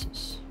serratus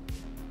muscles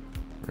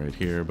right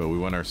here. But we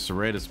want our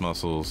serratus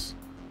muscles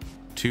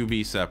to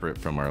be separate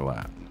from our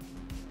lat,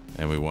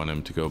 and we want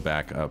them to go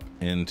back up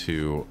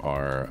into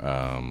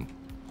our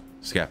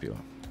scapula.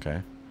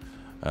 Okay,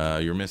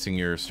 you're missing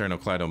your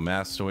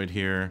sternocleidomastoid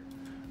here,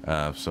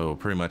 so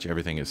pretty much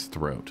everything is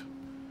throat.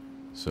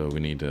 So we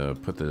need to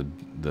put that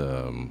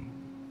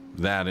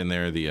in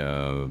there,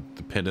 the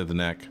pit of the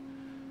neck.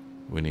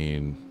 We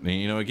need,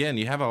 you know, again,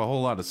 you have a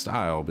whole lot of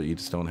style, but you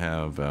just don't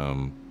have,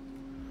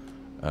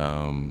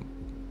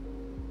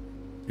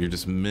 you're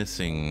just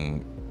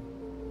missing,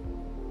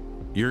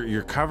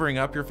 you're covering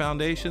up your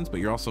foundations,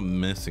 but you're also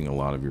missing a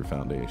lot of your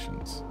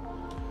foundations.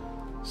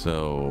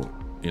 So,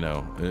 you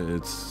know,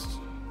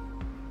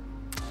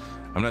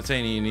 I'm not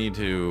saying you need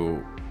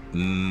to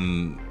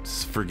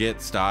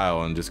forget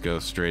style and just go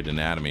straight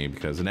anatomy,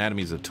 because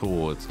anatomy is a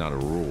tool, it's not a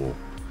rule.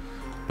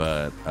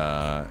 But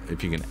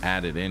if you can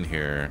add it in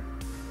here,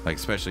 like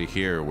especially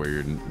here where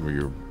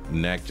your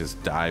neck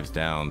just dives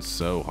down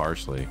so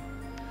harshly,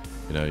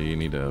 you know, you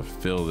need to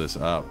fill this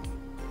up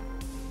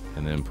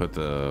and then put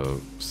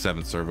the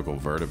 7th cervical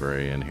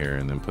vertebrae in here,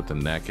 and then put the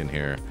neck in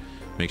here.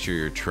 Make sure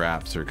your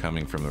traps are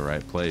coming from the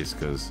right place,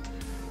 because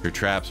your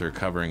traps are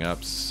covering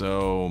up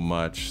so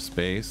much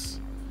space.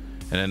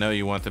 And I know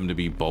you want them to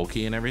be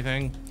bulky and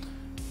everything,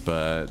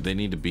 but they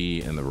need to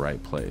be in the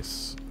right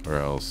place, or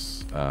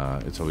else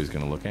it's always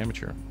going to look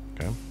amateur.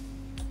 Okay.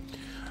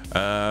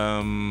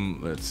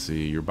 Let's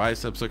see, your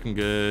biceps looking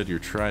good, your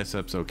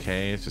triceps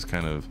okay, it's just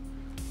kind of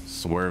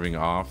swerving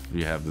off.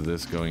 You have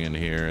this going in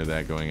here,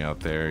 that going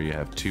out there. You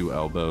have 2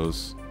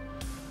 elbows,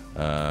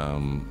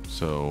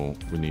 so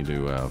we need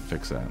to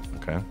fix that.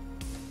 Okay,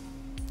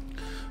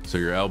 so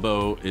your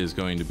elbow is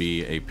going to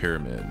be a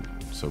pyramid,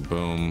 so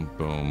boom,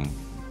 boom,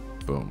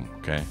 boom.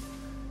 Okay,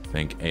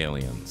 think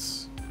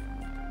aliens.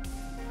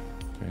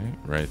 Okay,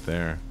 right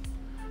there.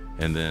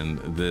 And then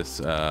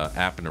this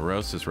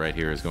aponeurosis right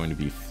here is going to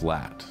be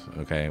flat.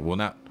 Okay, well,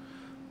 not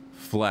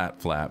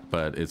flat,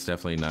 but it's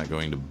definitely not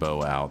going to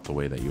bow out the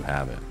way that you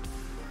have it.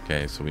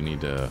 Okay, so we need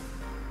to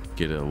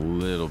get a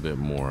little bit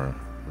more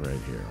right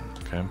here.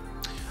 Okay,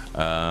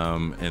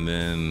 and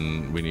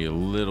then we need a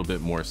little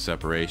bit more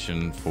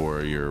separation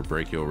for your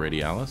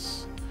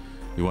brachioradialis.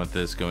 You want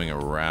this going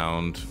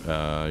around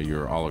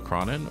your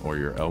olecranon or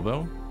your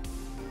elbow,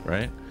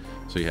 right?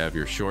 So you have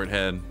your short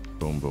head,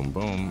 boom, boom,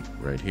 boom,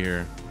 right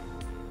here.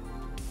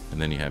 And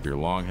then you have your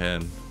long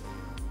head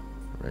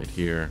right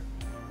here.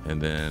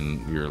 And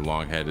then your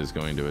long head is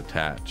going to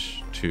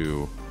attach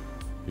to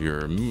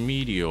your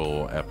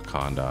medial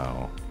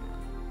epicondyle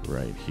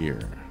right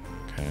here.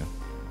 Okay.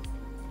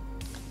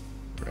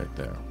 Right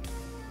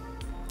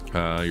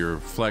there. Your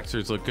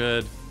flexors look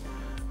good.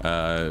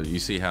 You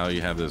see how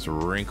you have this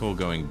wrinkle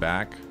going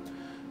back?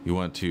 You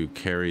want to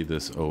carry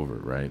this over,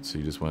 right? So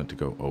you just want it to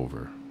go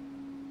over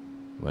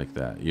like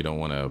that. You don't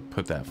want to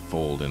put that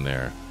fold in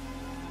there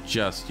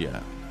just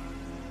yet.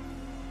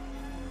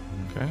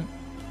 Okay.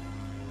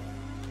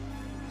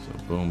 So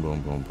boom,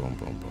 boom, boom, boom,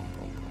 boom, boom,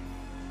 boom,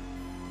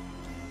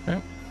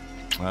 boom.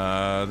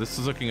 Okay. This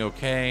is looking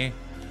okay.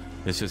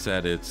 It's just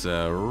that it's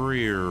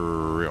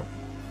real.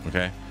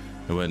 Okay.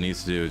 And what it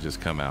needs to do is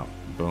just come out.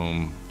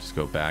 Boom. Just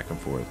go back and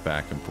forth,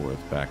 back and forth,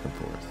 back and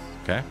forth.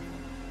 Okay.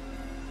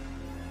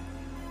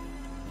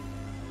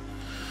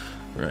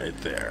 Right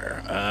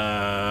there.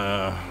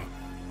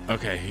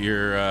 Okay.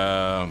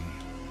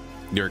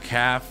 Your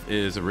calf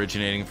is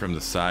originating from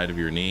the side of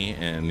your knee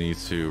and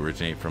needs to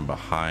originate from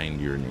behind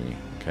your knee.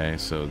 Okay,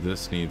 so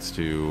this needs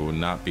to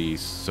not be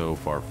so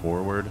far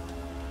forward,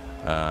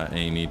 and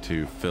you need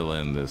to fill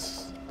in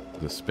this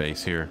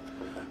space here.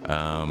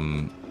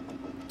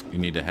 You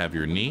need to have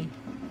your knee.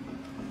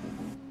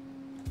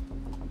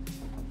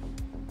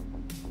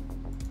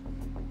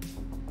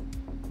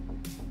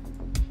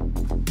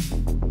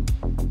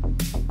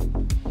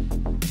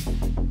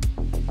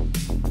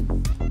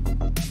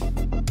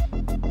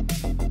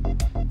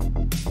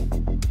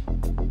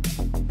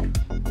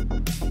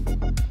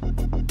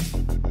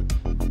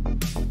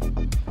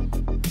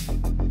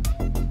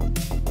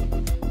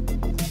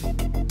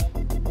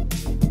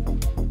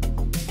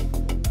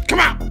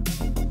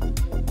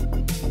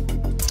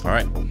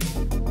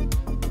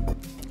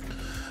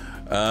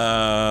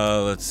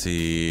 Let's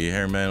see.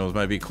 Hair Manuals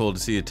might be cool to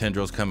see the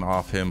tendrils come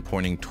off him,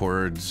 pointing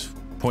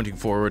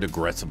forward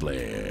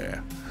aggressively.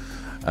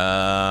 Left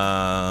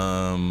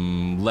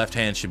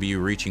hand should be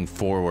reaching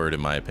forward, in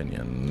my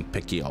opinion.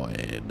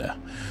 Picioid.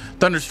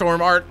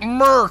 Thunderstorm Art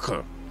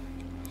Merca.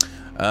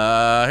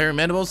 Hair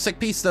Mandibles, sick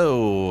piece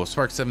though.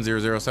 Spark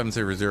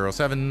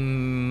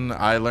 7007007.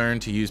 I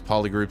learned to use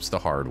polygroups the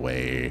hard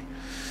way.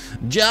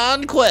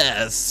 John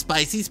Quest,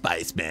 Spicy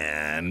Spice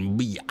Man.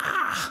 Yeah.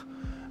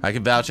 I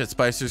can vouch that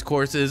Spicer's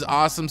course is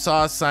awesome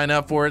sauce. Sign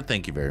up for it.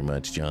 Thank you very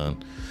much,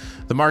 John.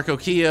 The Marco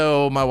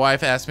Keo, my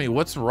wife asked me,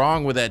 what's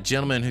wrong with that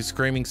gentleman who's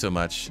screaming so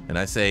much? And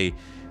I say,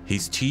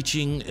 he's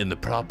teaching in the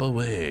proper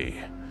way.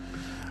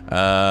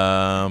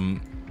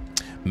 Mad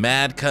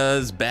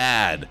Cuz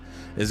Bad.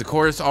 Is the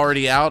course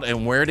already out,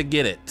 and where to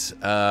get it?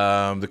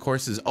 The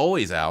course is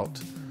always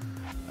out.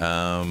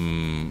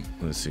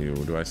 Let's see,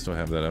 do I still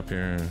have that up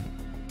here?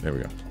 There we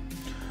go.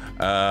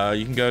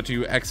 You can go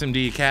to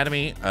XMD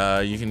Academy.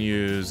 You can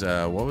use,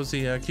 what was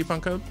the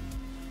coupon code?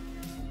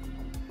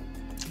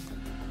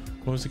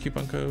 What was the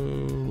coupon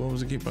code? What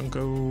was the coupon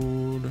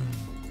code?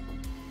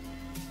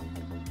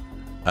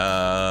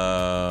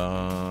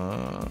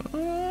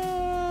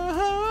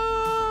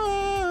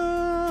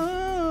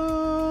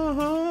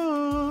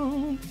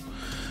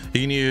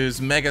 You can use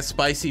Mega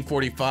Spicy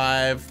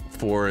 45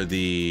 for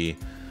the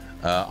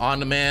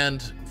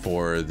on-demand,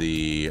 for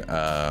the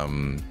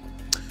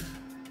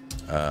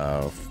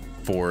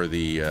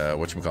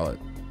whatchamacallit,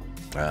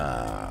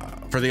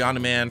 for the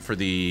on-demand, for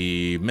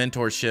the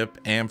mentorship,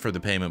 and for the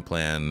payment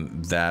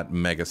plan. That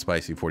Mega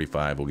Spicy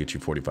 45 will get you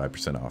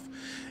 45% off.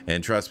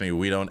 And trust me,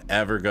 we don't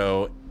ever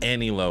go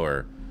any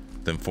lower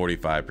than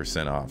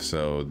 45% off.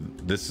 So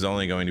this is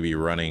only going to be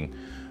running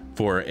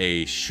for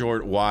a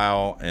short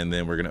while, and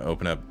then we're going to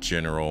open up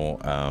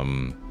general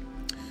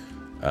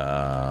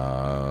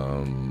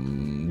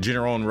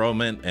general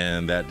enrollment,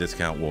 and that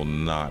discount will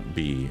not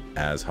be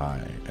as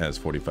high as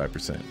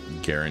 45%,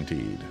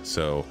 guaranteed.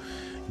 So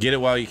get it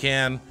while you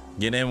can,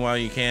 get in while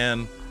you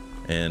can,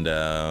 and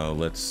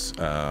let's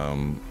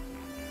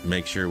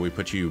make sure we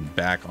put you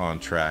back on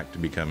track to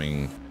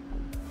becoming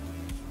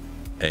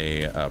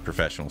a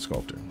professional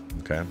sculptor.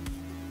 Okay.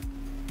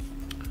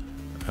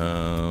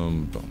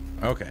 Boom.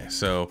 Okay,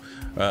 so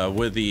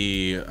with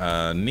the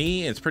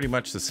knee, it's pretty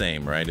much the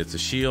same, right? It's a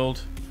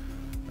shield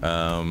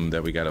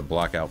that we got to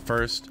block out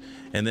first,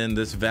 and then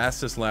this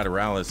vastus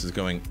lateralis is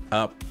going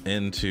up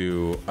and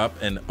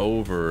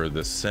over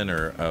the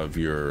center of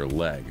your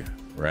leg,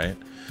 right?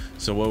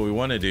 So what we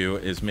want to do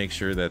is make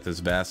sure that this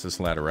vastus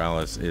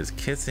lateralis is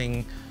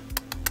kissing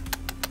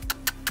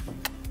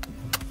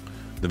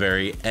the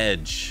very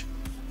edge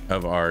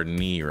of our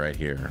knee right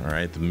here, all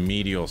right, the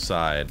medial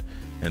side,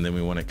 and then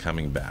we want it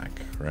coming back,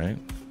 right?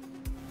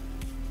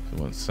 So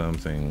we want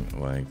something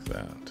like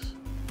that.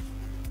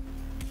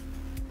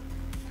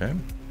 Okay,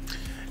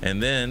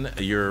 and then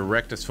your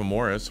rectus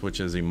femoris, which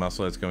is a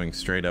muscle that's going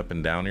straight up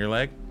and down your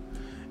leg,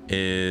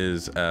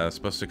 is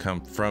supposed to come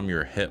from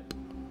your hip,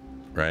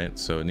 right?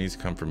 So it needs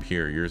to come from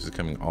here. Yours is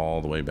coming all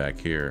the way back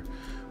here,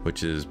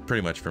 which is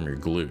pretty much from your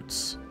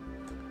glutes,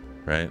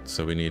 right?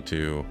 So we need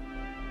to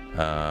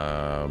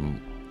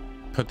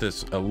put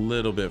this a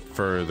little bit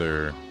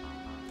further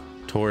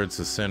towards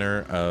the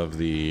center of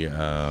the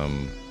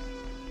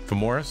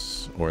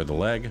femoris, or the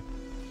leg,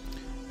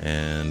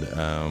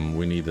 and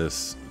we need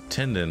this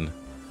tendon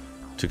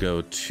to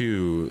go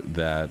to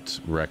that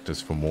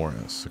rectus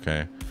femoris.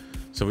 Okay,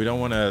 so we don't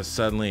want to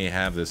suddenly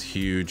have this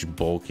huge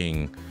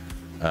bulking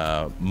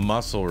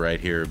muscle right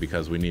here,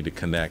 because we need to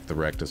connect the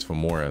rectus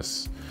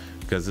femoris,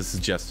 because this is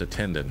just a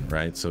tendon,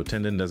 right? So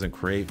tendon doesn't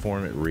create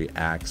form, it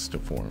reacts to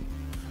form.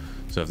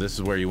 So if this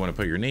is where you want to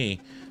put your knee,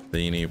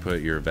 then you need to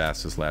put your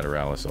vastus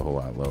lateralis a whole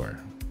lot lower,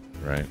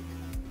 right?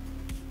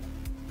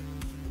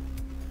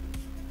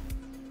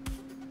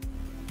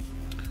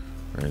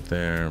 Right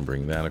there, and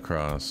bring that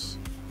across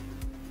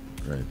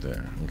right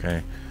there.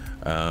 Okay,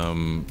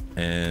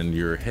 and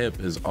your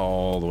hip is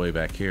all the way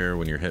back here,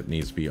 when your hip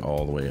needs to be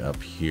all the way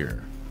up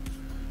here.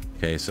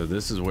 Okay, so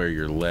this is where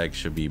your leg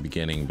should be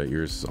beginning, but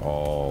yours is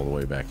all the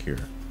way back here.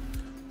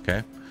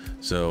 Okay,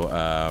 so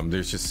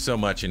there's just so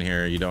much in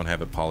here. You don't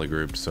have it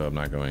polygrouped, so I'm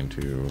not going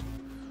to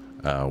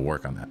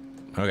work on that.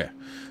 Okay,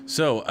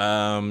 so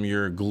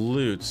your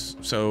glutes,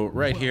 so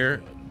right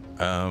here,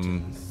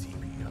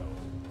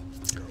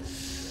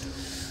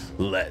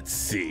 let's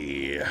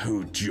see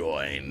who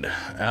joined.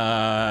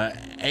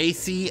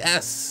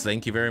 ACS,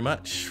 thank you very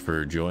much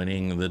for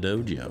joining the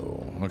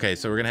dojo. Okay,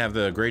 so we're gonna have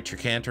the great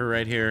trochanter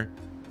right here,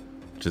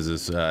 which is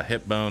this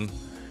hip bone,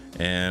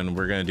 and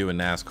we're gonna do a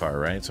NASCAR,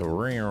 right? So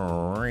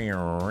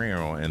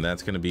and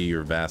that's gonna be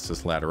your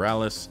vastus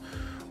lateralis,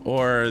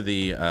 or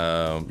the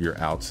your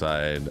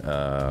outside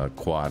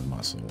quad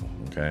muscle.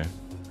 Okay,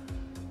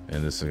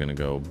 and this is gonna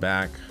go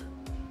back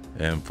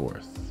and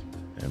forth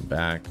and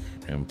back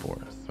and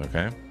forth.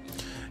 Okay,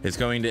 it's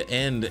going to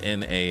end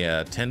in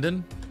a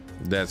tendon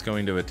that's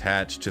going to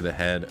attach to the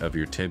head of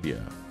your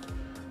tibia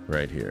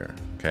right here.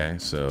 Okay,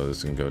 so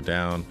this can go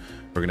down.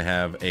 We're gonna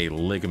have a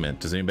ligament.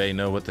 Does anybody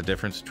know what the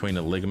difference between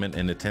a ligament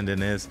and a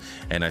tendon is?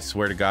 And I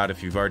swear to God,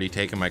 if you've already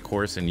taken my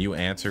course and you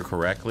answer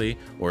correctly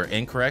or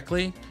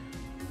incorrectly,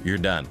 you're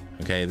done.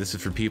 Okay, this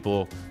is for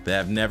people that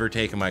have never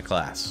taken my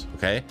class.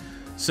 Okay,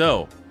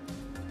 so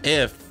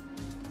if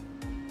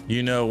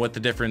you know what the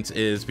difference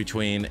is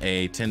between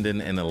a tendon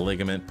and a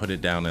ligament, put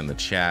it down in the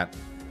chat.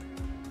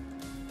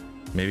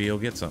 Maybe you'll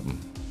get something,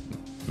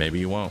 maybe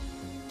you won't.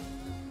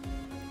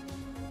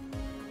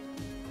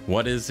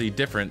 What is the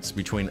difference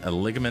between a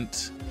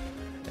ligament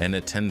and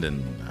a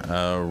tendon?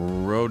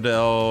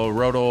 Rodel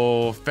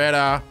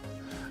Fera,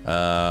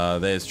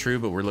 that is true,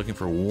 but we're looking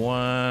for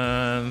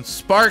one.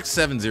 Spark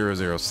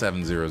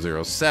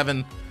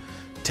 7007007.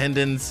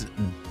 Tendons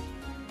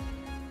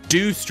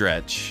do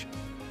stretch,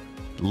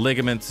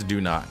 ligaments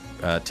do not.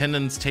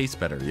 Tendons taste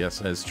better. Yes,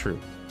 that is true.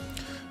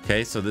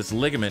 Okay, so this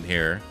ligament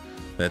here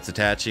that's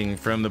attaching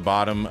from the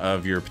bottom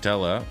of your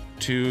patella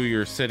to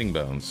your sitting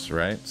bones,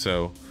 right?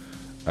 So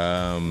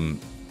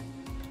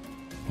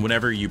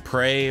whenever you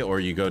pray or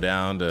you go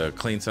down to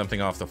clean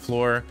something off the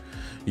floor,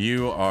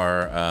 you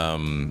are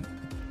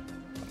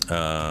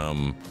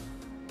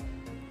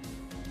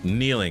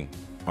kneeling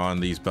on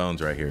these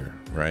bones right here,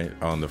 right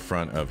on the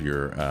front of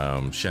your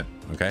shin.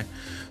 Okay,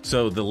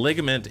 so the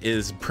ligament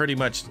is pretty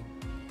much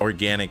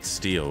organic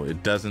steel.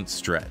 It doesn't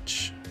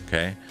stretch.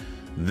 Okay,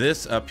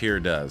 this up here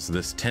does.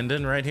 This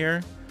tendon right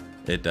here,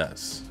 it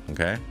does.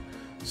 Okay,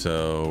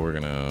 so we're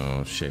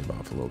gonna shave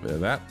off a little bit of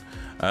that.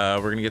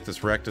 We're gonna get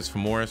this rectus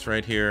femoris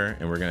right here,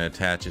 and we're gonna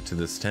attach it to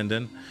this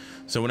tendon.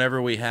 So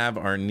whenever we have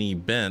our knee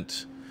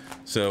bent,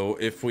 so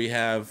if we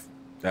have,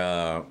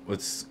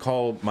 let's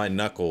call my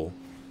knuckle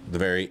the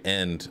very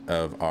end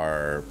of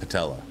our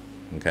patella,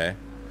 okay?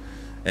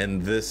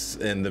 And this,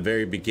 in the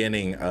very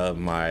beginning of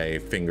my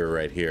finger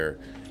right here,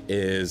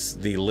 is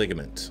the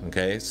ligament,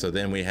 okay? So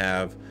then we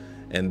have,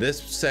 and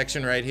this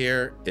section right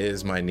here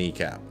is my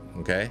kneecap,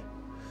 okay?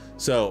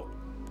 So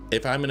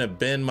if I'm gonna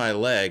bend my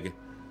leg,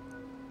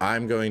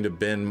 I'm going to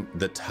bend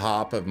the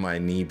top of my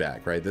knee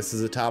back, right? This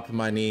is the top of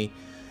my knee,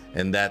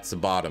 and that's the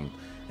bottom.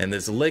 And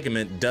this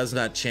ligament does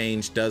not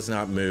change, does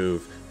not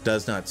move,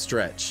 does not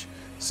stretch.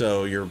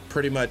 So you're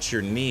pretty much,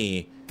 your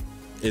knee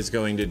is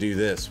going to do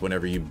this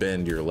whenever you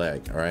bend your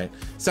leg, all right?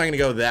 It's not gonna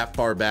go that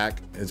far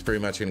back. It's pretty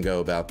much gonna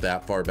go about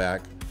that far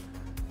back.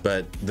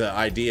 But the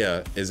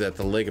idea is that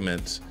the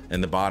ligament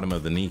in the bottom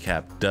of the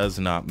kneecap does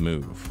not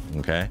move,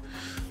 okay?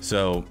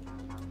 So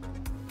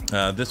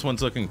this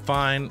one's looking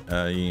fine.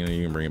 You know,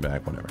 you can bring it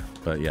back, whatever.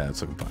 But yeah,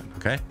 it's looking fine,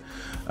 okay?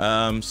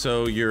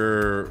 So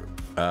your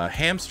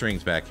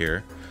hamstrings back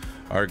here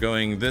are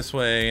going this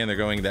way and they're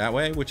going that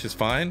way, which is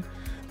fine.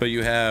 But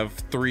you have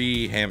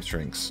 3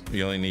 hamstrings.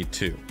 You only need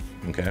 2,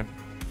 okay?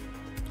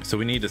 So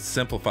we need to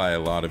simplify a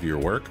lot of your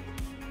work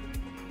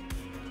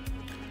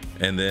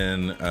and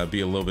then be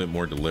a little bit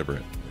more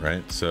deliberate,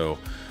 right? So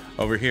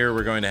over here,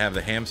 we're going to have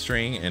the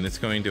hamstring, and it's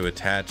going to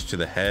attach to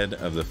the head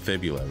of the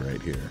fibula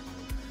right here,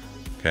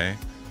 okay?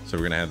 So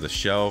we're gonna have the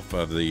shelf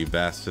of the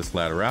vastus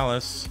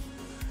lateralis,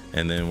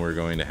 and then we're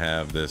going to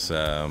have this,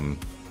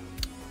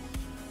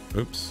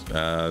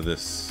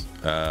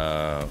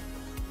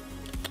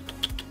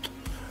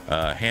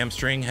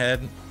 hamstring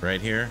head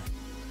right here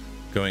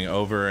going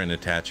over and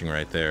attaching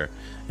right there,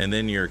 and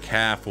then your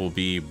calf will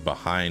be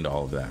behind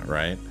all of that,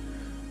 right?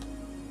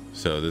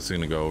 So this is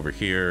going to go over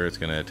here, it's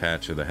going to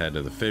attach to the head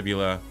of the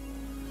fibula,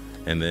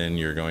 and then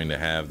you're going to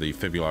have the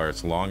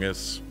fibularis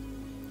longus,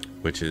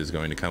 which is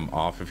going to come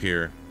off of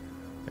here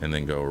and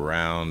then go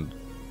around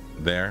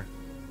there.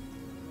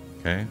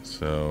 Okay,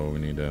 so we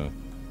need to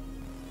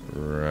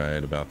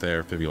right about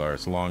there,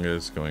 fibularis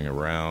longus going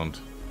around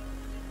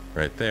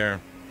right there.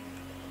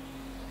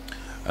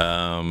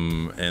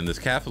 And this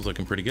calf is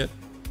looking pretty good.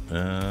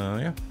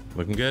 Yeah,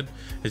 looking good.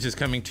 It's just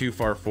coming too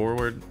far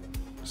forward,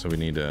 so we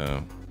need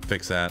to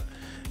fix that.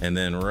 And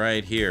then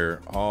right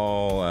here,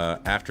 all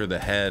after the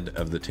head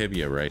of the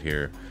tibia right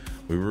here,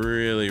 we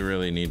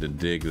really need to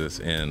dig this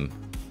in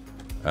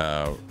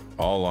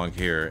all along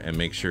here and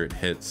make sure it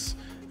hits.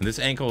 And this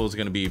ankle is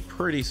going to be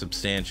pretty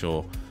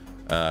substantial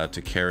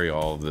to carry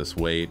all of this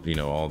weight, you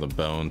know, all the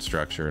bone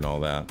structure and all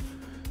that.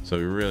 So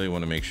we really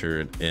want to make sure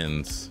it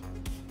ends.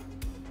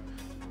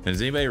 And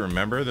does anybody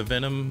remember the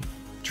Venom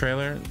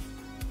trailer?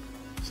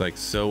 It's like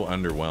so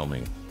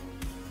underwhelming.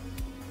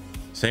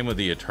 Same with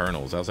the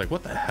Eternals. I was like,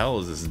 what the hell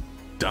is this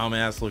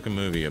dumbass looking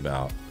movie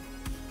about?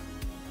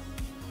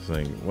 It's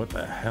like, what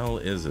the hell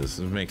is this?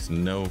 This makes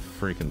no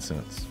freaking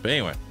sense. But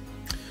anyway,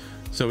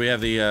 so we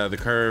have the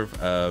curve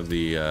of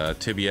the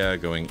tibia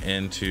going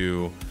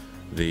into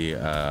the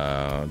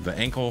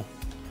ankle,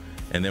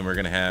 and then we're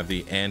gonna have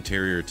the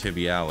anterior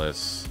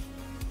tibialis,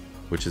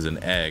 which is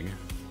an egg.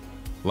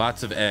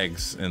 Lots of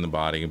eggs in the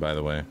body, by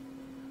the way,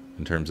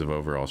 in terms of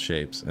overall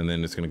shapes. And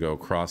then it's going to go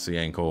across the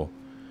ankle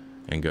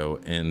and go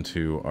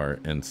into our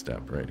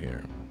instep right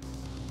here.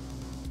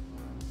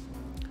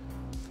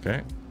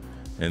 Okay.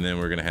 And then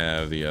we're going to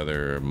have the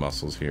other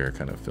muscles here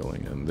kind of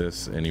filling in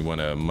this. And you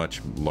want a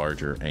much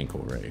larger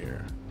ankle right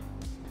here.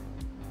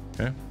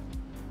 Okay.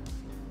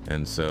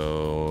 And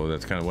so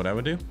that's kind of what I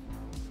would do.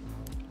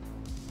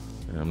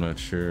 And I'm not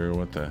sure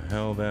what the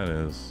hell that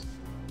is.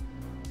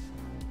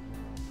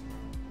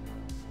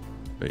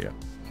 But yeah,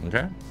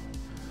 okay.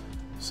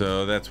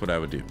 So that's what I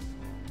would do.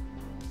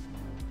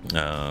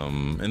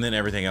 And then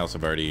everything else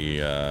I've already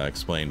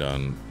explained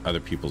on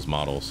other people's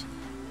models.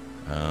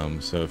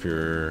 So if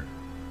you're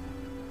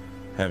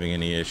having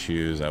any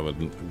issues, I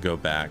would go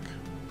back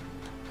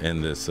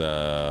in this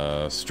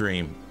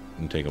stream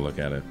and take a look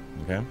at it,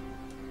 okay?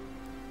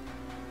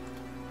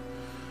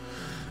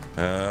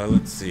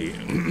 Let's see.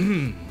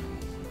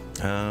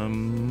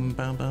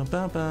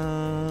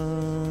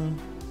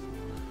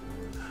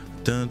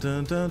 Dun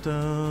dun dun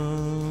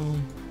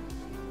dun.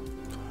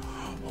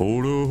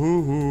 Hold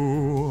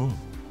on.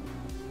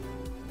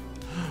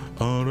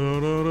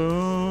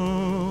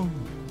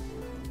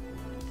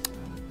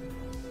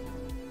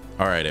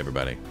 All right,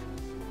 everybody.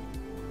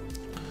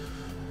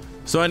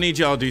 So I need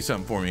y'all to do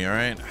something for me, all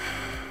right?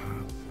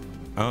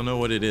 I don't know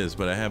what it is,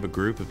 but I have a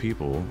group of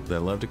people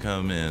that love to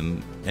come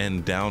in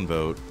and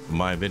downvote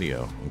my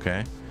video,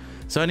 okay?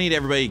 So I need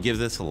everybody to give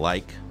this a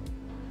like.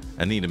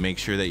 I need to make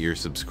sure that you're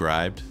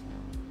subscribed,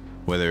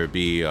 whether it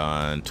be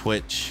on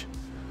Twitch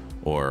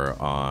or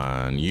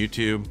on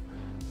YouTube,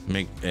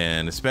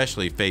 and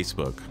especially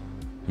Facebook.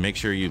 Make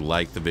sure you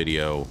like the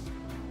video.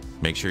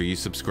 Make sure you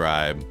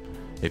subscribe.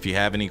 If you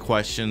have any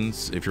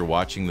questions, if you're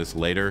watching this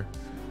later,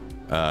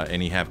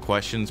 and you have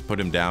questions, put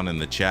them down in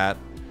the chat,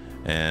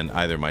 and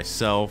either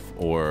myself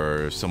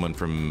or someone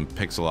from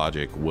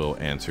Pixologic will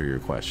answer your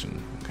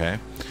question, okay?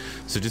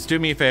 So just do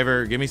me a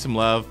favor, give me some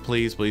love,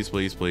 please, please,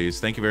 please,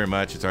 please. Thank you very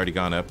much. It's already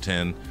gone up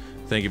 10.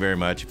 Thank you very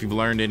much. If you've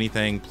learned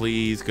anything,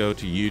 please go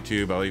to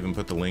YouTube. I'll even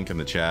put the link in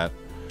the chat.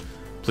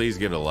 Please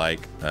give it a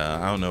like.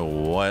 I don't know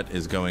what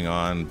is going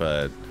on,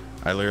 but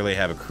I literally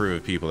have a crew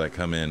of people that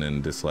come in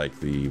and dislike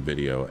the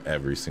video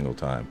every single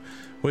time,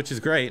 which is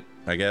great,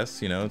 I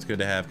guess. You know, it's good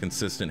to have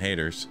consistent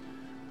haters.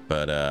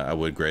 But I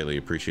would greatly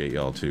appreciate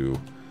y'all to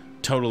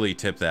totally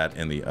tip that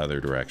in the other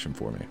direction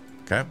for me,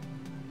 okay?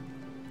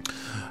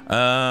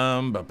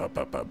 A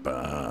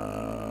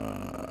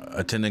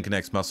tendon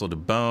connects muscle to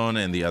bone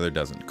and the other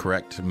doesn't.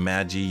 Correct,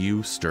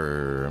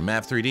 Magiuster.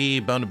 Math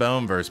 3D, bone to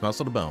bone versus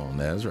muscle to bone.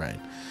 That is right.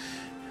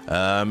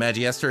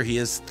 Magiester, he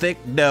is thick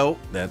dough.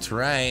 That's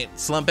right.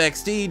 Slump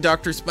XD,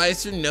 Dr.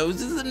 Spicer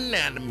knows his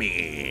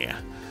anatomy.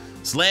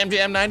 Slam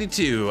Jam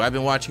 92. I've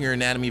been watching your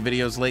anatomy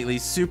videos lately.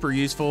 Super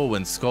useful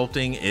when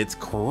sculpting. It's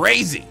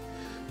crazy.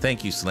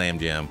 Thank you, Slam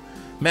Jam.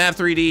 Math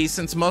 3D.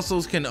 Since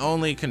muscles can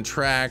only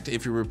contract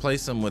if you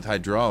replace them with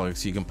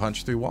hydraulics, you can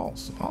punch through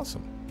walls.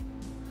 Awesome.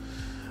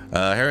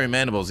 Hairy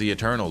Mandibles, the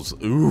Eternals.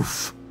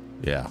 Oof.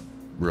 Yeah,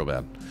 real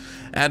bad.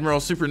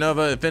 Admiral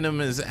Supernova. If venom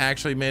is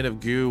actually made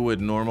of goo,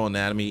 would normal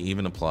anatomy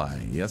even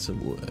apply? Yes, it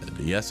would.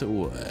 Yes, it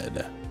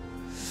would.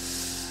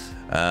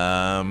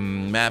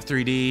 Math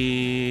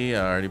 3D, I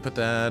already put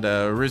that.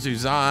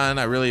 Rizuzan,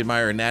 I really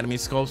admire anatomy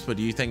sculpts, but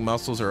do you think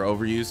muscles are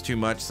overused too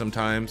much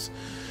sometimes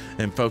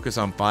and focus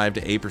on 5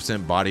 to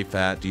 8% body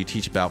fat? Do you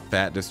teach about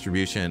fat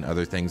distribution and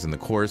other things in the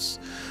course?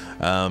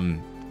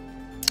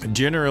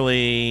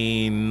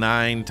 Generally,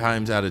 9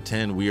 times out of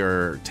 10, we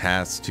are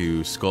tasked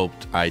to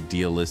sculpt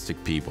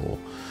idealistic people.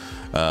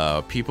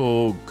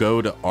 People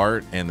go to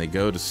art and they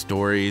go to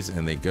stories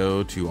and they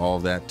go to all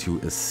of that to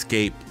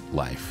escape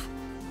life,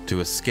 to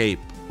escape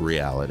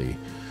reality.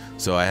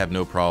 So I have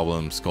no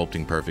problem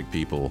sculpting perfect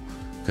people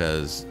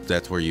because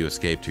that's where you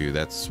escape to.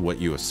 That's what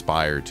you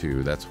aspire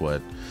to. That's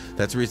the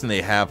reason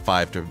they have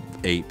 5 to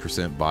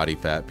 8% body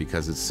fat,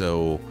 because it's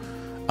so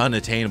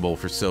unattainable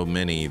for so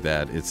many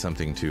that it's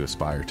something to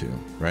aspire to,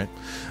 right?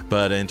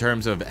 But in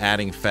terms of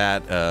adding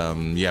fat,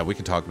 yeah, we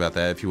can talk about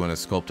that. If you want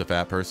to sculpt a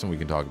fat person, we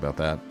can talk about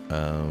that.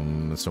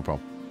 That's no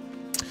problem.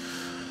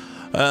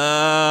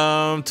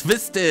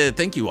 Twisted,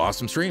 thank you,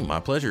 awesome stream, my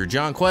pleasure.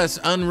 John Quest,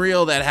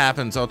 unreal that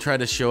happens. I'll try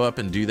to show up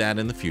and do that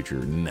in the future.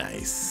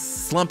 Nice.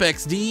 Slump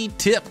XD,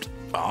 tipped,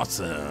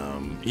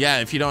 awesome. Yeah,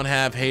 if you don't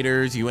have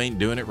haters, you ain't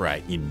doing it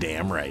right. You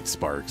damn right,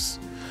 Sparks.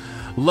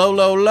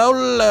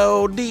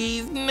 Low,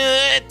 these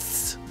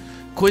nuts.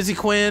 Quizzy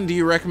Quinn, do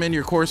you recommend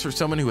your course for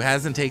someone who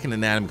hasn't taken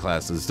anatomy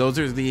classes? Those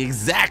are the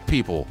exact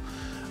people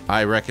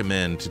I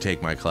recommend to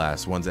take my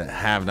class, ones that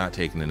have not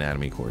taken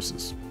anatomy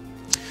courses.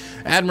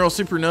 Admiral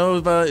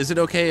Supernova, is it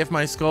okay if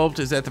my sculpt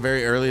is at the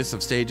very earliest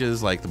of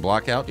stages, like the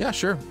block out? Yeah,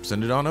 sure,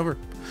 send it on over.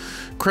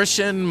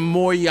 Christian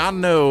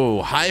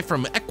Moyano, hi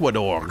from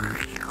Ecuador.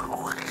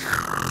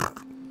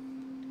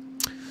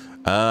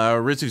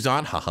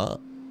 Rizuzan, haha.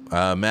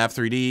 Math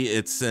 3D,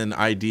 it's an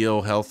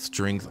ideal health,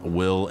 strength,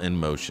 will, and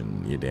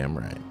motion. You're damn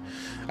right.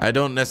 I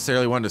don't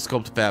necessarily want to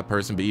sculpt a fat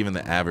person, but even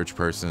the average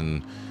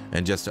person,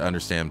 and just to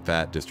understand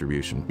fat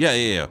distribution. Yeah.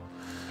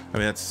 I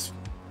mean, that's...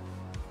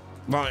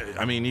 Well,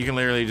 I mean, you can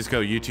literally just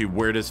go YouTube,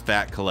 where does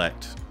fat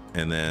collect?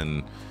 And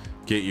then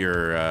get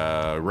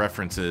your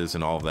references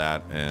and all of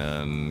that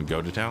and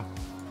go to town.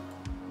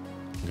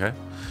 Okay.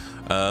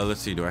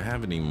 Let's see. Do I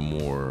have any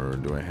more?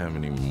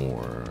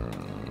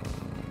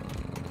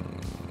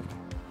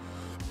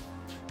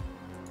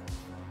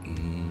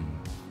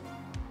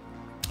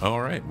 All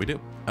right, we do.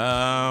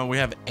 We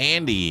have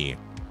Andy.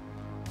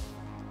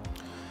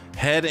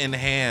 Head and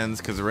hands,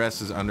 because the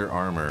rest is under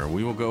armor.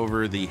 We will go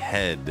over the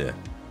head.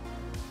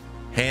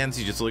 Hands,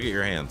 you just look at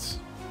your hands.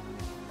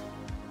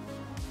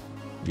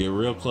 Get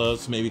real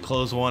close, maybe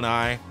close one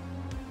eye.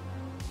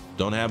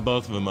 Don't have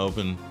both of them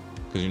open,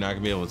 because you're not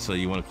gonna be able to, so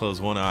you want to close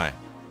one eye.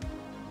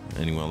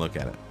 And you want to look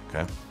at it,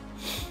 okay?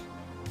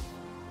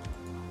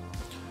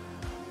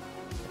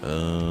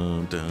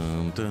 Dum,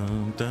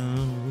 dum,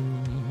 dum.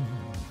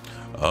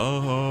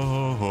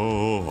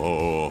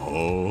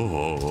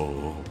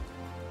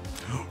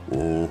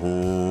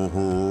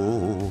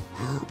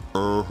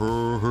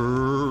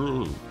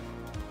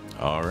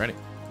 Alrighty.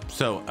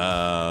 So,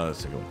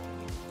 let's take a look.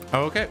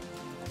 Okay.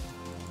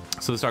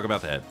 So let's talk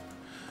about the head.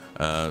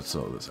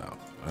 So this out.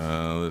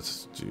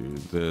 Let's do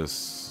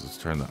this. Let's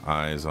turn the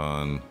eyes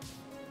on.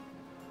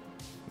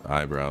 The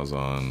eyebrows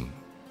on.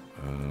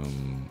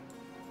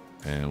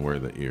 And where are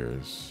the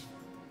ears?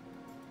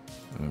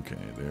 Okay,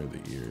 there are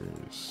the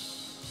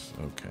ears.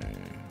 Okay,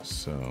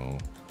 so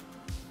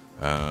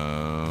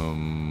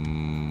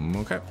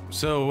okay.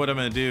 So what I'm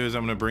gonna do is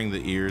I'm gonna bring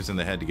the ears and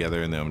the head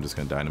together, and then I'm just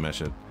gonna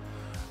dynamesh it.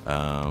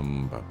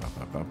 Burn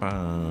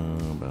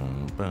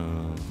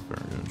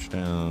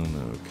down.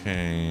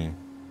 Okay.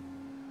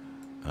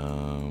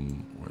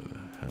 Where the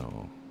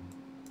hell?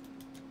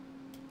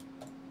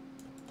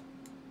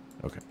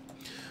 Okay.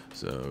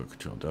 So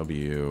Control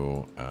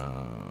W,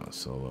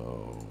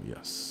 solo,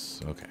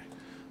 yes. Okay.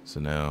 So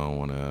now I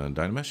want to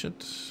dynamesh it.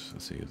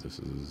 Let's see if this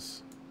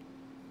is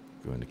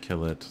going to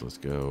kill it. Let's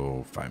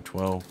go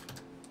 512.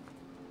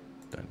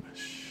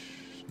 Dynamesh.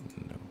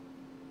 No.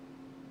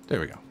 There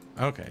we go.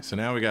 Okay, so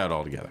now we got it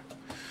all together.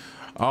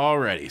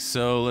 Alrighty,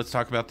 so let's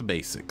talk about the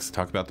basics.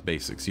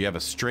 You have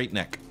a straight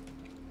neck.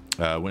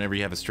 Whenever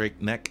you have a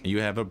straight neck,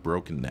 you have a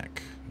broken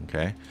neck.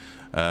 Okay.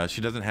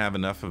 She doesn't have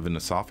enough of an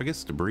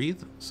esophagus to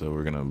breathe, so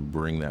we're gonna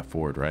bring that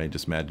forward, right?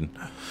 Just imagine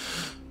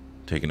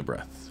taking a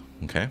breath.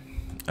 Okay.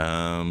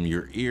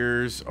 Your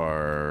ears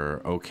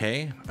are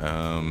okay.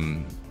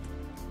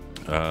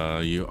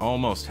 You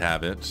almost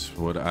have it.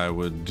 What I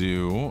would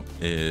do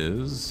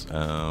is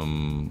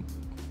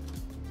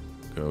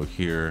go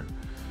here.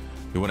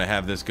 You want to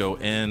have this go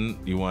in.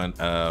 You want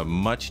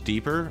much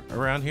deeper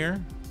around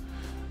here.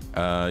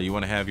 You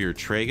want to have your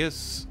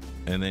tragus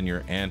and then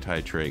your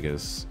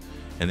anti-tragus,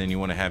 and then you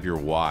want to have your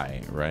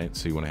Y, right?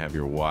 So you want to have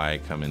your Y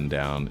coming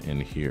down in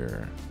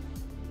here,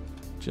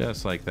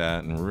 just like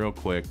that. And real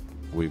quick,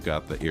 we've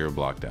got the ear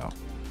blocked out.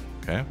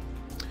 Okay.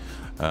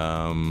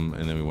 And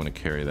then we want to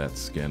carry that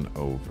skin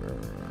over.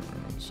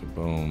 So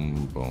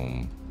boom,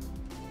 boom,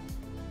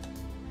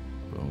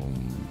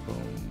 boom,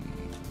 boom,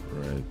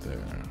 right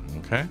there.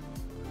 Okay.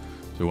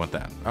 So we want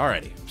that.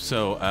 Alrighty.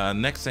 So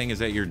next thing is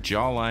that your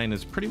jawline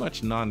is pretty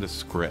much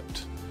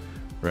nondescript,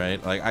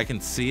 right? Like I can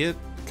see it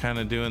kind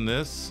of doing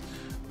this,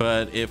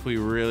 but if we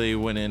really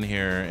went in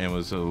here and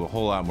was a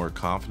whole lot more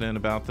confident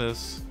about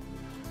this,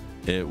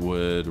 it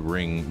would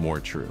ring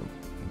more true.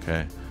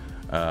 Okay.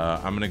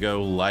 I'm gonna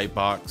go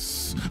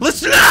Lightbox.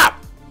 Listen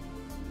up!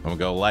 I'm gonna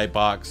go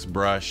Lightbox,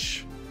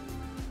 brush,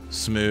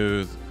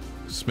 smooth,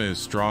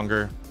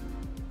 stronger.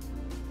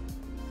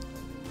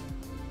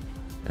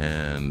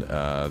 And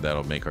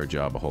that'll make our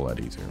job a whole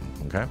lot easier.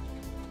 Okay.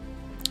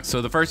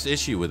 So the first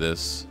issue with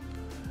this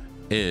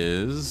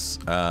is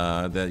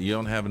that you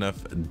don't have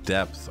enough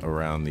depth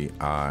around the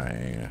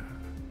eye.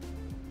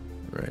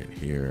 Right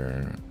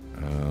here.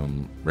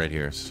 Right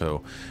here.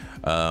 So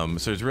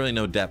there's really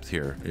no depth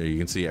here. You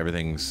can see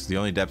everything's, the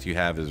only depth you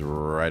have is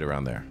right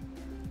around there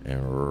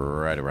and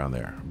right around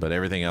there, but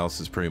everything else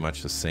is pretty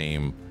much the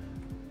same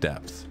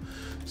depth.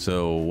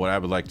 So what I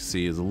would like to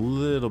see is a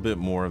little bit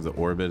more of the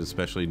orbit,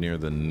 especially near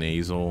the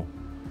nasal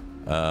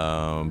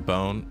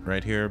bone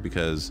right here,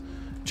 because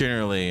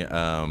generally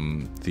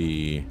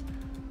the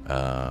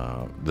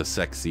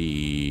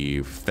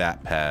sexy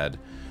fat pad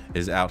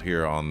is out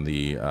here on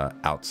the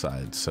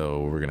outside.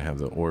 So we're gonna have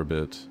the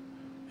orbit,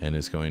 and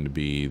it's going to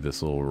be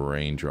this little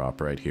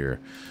raindrop right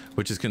here,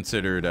 which is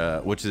considered,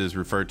 which is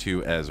referred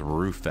to as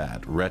roof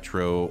fat,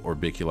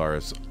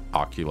 retroorbicularis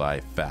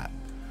oculi fat.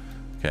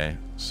 Okay,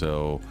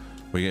 so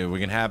we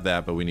can have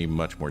that, but we need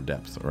much more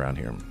depth around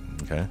here.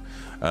 Okay,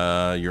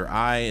 your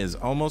eye is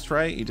almost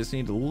right. You just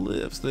need to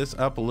lift this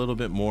up a little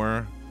bit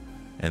more,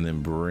 and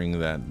then bring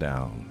that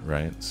down,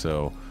 right?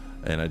 So,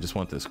 and I just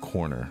want this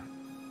corner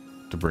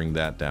to bring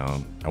that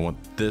down. I want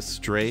this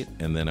straight,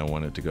 and then I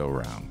want it to go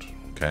around.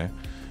 Okay.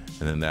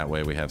 And then that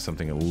way we have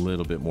something a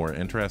little bit more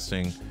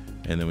interesting,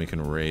 and then we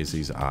can raise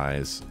these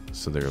eyes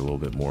so they're a little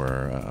bit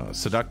more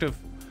seductive.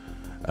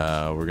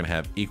 We're gonna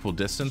have equal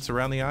distance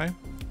around the eye.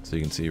 So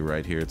you can see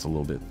right here, it's a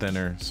little bit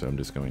thinner. So I'm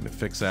just going to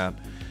fix that.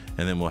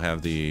 And then we'll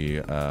have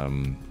the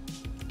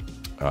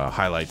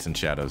highlights and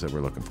shadows that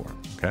we're looking for,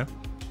 okay?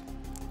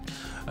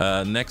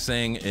 Next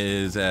thing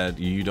is that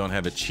you don't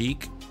have a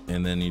cheek,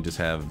 and then you just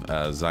have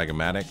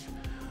zygomatic.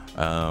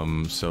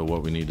 So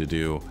what we need to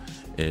do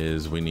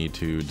is we need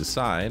to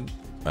decide,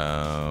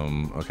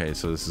 okay,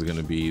 so this is going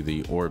to be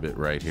the orbit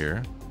right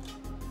here.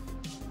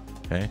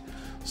 Okay,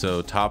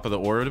 so top of the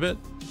orbit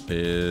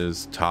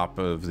is top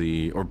of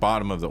the, or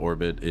bottom of the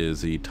orbit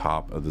is the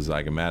top of the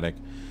zygomatic,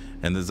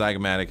 and the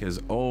zygomatic is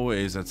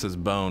always, that's this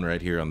bone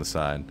right here on the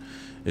side,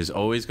 is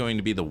always going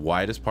to be the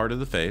widest part of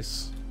the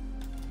face.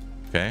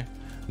 Okay,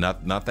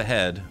 not the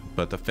head,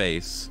 but the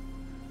face.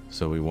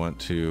 So we want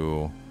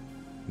to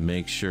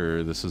make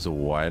sure this is the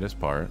widest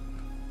part.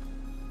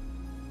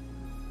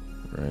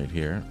 Right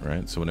here,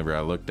 right? So whenever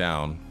I look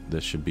down,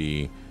 this should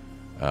be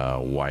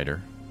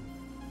wider.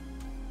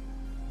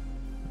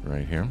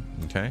 Right here,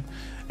 okay?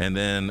 And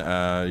then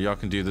y'all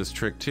can do this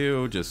trick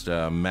too. Just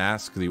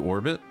mask the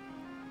orbit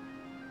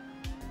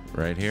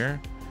right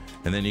here.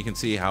 And then you can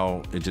see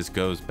how it just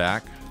goes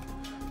back.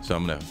 So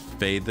I'm gonna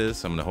fade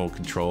this. I'm gonna hold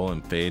control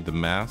and fade the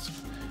mask.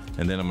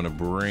 And then I'm gonna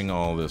bring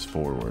all this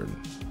forward.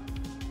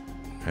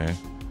 Okay?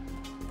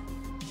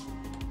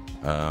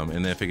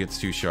 And if it gets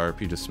too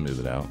sharp, you just smooth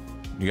it out.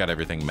 You got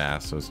everything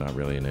masked, so it's not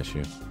really an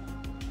issue.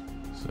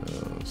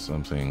 So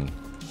something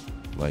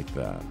like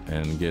that,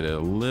 and get a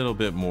little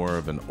bit more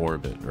of an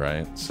orbit,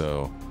 right?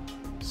 So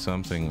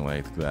something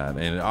like that,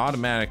 and it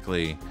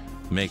automatically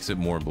makes it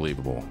more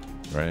believable,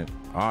 right?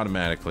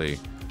 Automatically,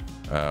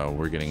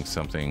 we're getting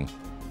something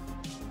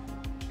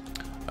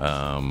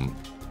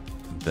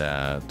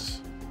that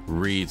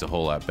reads a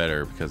whole lot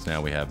better, because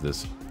now we have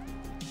this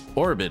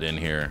orbit in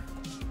here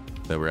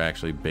that we're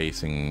actually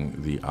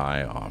basing the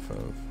eye off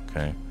of.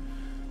 Okay,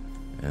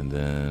 and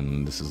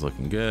then this is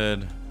looking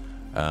good.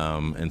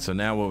 And so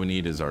now what we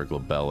need is our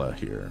glabella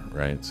here,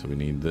 right? So we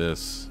need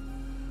this.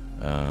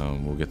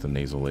 We'll get the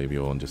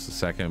nasolabial in just a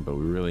second, but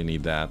we really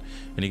need that.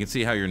 And you can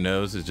see how your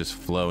nose is just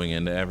flowing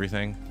into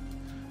everything,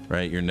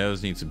 right? Your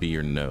nose needs to be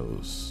your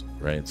nose,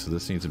 right? So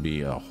this needs to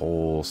be a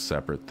whole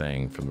separate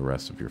thing from the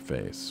rest of your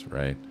face,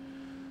 right?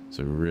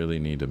 So we really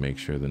need to make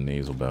sure the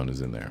nasal bone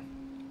is in there.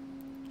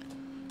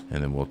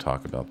 And then we'll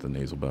talk about the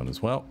nasal bone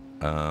as well.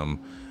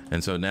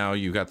 And so now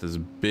you've got this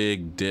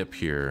big dip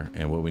here,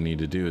 and what we need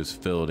to do is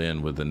fill it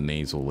in with the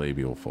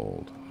nasolabial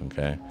fold,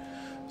 okay?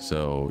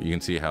 So you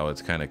can see how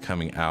it's kind of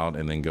coming out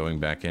and then going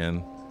back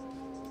in,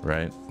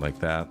 right? Like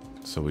that.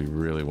 So we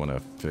really want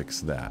to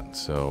fix that.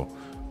 So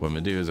what I'm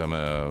gonna do is I'm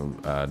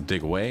gonna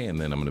dig away, and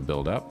then I'm gonna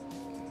build up.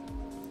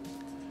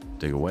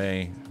 Dig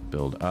away,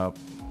 build up,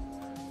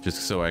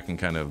 just so I can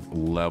kind of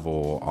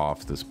level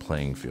off this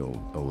playing field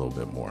a little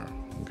bit more,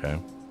 okay?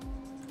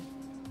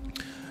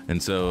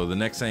 And so the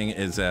next thing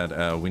is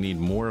that we need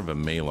more of a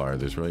malar.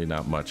 There's really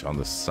not much on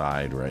the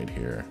side right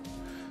here.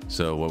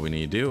 So what we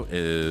need to do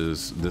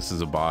is, this is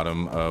the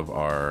bottom of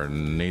our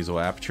nasal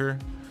aperture.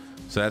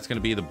 So that's going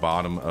to be the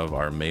bottom of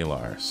our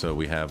malar. So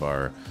we have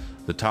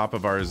the top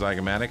of our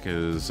zygomatic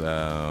is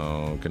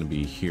going to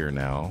be here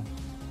now.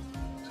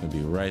 It's going to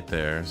be right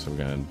there. So we're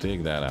going to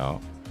dig that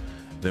out.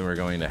 Then we're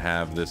going to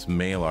have this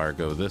malar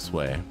go this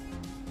way,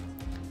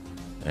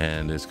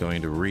 and it's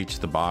going to reach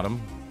the bottom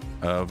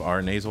of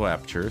our nasal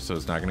aperture, so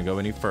it's not going to go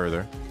any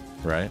further,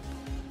 right?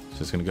 It's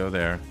just going to go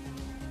there,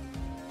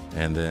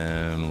 and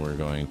then we're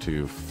going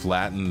to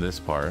flatten this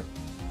part,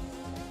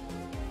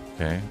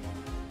 okay?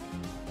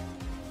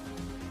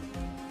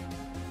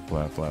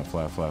 Flat, flat,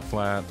 flat, flat,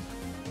 flat.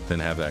 Then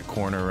have that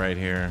corner right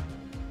here,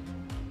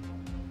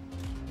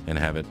 and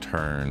have it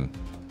turn,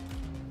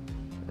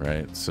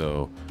 right?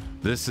 So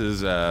this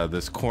is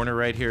this corner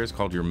right here is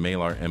called your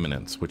malar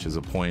eminence, which is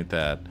a point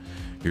that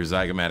your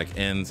zygomatic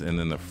ends and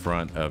then the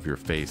front of your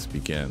face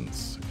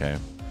begins, okay?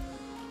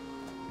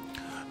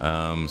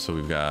 So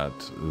we've got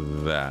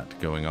that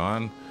going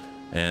on.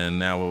 And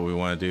now what we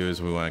want to do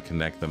is we want to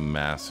connect the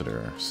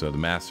masseter. So the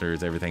masseter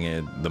is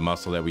everything, the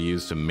muscle that we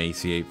use to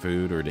maciate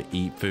food or to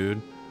eat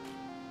food.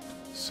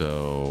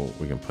 So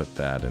we can put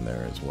that in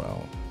there as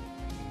well.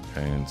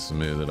 Okay, and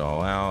smooth it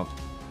all out.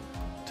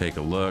 Take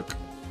a look.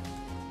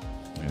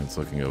 And it's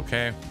looking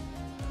okay.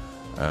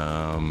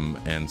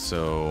 And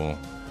so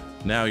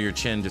now your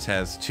chin just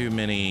has too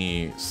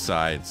many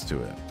sides to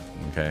it,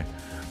 okay?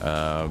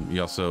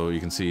 You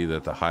can see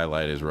that the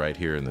highlight is right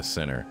here in the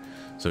center.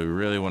 So we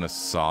really want to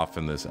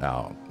soften this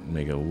out,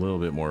 make it a little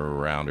bit more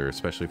rounder,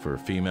 especially for a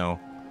female.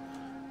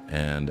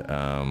 And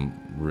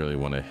really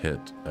want to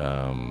hit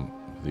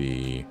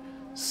the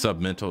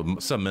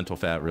submental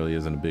fat really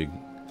isn't a big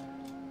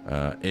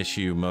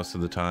issue most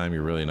of the time.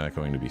 You're really not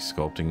going to be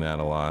sculpting that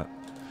a lot.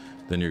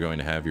 Then you're going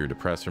to have your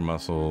depressor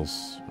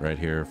muscles right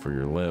here for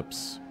your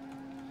lips.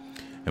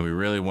 And we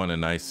really want a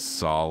nice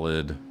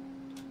solid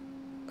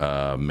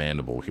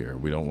mandible here.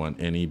 We don't want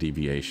any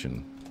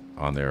deviation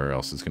on there, or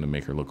else it's going to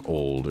make her look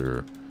old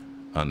or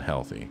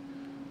unhealthy.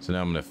 So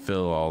now I'm going to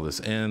fill all this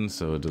in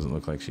so it doesn't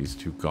look like she's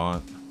too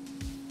gaunt.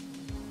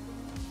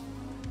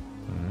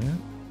 All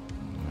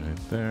right,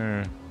 right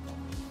there.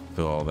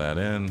 Fill all that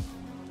in.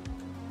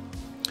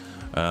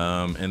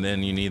 And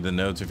then you need the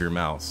nodes of your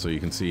mouth. So you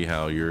can see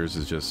how yours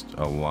is just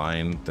a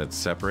line that's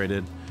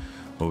separated.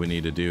 What we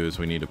need to do is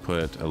we need to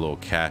put a little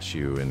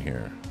cashew in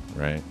here,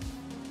 right?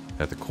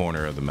 At the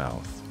corner of the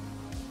mouth.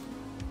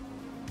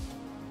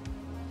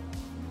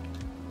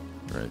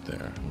 Right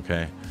there,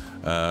 okay?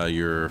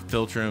 Your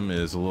philtrum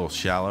is a little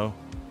shallow,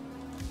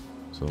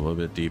 so a little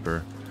bit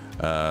deeper.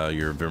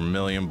 Your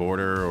vermilion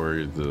border, or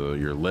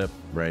your lip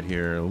right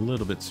here, a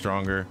little bit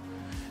stronger.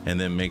 And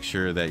then make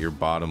sure that your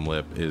bottom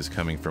lip is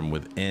coming from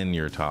within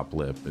your top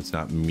lip. It's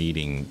not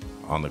meeting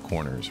on the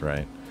corners,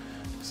 right?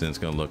 Because then it's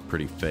gonna look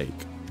pretty fake.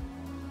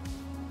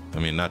 I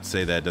mean, not to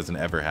say that doesn't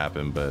ever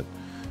happen, but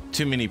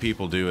too many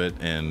people do it,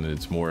 and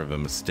it's more of a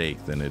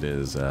mistake than it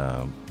is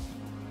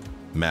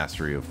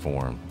mastery of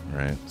form,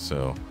 right?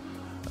 So,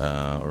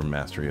 or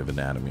mastery of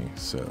anatomy.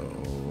 So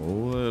a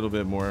little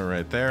bit more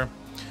right there.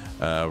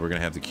 We're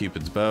gonna have the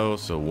Cupid's bow,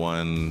 so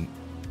 1,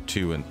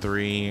 2, and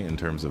 3 in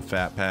terms of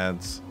fat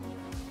pads,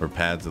 or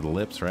pads of the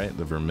lips, right?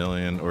 The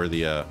vermilion, or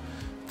the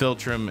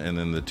philtrum, and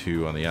then the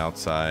 2 on the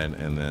outside,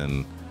 and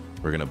then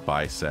we're gonna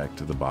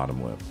bisect the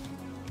bottom lip,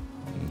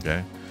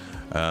 okay?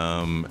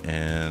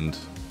 And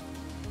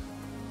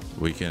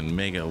we can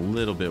make it a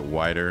little bit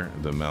wider.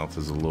 The mouth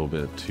is a little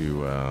bit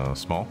too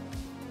small.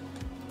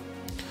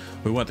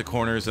 We want the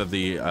corners of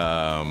the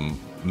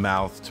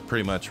mouth to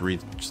pretty much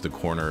reach the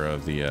corner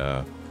of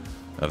the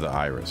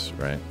iris,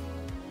 right?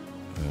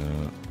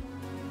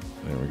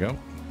 There we go.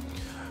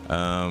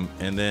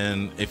 And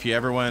then if you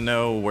ever want to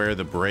know where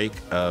the break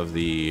of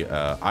the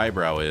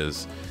eyebrow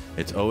is,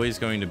 it's always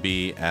going to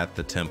be at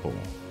the temple,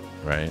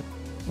 right?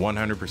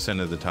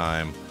 100% of the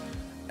time,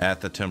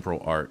 at the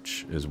temporal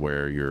arch is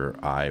where your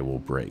eye will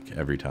break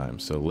every time.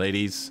 So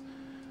ladies,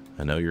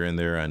 I know you're in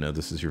there. I know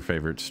this is your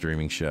favorite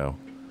streaming show.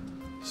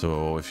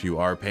 So if you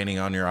are painting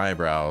on your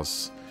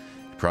eyebrows,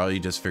 you probably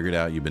just figured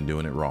out you've been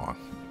doing it wrong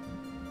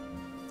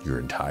your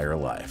entire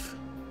life.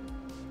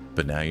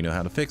 But now you know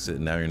how to fix it,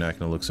 and now you're not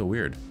going to look so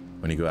weird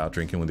when you go out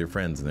drinking with your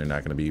friends, and they're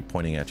not going to be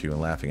pointing at you and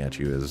laughing at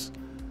you as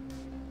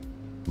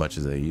much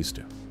as they used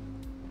to.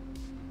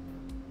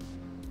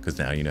 Because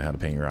now you know how to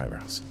paint your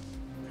eyebrows.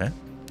 Okay?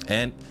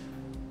 And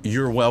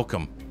you're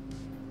welcome.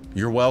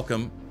 You're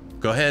welcome.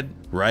 Go ahead,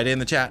 write it in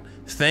the chat.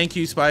 Thank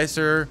you,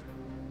 Spicer,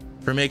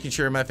 for making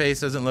sure my face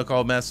doesn't look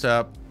all messed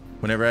up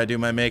whenever I do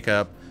my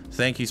makeup.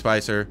 Thank you,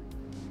 Spicer.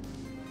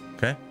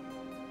 Okay?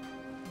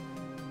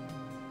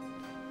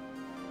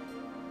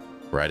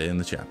 Write it in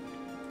the chat.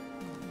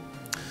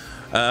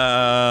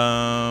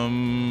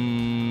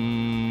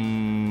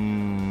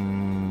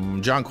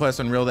 John Quest,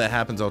 Unreal, that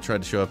happens. I'll try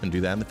to show up and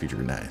do that in the future.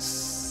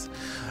 Nice.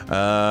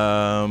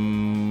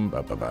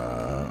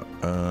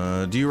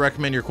 Do you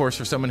recommend your course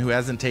for someone who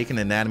hasn't taken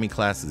anatomy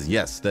classes?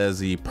 Yes, that is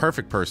the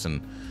perfect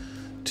person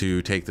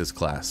to take this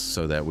class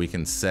so that we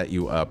can set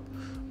you up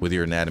with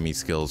your anatomy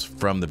skills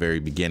from the very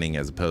beginning,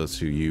 as opposed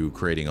to you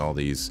creating all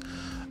these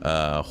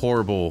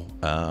horrible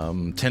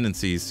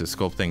tendencies to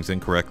sculpt things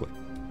incorrectly.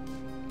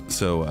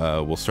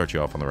 So we'll start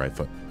you off on the right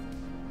foot.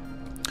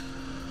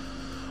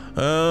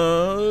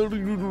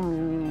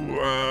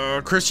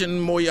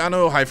 Christian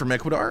Moyano, hi from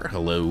Ecuador.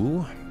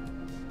 Hello.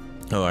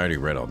 Oh, I already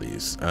read all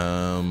these.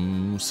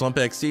 Slump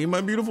XD, my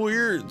beautiful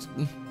ears.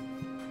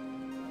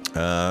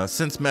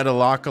 Since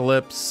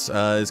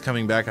Metalocalypse is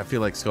coming back, I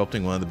feel like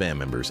sculpting one of the band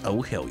members.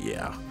 Oh, hell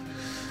yeah.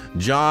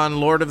 John,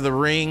 Lord of the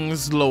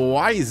Rings,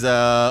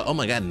 Loiza. Oh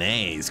my god,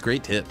 nice.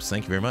 Great tips.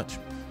 Thank you very much.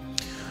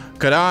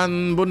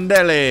 Karan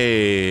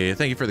Bundele,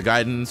 thank you for the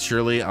guidance.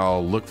 Surely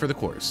I'll look for the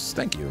course.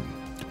 Thank you.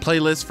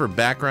 Playlist for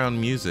background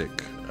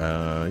music.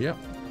 Yeah.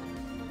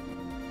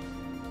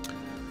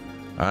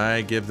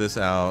 I give this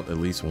out at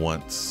least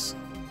once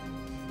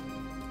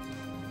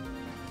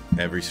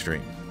every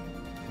stream.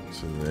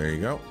 So there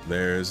you go.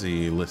 There's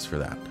the list for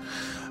that.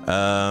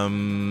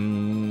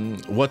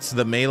 What's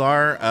the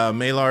malar?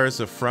 Malar is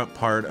the front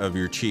part of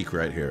your cheek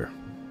right here.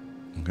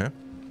 Okay.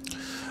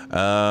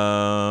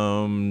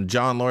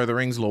 John, Lord of the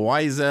Rings,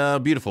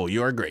 Loiza, beautiful.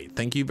 You are great.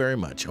 Thank you very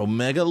much.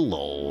 Omega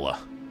lol.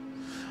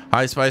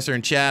 Hi, Spicer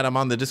and Chad. I'm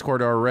on the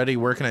Discord already.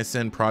 Where can I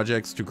send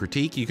projects to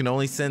critique? You can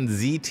only send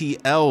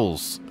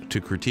ZTLs to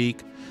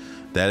critique.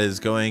 That is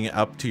going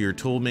up to your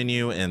tool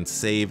menu and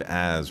save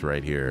as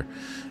right here.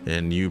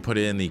 And you put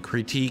it in the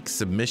critique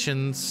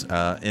submissions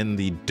in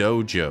the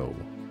dojo.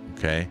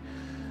 Okay.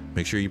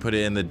 Make sure you put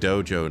it in the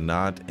dojo,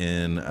 not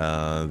in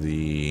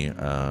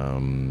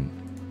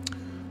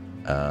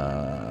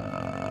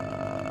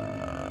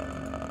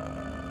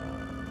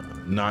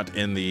not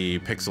in the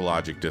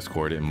Pixologic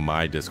Discord, in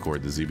my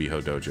Discord, the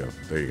ZBHO Dojo.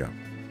 There you go.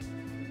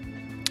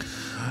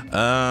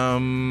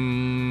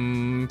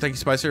 Thank you,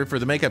 Spicer, for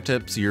the makeup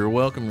tips. You're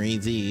welcome,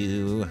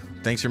 Reezy.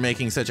 Thanks for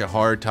making such a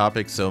hard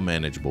topic so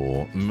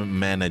manageable.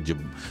 Managable.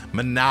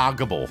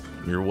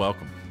 You're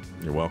welcome.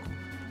 You're welcome.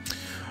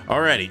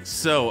 Alrighty,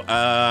 so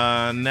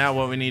now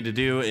what we need to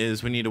do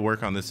is we need to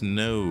work on this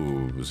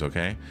nose,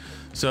 okay?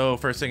 So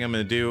first thing I'm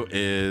going to do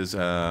is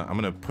I'm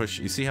going to push.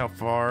 You see how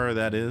far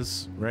that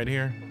is right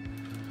here?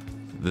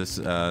 This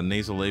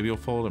nasal labial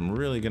fold. I'm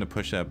really going to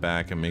push that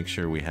back and make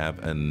sure we have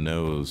a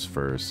nose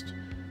first,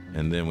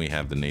 and then we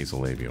have the nasal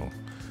labial.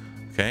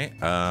 Okay.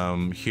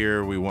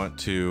 Here we want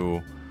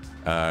to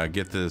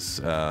get this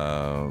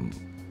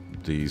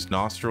these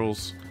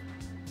nostrils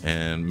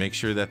and make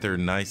sure that they're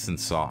nice and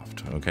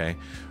soft. Okay.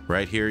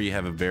 Right here you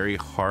have a very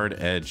hard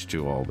edge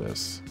to all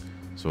this.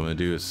 So what I'm going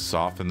to do is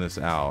soften this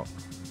out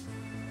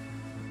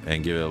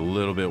and give it a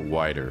little bit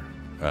wider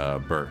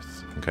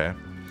berth. Okay.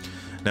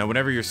 Now,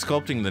 whenever you're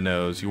sculpting the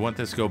nose, you want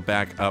this to go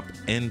back up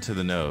into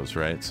the nose,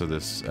 right? So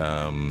this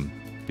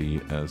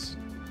BSW.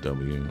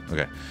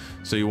 Okay.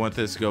 So you want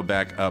this to go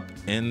back up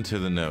into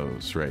the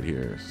nose right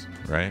here,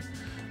 right?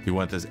 You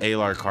want this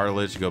alar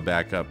cartilage to go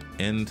back up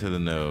into the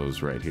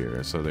nose right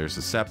here. So there's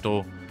the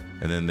septal,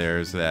 and then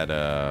there's that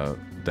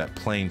that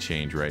plane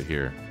change right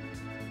here.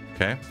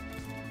 Okay.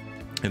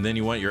 And then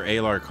you want your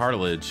alar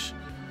cartilage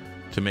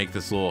to make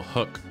this little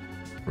hook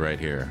right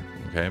here.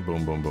 Okay.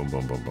 Boom, boom, boom,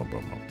 boom, boom, boom,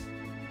 boom, boom.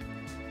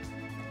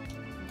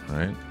 All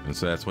right. And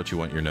so that's what you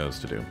want your nose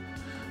to do.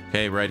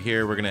 Okay. Right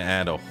here, we're going to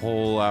add a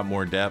whole lot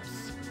more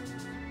depth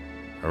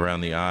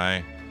around the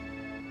eye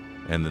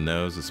and the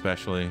nose,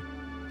 especially,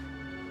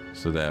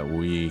 so that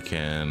we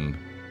can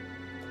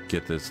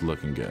get this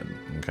looking good.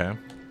 Okay.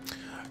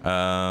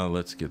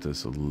 Let's get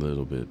this a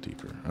little bit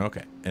deeper.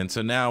 Okay. And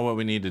so now what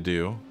we need to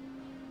do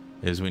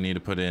is we need to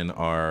put in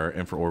our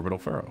infraorbital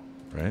furrow,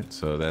 right?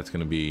 So that's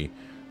going to be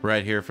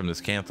right here from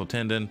this canthal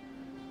tendon,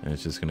 and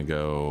it's just going to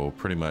go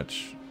pretty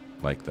much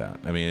like that.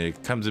 I mean,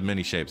 it comes in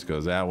many shapes. It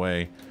goes that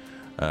way,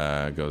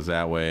 goes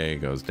that way,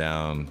 goes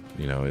down.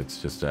 You know,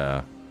 it's just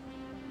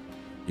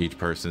each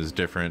person is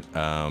different,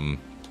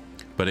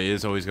 but it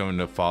is always going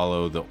to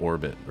follow the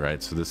orbit,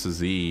 right? So this is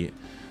the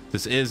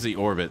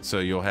orbit. So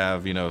you'll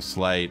have, you know,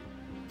 slight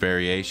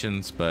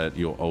variations, but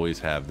you'll always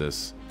have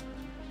this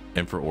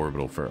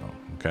infraorbital furrow.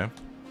 Okay.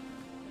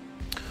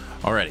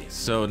 Alrighty.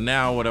 So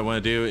now what I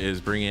want to do is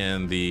bring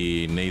in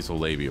the nasal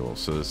labial.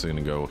 So this is going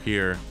to go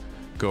here,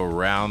 go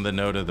around the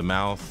node of the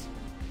mouth,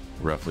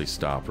 roughly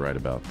stop right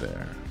about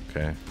there.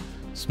 Okay.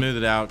 Smooth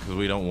it out because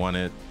we don't want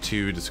it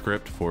too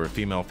descript for a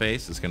female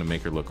face. It's going to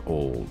make her look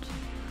old.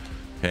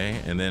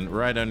 Okay. And then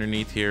right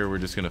underneath here, we're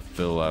just going to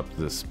fill up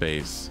the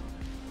space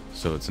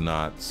so it's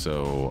not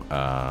so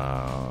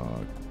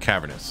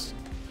cavernous.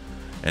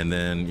 And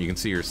then you can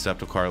see your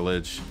septal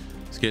cartilage.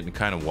 It's getting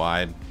kind of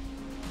wide.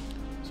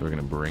 So we're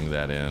going to bring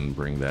that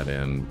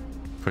in,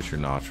 push your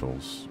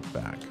nostrils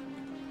back.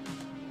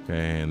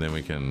 Okay, and then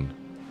we can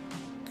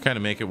kind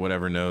of make it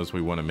whatever nose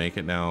we want to make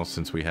it now,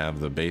 since we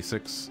have the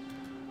basics.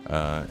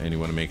 And you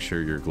want to make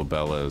sure your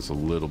glabella is a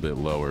little bit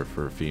lower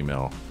for a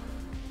female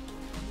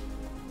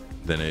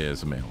than it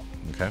is a male.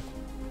 Okay.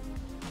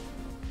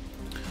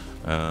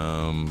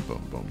 Boom,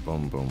 boom,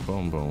 boom, boom,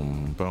 boom,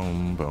 boom,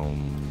 boom,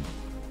 boom.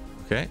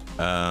 Okay,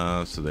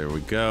 so there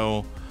we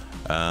go.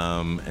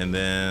 And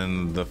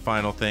then the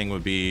final thing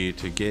would be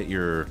to get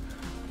your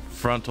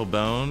frontal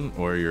bone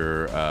or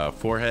your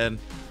forehead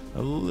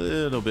a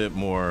little bit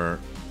more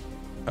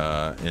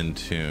in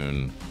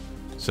tune,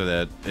 so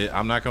that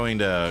I'm not going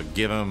to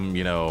give them,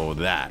 you know,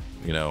 that,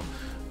 you know,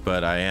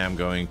 but I am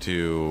going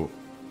to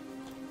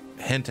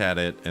hint at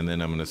it, and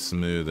then I'm going to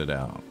smooth it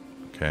out.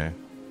 Okay.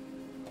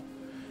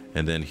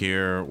 And then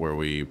here where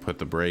we put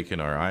the break in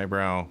our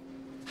eyebrow,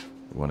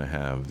 we want to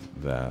have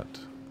that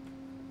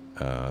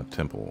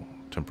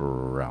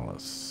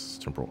temporalis,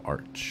 temporal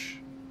arch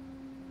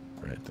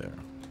right there.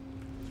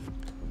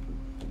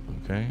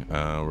 Okay,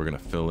 we're gonna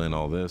fill in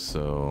all this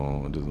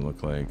so it doesn't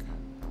look like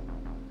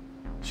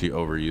she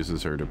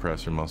overuses her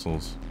depressor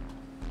muscles.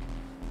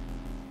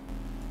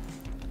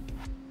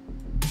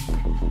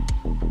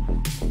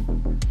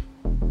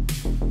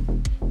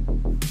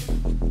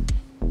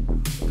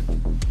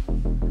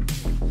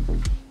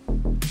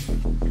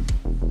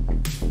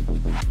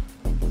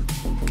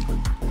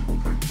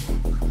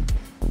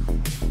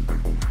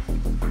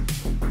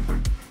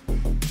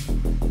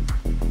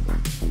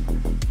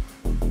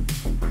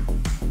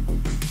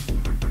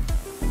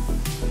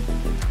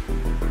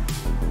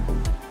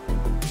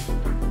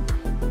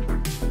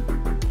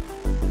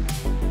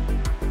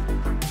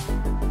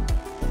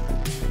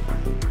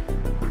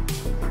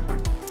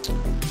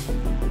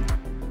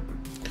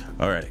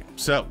 Alrighty,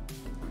 so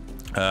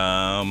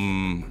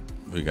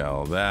we got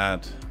all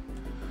that.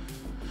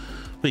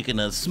 We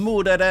can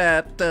smooth it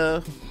out.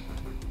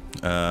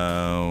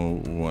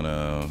 Want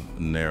to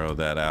narrow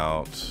that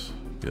out,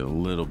 get a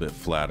little bit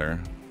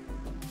flatter,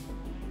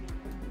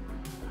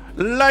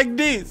 like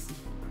this.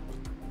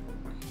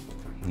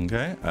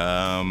 Okay.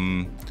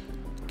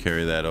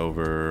 Carry that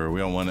over. We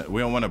don't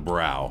want a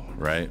brow,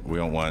 right? We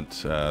don't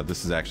want.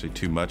 This is actually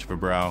too much of a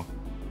brow.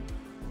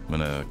 I'm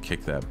gonna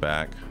kick that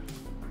back.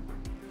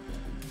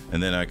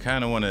 And then I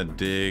kind of want to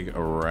dig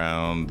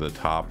around the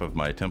top of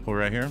my temple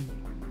right here,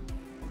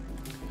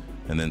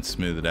 and then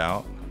smooth it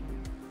out.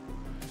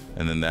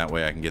 And then that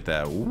way I can get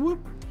that whoop,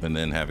 and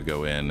then have it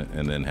go in,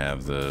 and then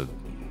have the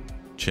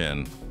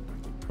chin,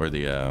 or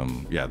the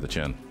yeah, the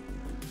chin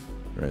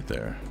right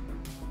there.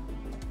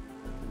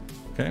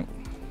 Okay.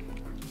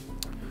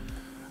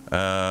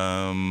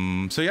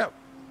 So yeah,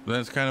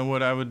 that's kind of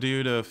what I would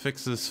do to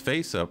fix this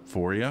face up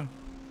for you.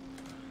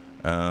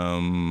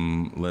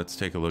 Let's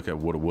take a look at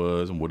what it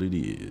was and what it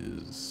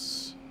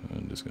is.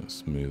 I'm just gonna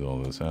smooth all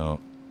this out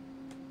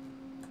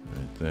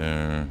right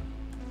there.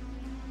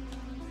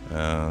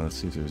 Let's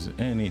see if there's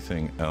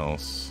anything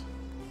else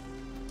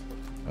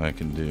I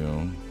can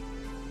do.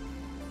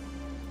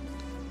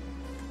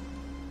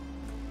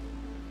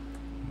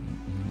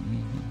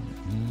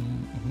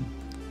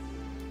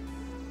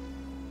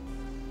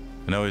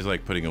 And I always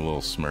like putting a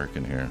little smirk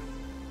in here.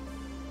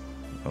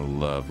 I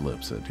love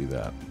lips that do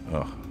that.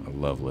 Oh, I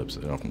love lips.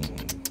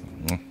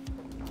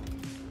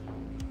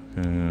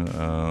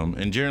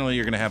 And generally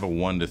you're gonna have a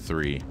 1 to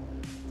 3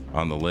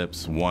 on the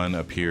lips, 1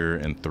 up here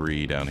and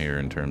 3 down here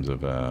in terms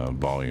of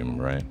volume,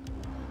 right?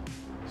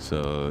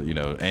 So, you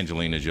know,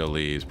 Angelina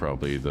Jolie is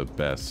probably the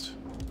best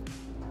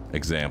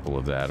example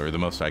of that, or the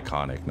most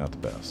iconic, not the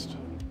best.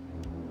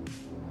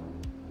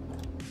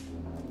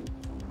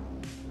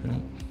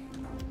 Okay.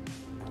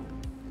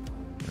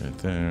 Right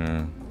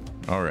there.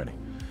 Alrighty.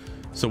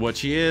 So what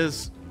she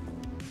is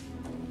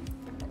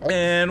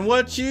and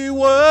what she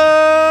was.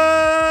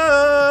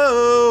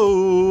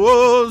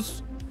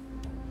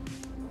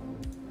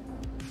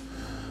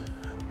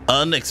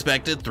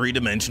 Unexpected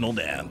 3-dimensional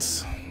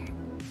dance.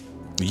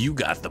 You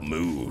got the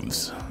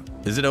moves.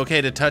 Is it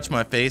okay to touch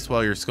my face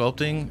while you're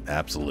sculpting?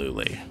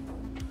 Absolutely.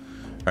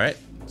 All right.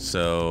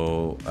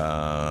 So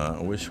I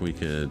wish we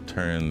could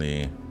turn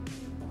the...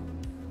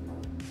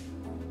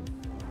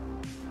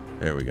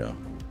 There we go.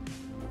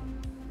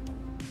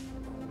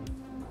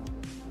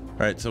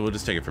 All right, so we'll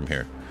just take it from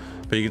here.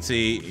 But you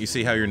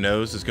see how your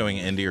nose is going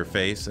into your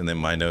face, and then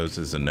my nose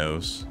is a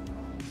nose.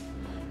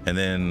 And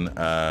then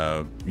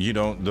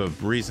the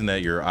reason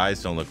that your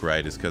eyes don't look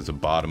right is because the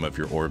bottom of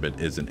your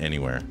orbit isn't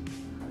anywhere,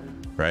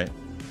 right?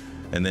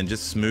 And then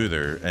just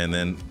smoother, and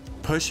then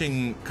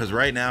pushing, because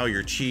right now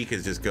your cheek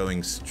is just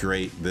going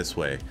straight this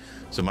way.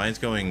 So mine's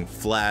going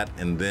flat,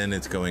 and then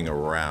it's going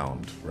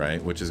around,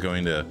 right? Which is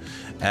going to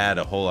add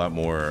a whole lot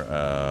more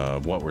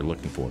of what we're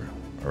looking for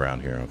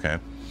around here, okay?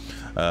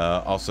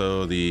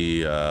 Also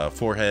the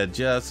forehead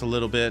just a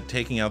little bit,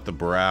 taking out the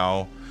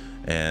brow,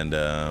 and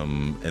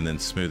then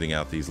smoothing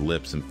out these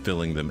lips and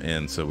filling them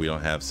in so we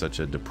don't have such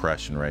a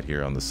depression right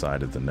here on the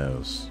side of the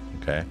nose,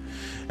 okay?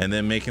 And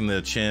then making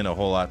the chin a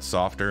whole lot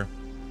softer,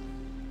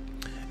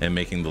 and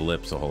making the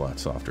lips a whole lot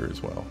softer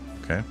as well,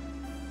 okay?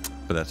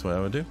 But that's what I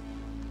would do.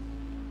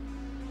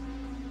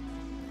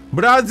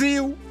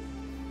 Brazil!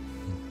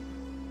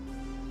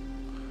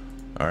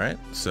 All right,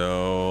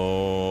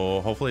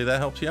 so hopefully that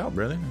helps you out,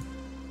 brother.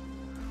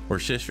 Or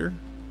sister.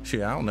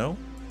 Shit, I don't know.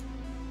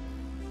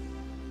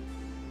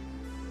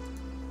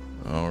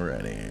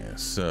 Alrighty,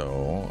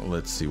 so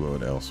let's see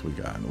what else we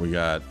got. We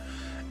got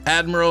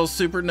Admiral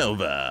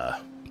Supernova.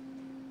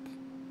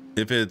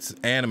 If it's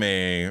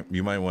anime,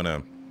 you might want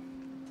to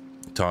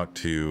talk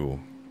to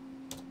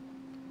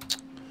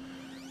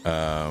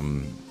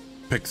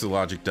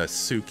Pixologic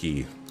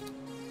Daisuke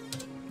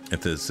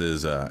if this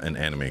is an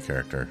anime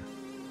character.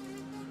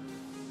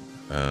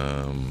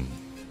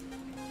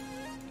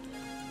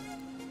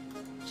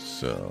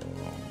 So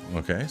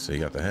okay, so you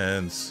got the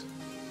heads.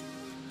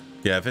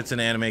 Yeah, if it's an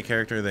anime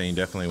character, then you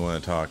definitely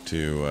want to talk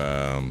to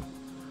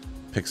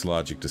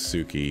Pixologic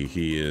Daisuke.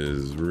 He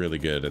is really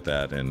good at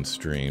that and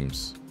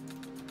streams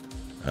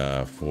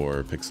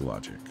for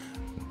Pixologic.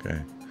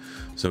 Okay,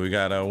 so we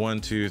got 1,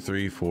 2,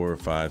 3, 4,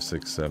 5,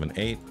 6, 7,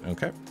 8.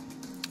 Okay.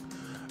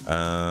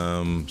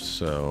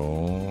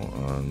 So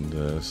on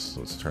this,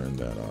 let's turn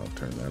that off.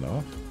 Turn that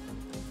off.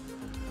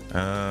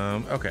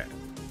 Okay.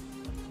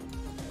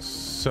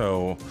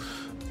 So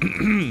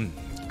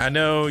I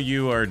know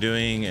you are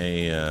doing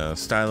a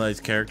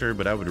stylized character,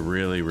 but I would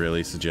really,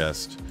 really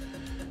suggest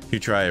you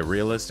try a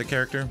realistic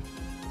character.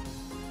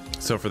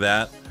 So for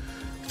that,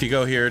 if you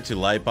go here to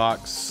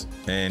Lightbox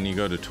and you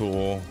go to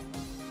Tool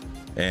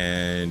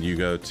and you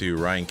go to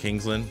Ryan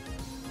Kingsland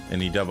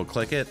and you double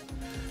click it,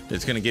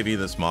 it's going to give you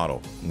this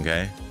model,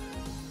 okay?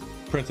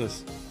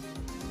 Princess.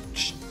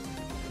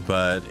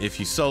 But if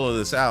you solo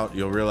this out,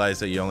 you'll realize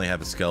that you only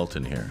have a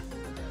skeleton here,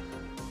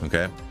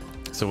 okay?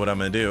 So what I'm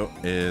going to do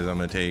is I'm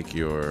going to take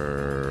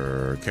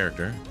your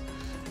character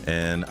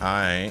and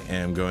I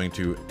am going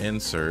to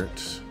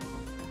insert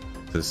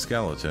the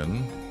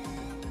skeleton.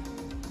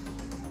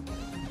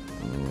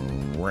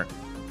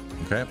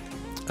 Okay.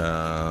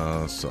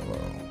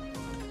 Solo.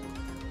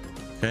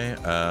 Okay.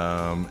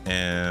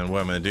 And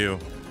what I'm going to do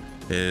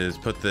is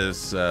put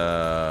this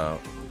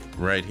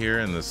right here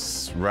and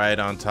this right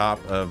on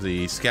top of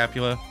the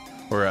scapula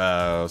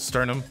or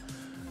sternum.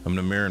 I'm going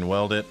to mirror and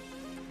weld it.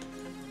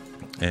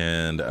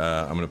 And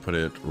I'm going to put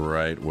it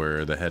right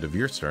where the head of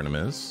your sternum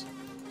is.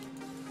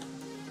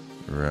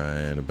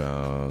 Right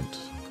about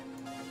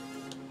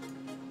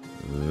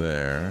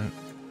there.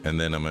 And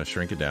then I'm going to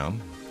shrink it down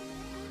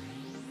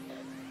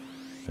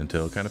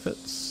until it kind of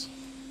fits.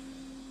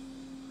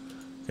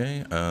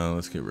 Okay,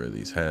 let's get rid of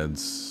these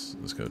heads.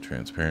 Let's go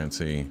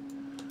transparency.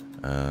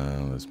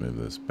 Let's move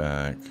this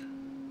back.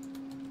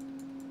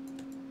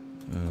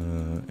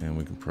 And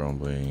we can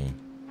probably...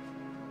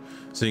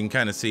 So you can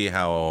kind of see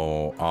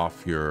how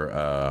off your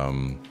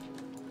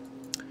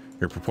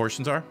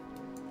proportions are,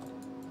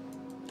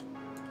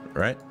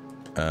 right?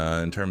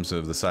 In terms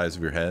of the size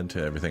of your head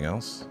to everything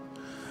else.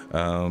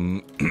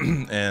 And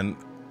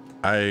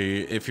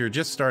if you're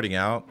just starting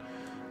out,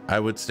 I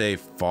would stay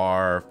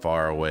far,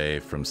 far away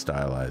from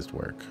stylized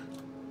work.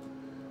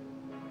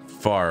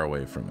 Far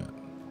away from it.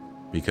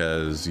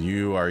 Because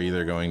you are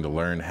either going to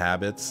learn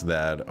habits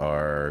that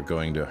are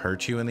going to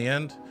hurt you in the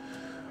end,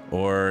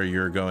 or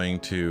you're going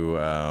to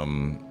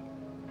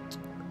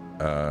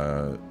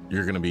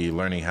be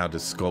learning how to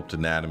sculpt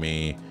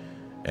anatomy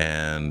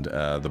and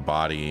the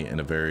body in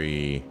a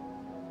very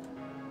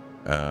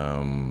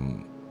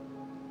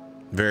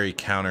very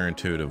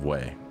counterintuitive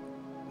way,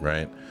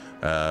 right?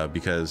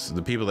 Because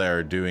the people that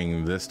are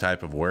doing this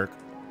type of work,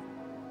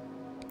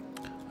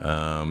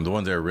 the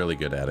ones that are really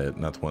good at it,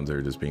 not the ones that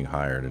are just being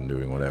hired and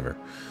doing whatever,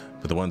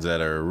 but the ones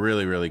that are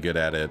really, really good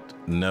at it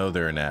know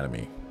their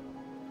anatomy.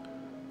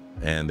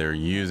 And they're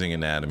using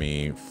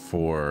anatomy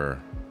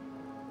for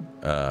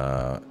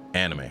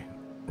anime,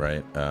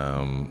 right?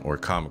 Or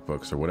comic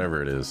books or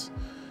whatever it is.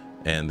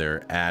 And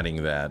they're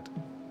adding that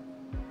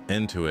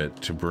into it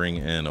to bring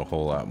in a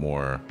whole lot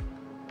more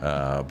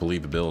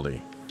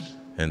believability.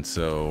 And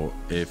so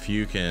if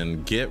you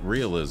can get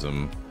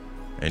realism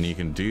and you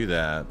can do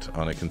that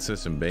on a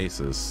consistent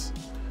basis,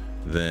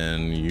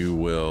 then you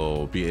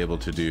will be able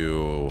to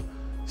do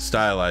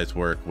stylized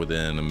work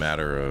within a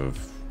matter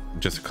of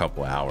just a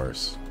couple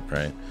hours,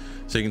 right?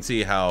 So you can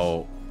see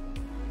how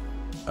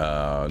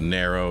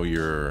narrow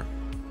your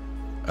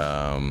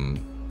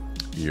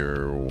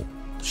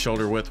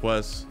shoulder width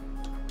was,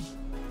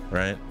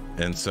 right?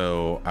 And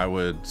so I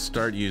would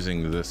start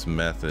using this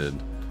method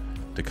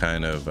to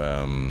kind of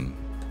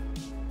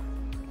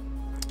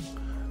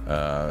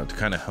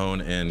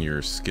hone in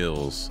your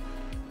skills,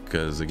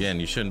 because again,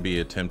 you shouldn't be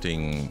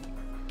attempting,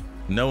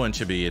 no one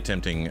should be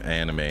attempting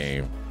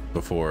anime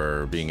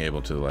before being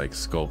able to like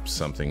sculpt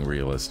something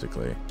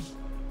realistically,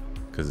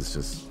 because it's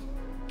just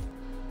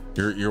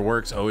your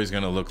work's always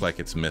going to look like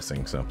it's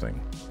missing something.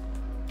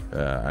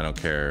 I don't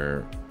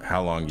care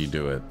how long you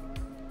do it,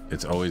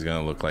 it's always going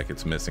to look like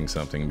it's missing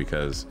something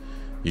because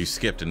you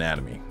skipped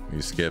anatomy,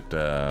 you skipped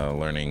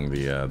learning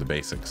the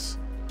basics.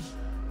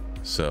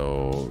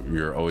 So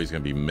you're always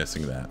going to be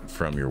missing that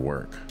from your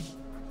work.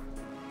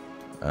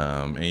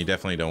 And you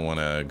definitely don't want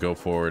to go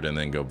forward and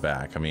then go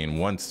back. I mean,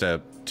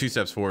 2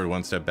 steps forward,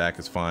 1 step back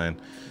is fine,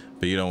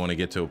 but you don't want to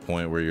get to a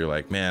point where you're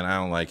like, man, I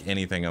don't like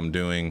anything I'm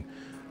doing.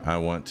 I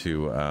want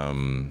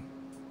to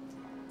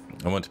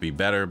be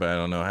better, but I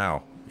don't know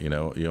how. You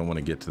know, you don't want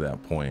to get to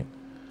that point.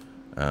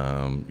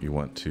 You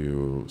want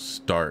to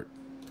start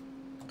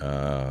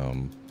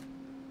from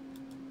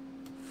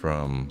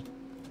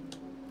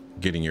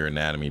getting your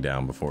anatomy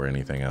down before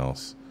anything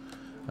else.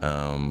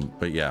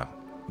 But yeah,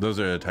 those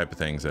are the type of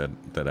things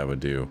that I would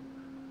do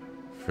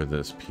for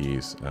this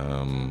piece.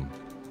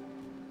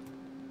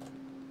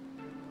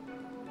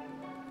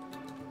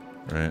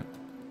 Right.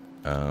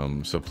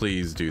 So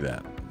please do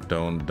that.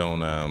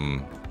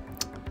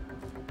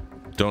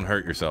 Don't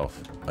hurt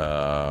yourself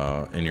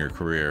in your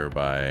career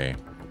by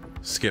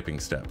skipping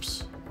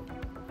steps.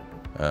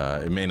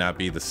 It may not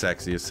be the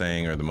sexiest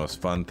thing or the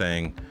most fun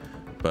thing,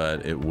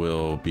 but it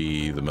will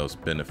be the most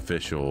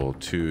beneficial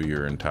to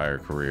your entire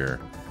career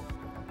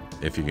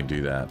if you can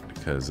do that.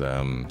 Because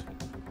if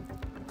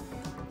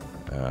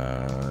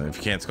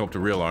you can't sculpt a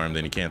real arm,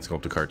 then you can't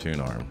sculpt a cartoon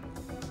arm.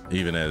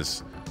 Even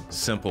as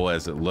simple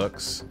as it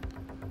looks,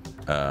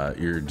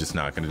 you're just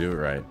not going to do it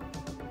right.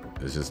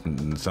 It's just,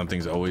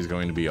 something's always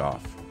going to be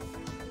off.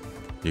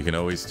 You can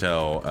always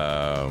tell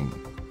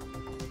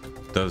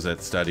those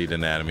that studied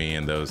anatomy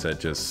and those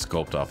that just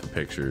sculpt off of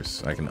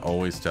pictures. I can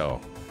always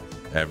tell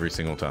every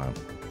single time.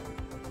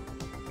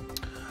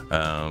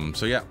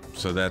 So yeah,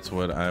 so that's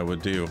what I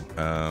would do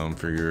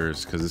for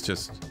yours, because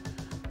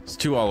it's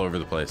too all over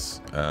the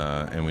place,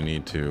 and we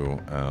need to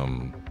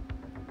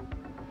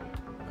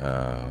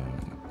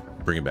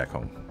bring it back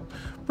home.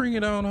 Bring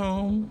it on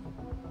home.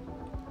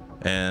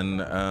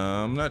 And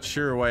I'm not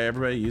sure why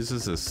everybody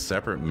uses a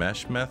separate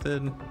mesh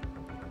method.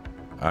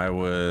 I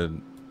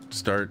would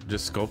start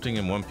just sculpting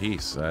in one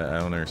piece. I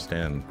don't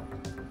understand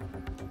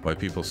why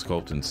people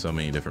sculpt in so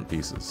many different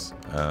pieces.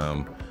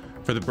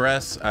 For the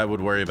breasts, I would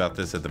worry about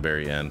this at the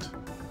very end.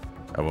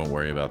 I won't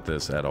worry about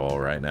this at all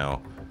right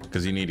now,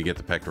 because you need to get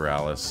the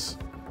pectoralis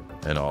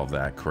and all of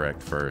that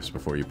correct first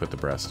before you put the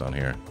breast on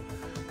here.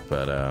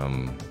 But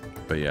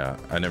yeah,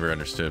 I never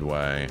understood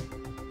why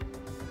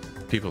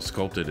people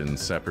sculpted in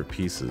separate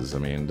pieces. I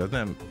mean,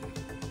 doesn't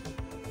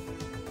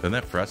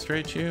that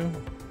frustrate you?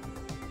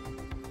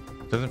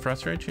 Doesn't it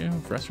frustrate you?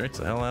 It frustrates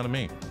the hell out of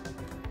me.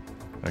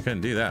 I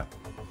couldn't do that.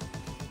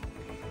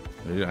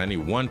 I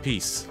need one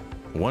piece.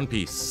 One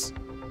piece.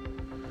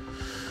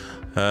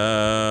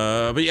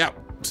 But yeah,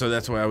 so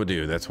that's what I would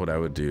do. That's what I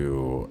would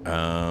do.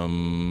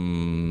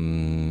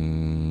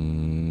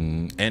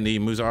 Andy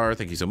Muzar,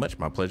 thank you so much.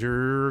 My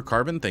pleasure.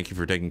 Carbon, thank you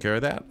for taking care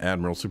of that.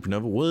 Admiral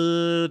Supernova,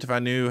 what? If I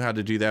knew how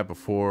to do that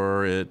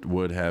before, it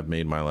would have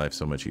made my life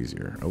so much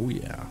easier. Oh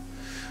yeah.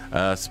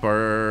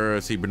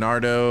 C.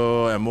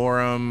 Bernardo,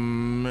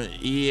 Amorum,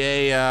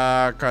 Ea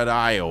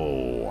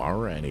Cadayo.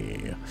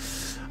 Alrighty.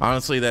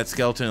 Honestly, that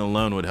skeleton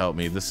alone would help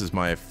me. This is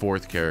my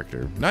 4th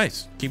character.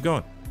 Nice. Keep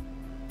going.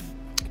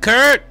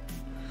 Kurt!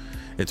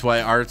 It's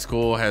why art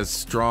school has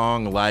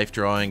strong life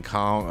drawing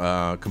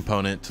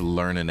component to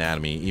learn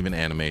anatomy, even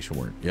animation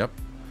work. Yep.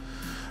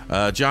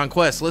 John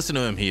Quest, listen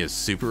to him. He is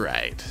super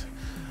right.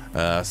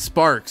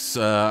 Sparks,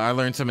 I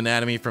learned some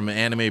anatomy from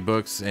anime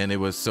books, and it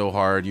was so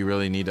hard. You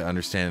really need to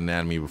understand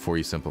anatomy before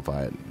you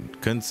simplify it.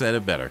 Couldn't said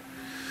it better.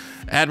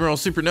 Admiral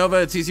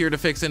Supernova, it's easier to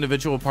fix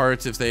individual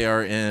parts if they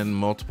are in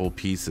multiple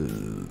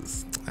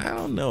pieces. I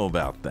don't know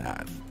about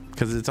that,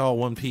 because it's all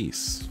one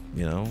piece.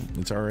 You know,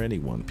 it's already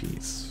one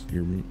piece.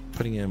 You're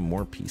putting in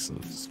more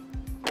pieces.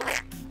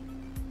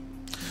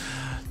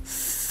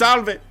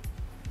 Solve it.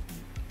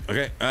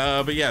 Okay,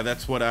 but yeah,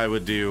 that's what I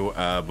would do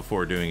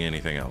before doing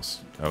anything else.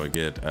 I would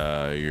get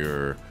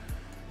your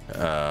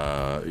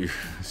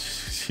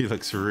she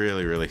looks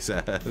really, really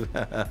sad.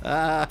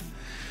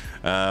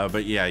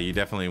 But yeah, you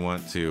definitely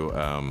want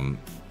to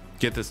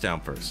get this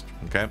down first,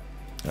 okay?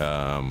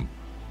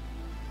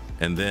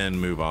 And then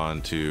move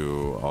on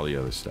to all the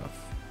other stuff.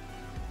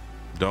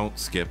 Don't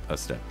skip a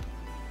step.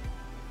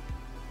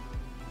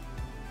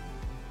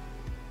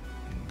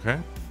 Okay?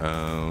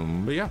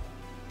 But yeah.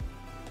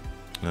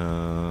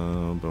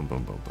 Boom, boom,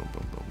 boom, boom, boom,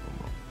 boom, boom,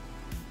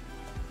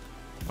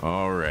 boom.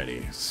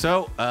 Alrighty.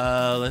 So,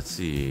 let's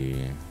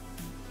see.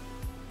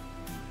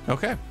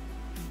 Okay.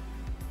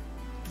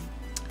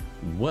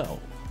 Well,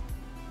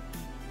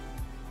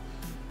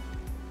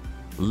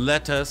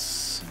 let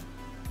us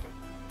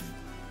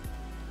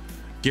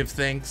give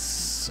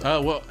thanks.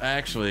 Well,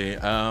 actually,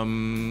 let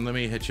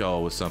me hit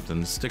y'all with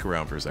something. Stick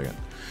around for a second.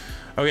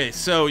 Okay,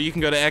 so you can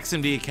go to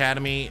XMD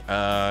Academy.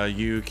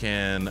 You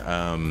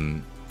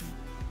can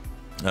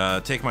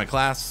take my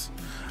class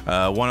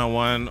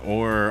one-on-one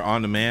or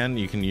on demand.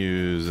 You can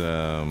use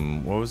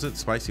what was it?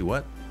 Spicy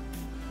what?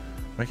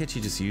 Why can't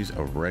you just use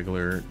a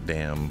regular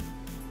damn?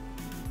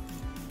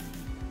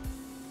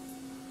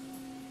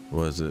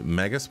 Was it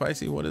mega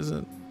spicy? What is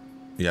it?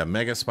 Yeah,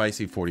 mega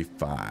spicy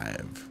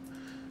 45.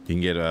 You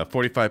can get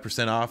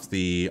 45% off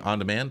the on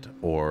demand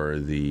or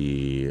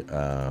the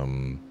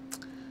where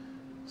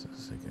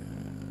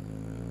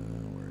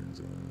is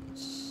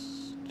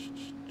this?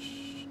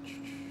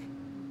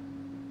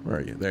 Where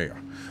are you? There you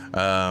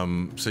are.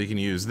 So you can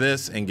use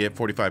this and get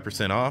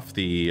 45% off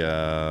the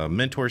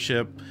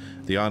mentorship,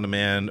 the on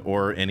demand,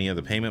 or any of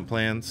the payment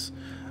plans.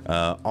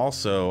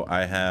 Also,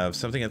 I have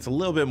something that's a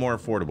little bit more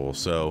affordable.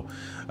 So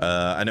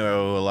I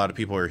know a lot of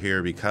people are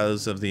here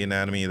because of the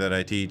anatomy that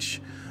I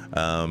teach,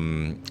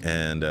 and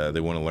they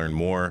want to learn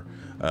more.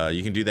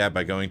 You can do that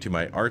by going to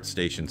my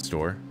ArtStation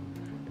store,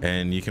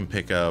 and you can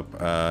pick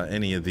up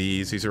any of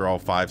these. These are all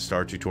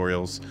 5-star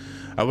tutorials.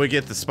 I would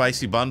get the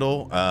spicy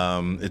bundle.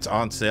 It's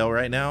on sale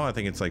right now. I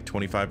think it's like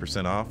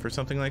 25% off or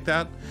something like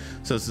that.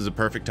 So this is a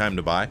perfect time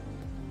to buy.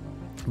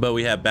 But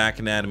we have back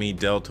anatomy,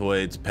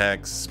 deltoids,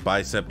 pecs,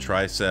 bicep,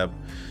 tricep,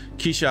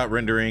 keyshot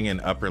rendering, and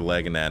upper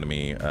leg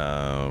anatomy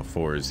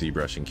for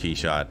ZBrush and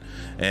keyshot.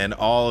 And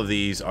all of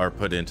these are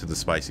put into the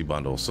spicy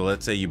bundle. So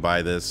let's say you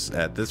buy this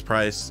at this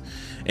price.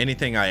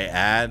 Anything I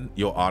add,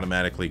 you'll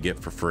automatically get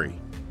for free,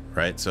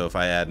 right? So if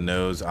I add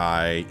nose,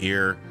 eye,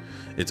 ear,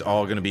 it's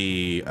all going to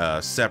be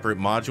separate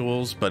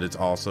modules, but it's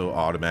also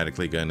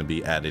automatically going to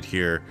be added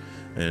here,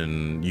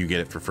 and you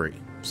get it for free.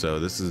 So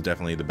this is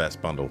definitely the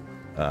best bundle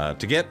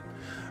to get.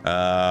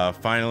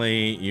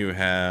 Finally, you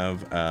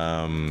have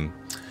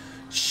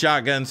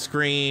Shotgun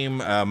Scream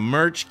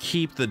merch.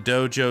 Keep the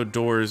dojo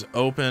doors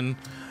open,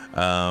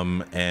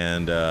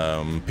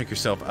 and pick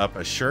yourself up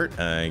a shirt.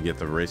 Get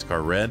the race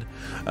car red.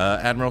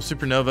 Admiral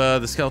Supernova,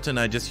 the skeleton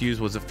I just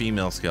used was a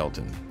female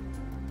skeleton.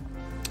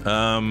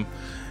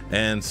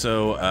 And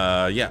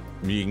so yeah,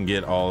 you can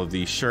get all of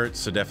these shirts,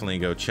 so definitely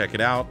go check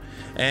it out.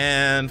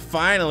 And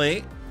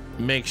finally,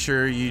 make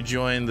sure you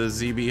join the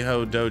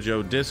ZBHO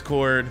Dojo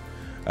Discord.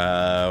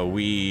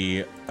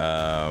 We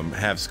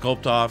have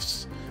sculpt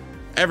offs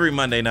every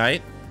Monday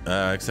night,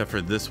 except for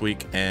this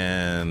week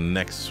and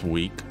next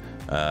week,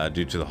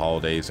 due to the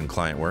holidays and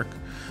client work.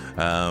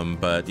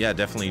 But yeah,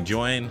 definitely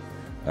join,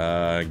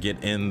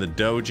 get in the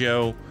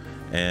dojo,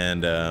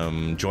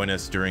 and join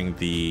us during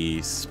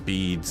the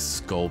speed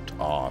sculpt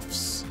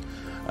offs.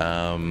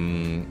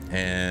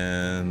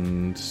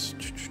 And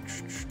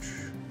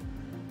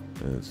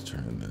let's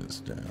turn this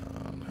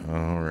down.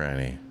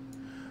 Alrighty.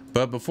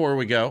 But before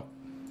we go,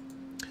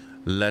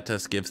 let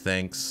us give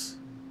thanks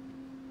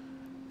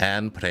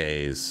and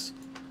praise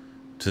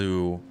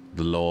to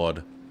the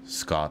Lord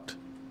Scott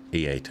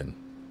Eaton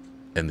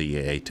and the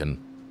Eaton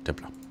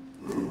Templar.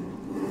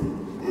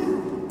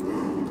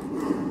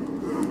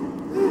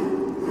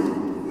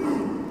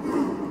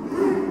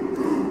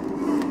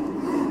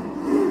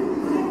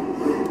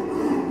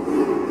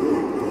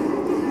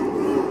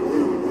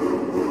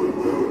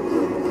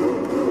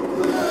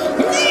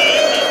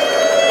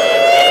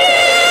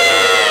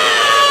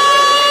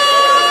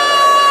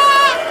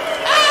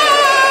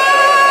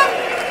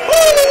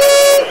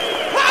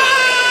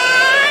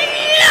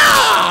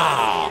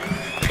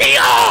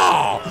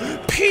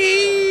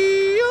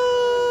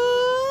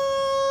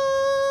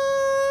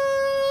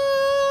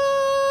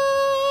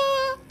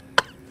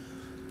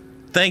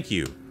 Thank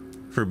you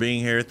for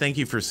being here. Thank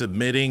you for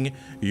submitting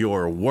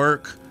your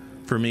work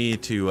for me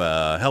to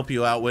help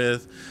you out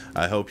with.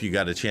 I hope you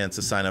got a chance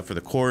to sign up for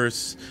the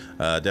course.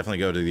 Definitely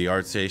go to the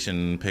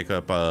ArtStation, pick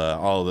up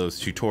all of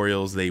those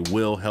tutorials. They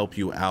will help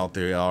you out.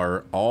 They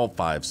are all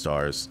 5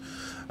 stars.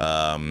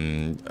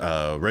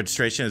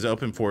 Registration is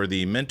open for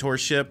the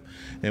mentorship,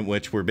 in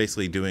which we're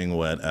basically doing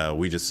what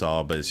we just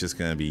saw, but it's just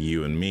going to be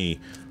you and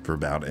me for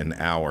about an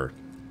hour.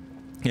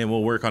 And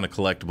we'll work on a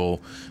collectible,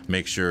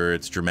 make sure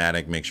it's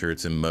dramatic, make sure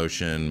it's in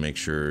motion, make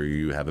sure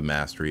you have a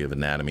mastery of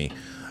anatomy,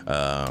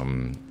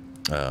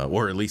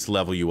 or at least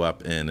level you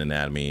up in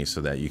anatomy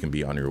so that you can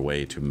be on your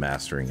way to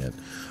mastering it.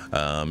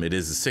 It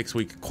is a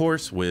 6-week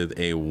course with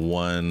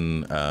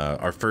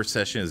our first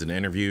session is an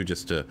interview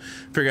just to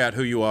figure out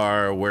who you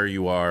are, where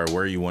you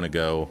want to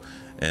go,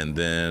 and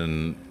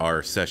then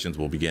our sessions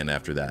will begin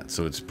after that.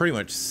 So it's pretty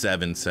much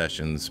 7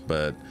 sessions,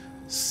 but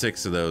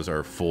 6 of those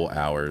are full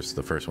hours.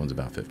 The first one's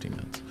about 15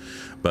 minutes.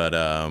 But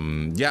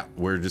yeah,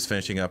 we're just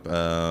finishing up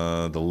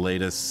the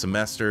latest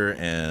semester,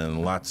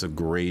 and lots of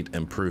great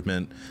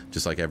improvement,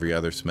 just like every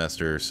other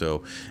semester.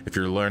 So if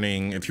you're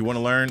learning, if you want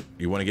to learn,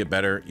 you want to get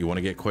better, you want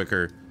to get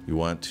quicker, you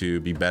want to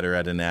be better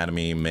at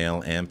anatomy,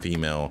 male and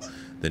female,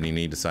 then you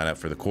need to sign up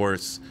for the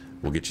course.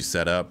 We'll get you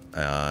set up,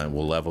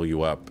 we'll level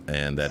you up,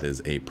 and that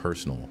is a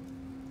personal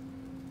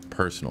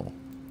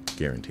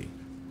guarantee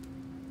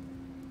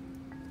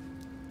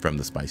from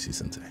the Spicy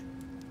Sensei.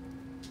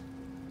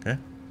 Okay?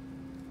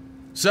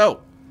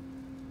 So,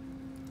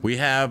 we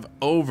have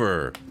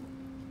over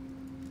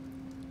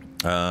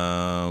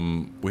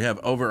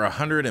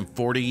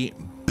 140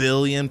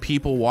 billion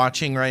people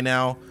watching right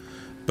now,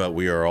 but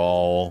we are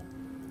all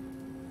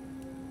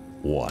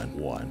one.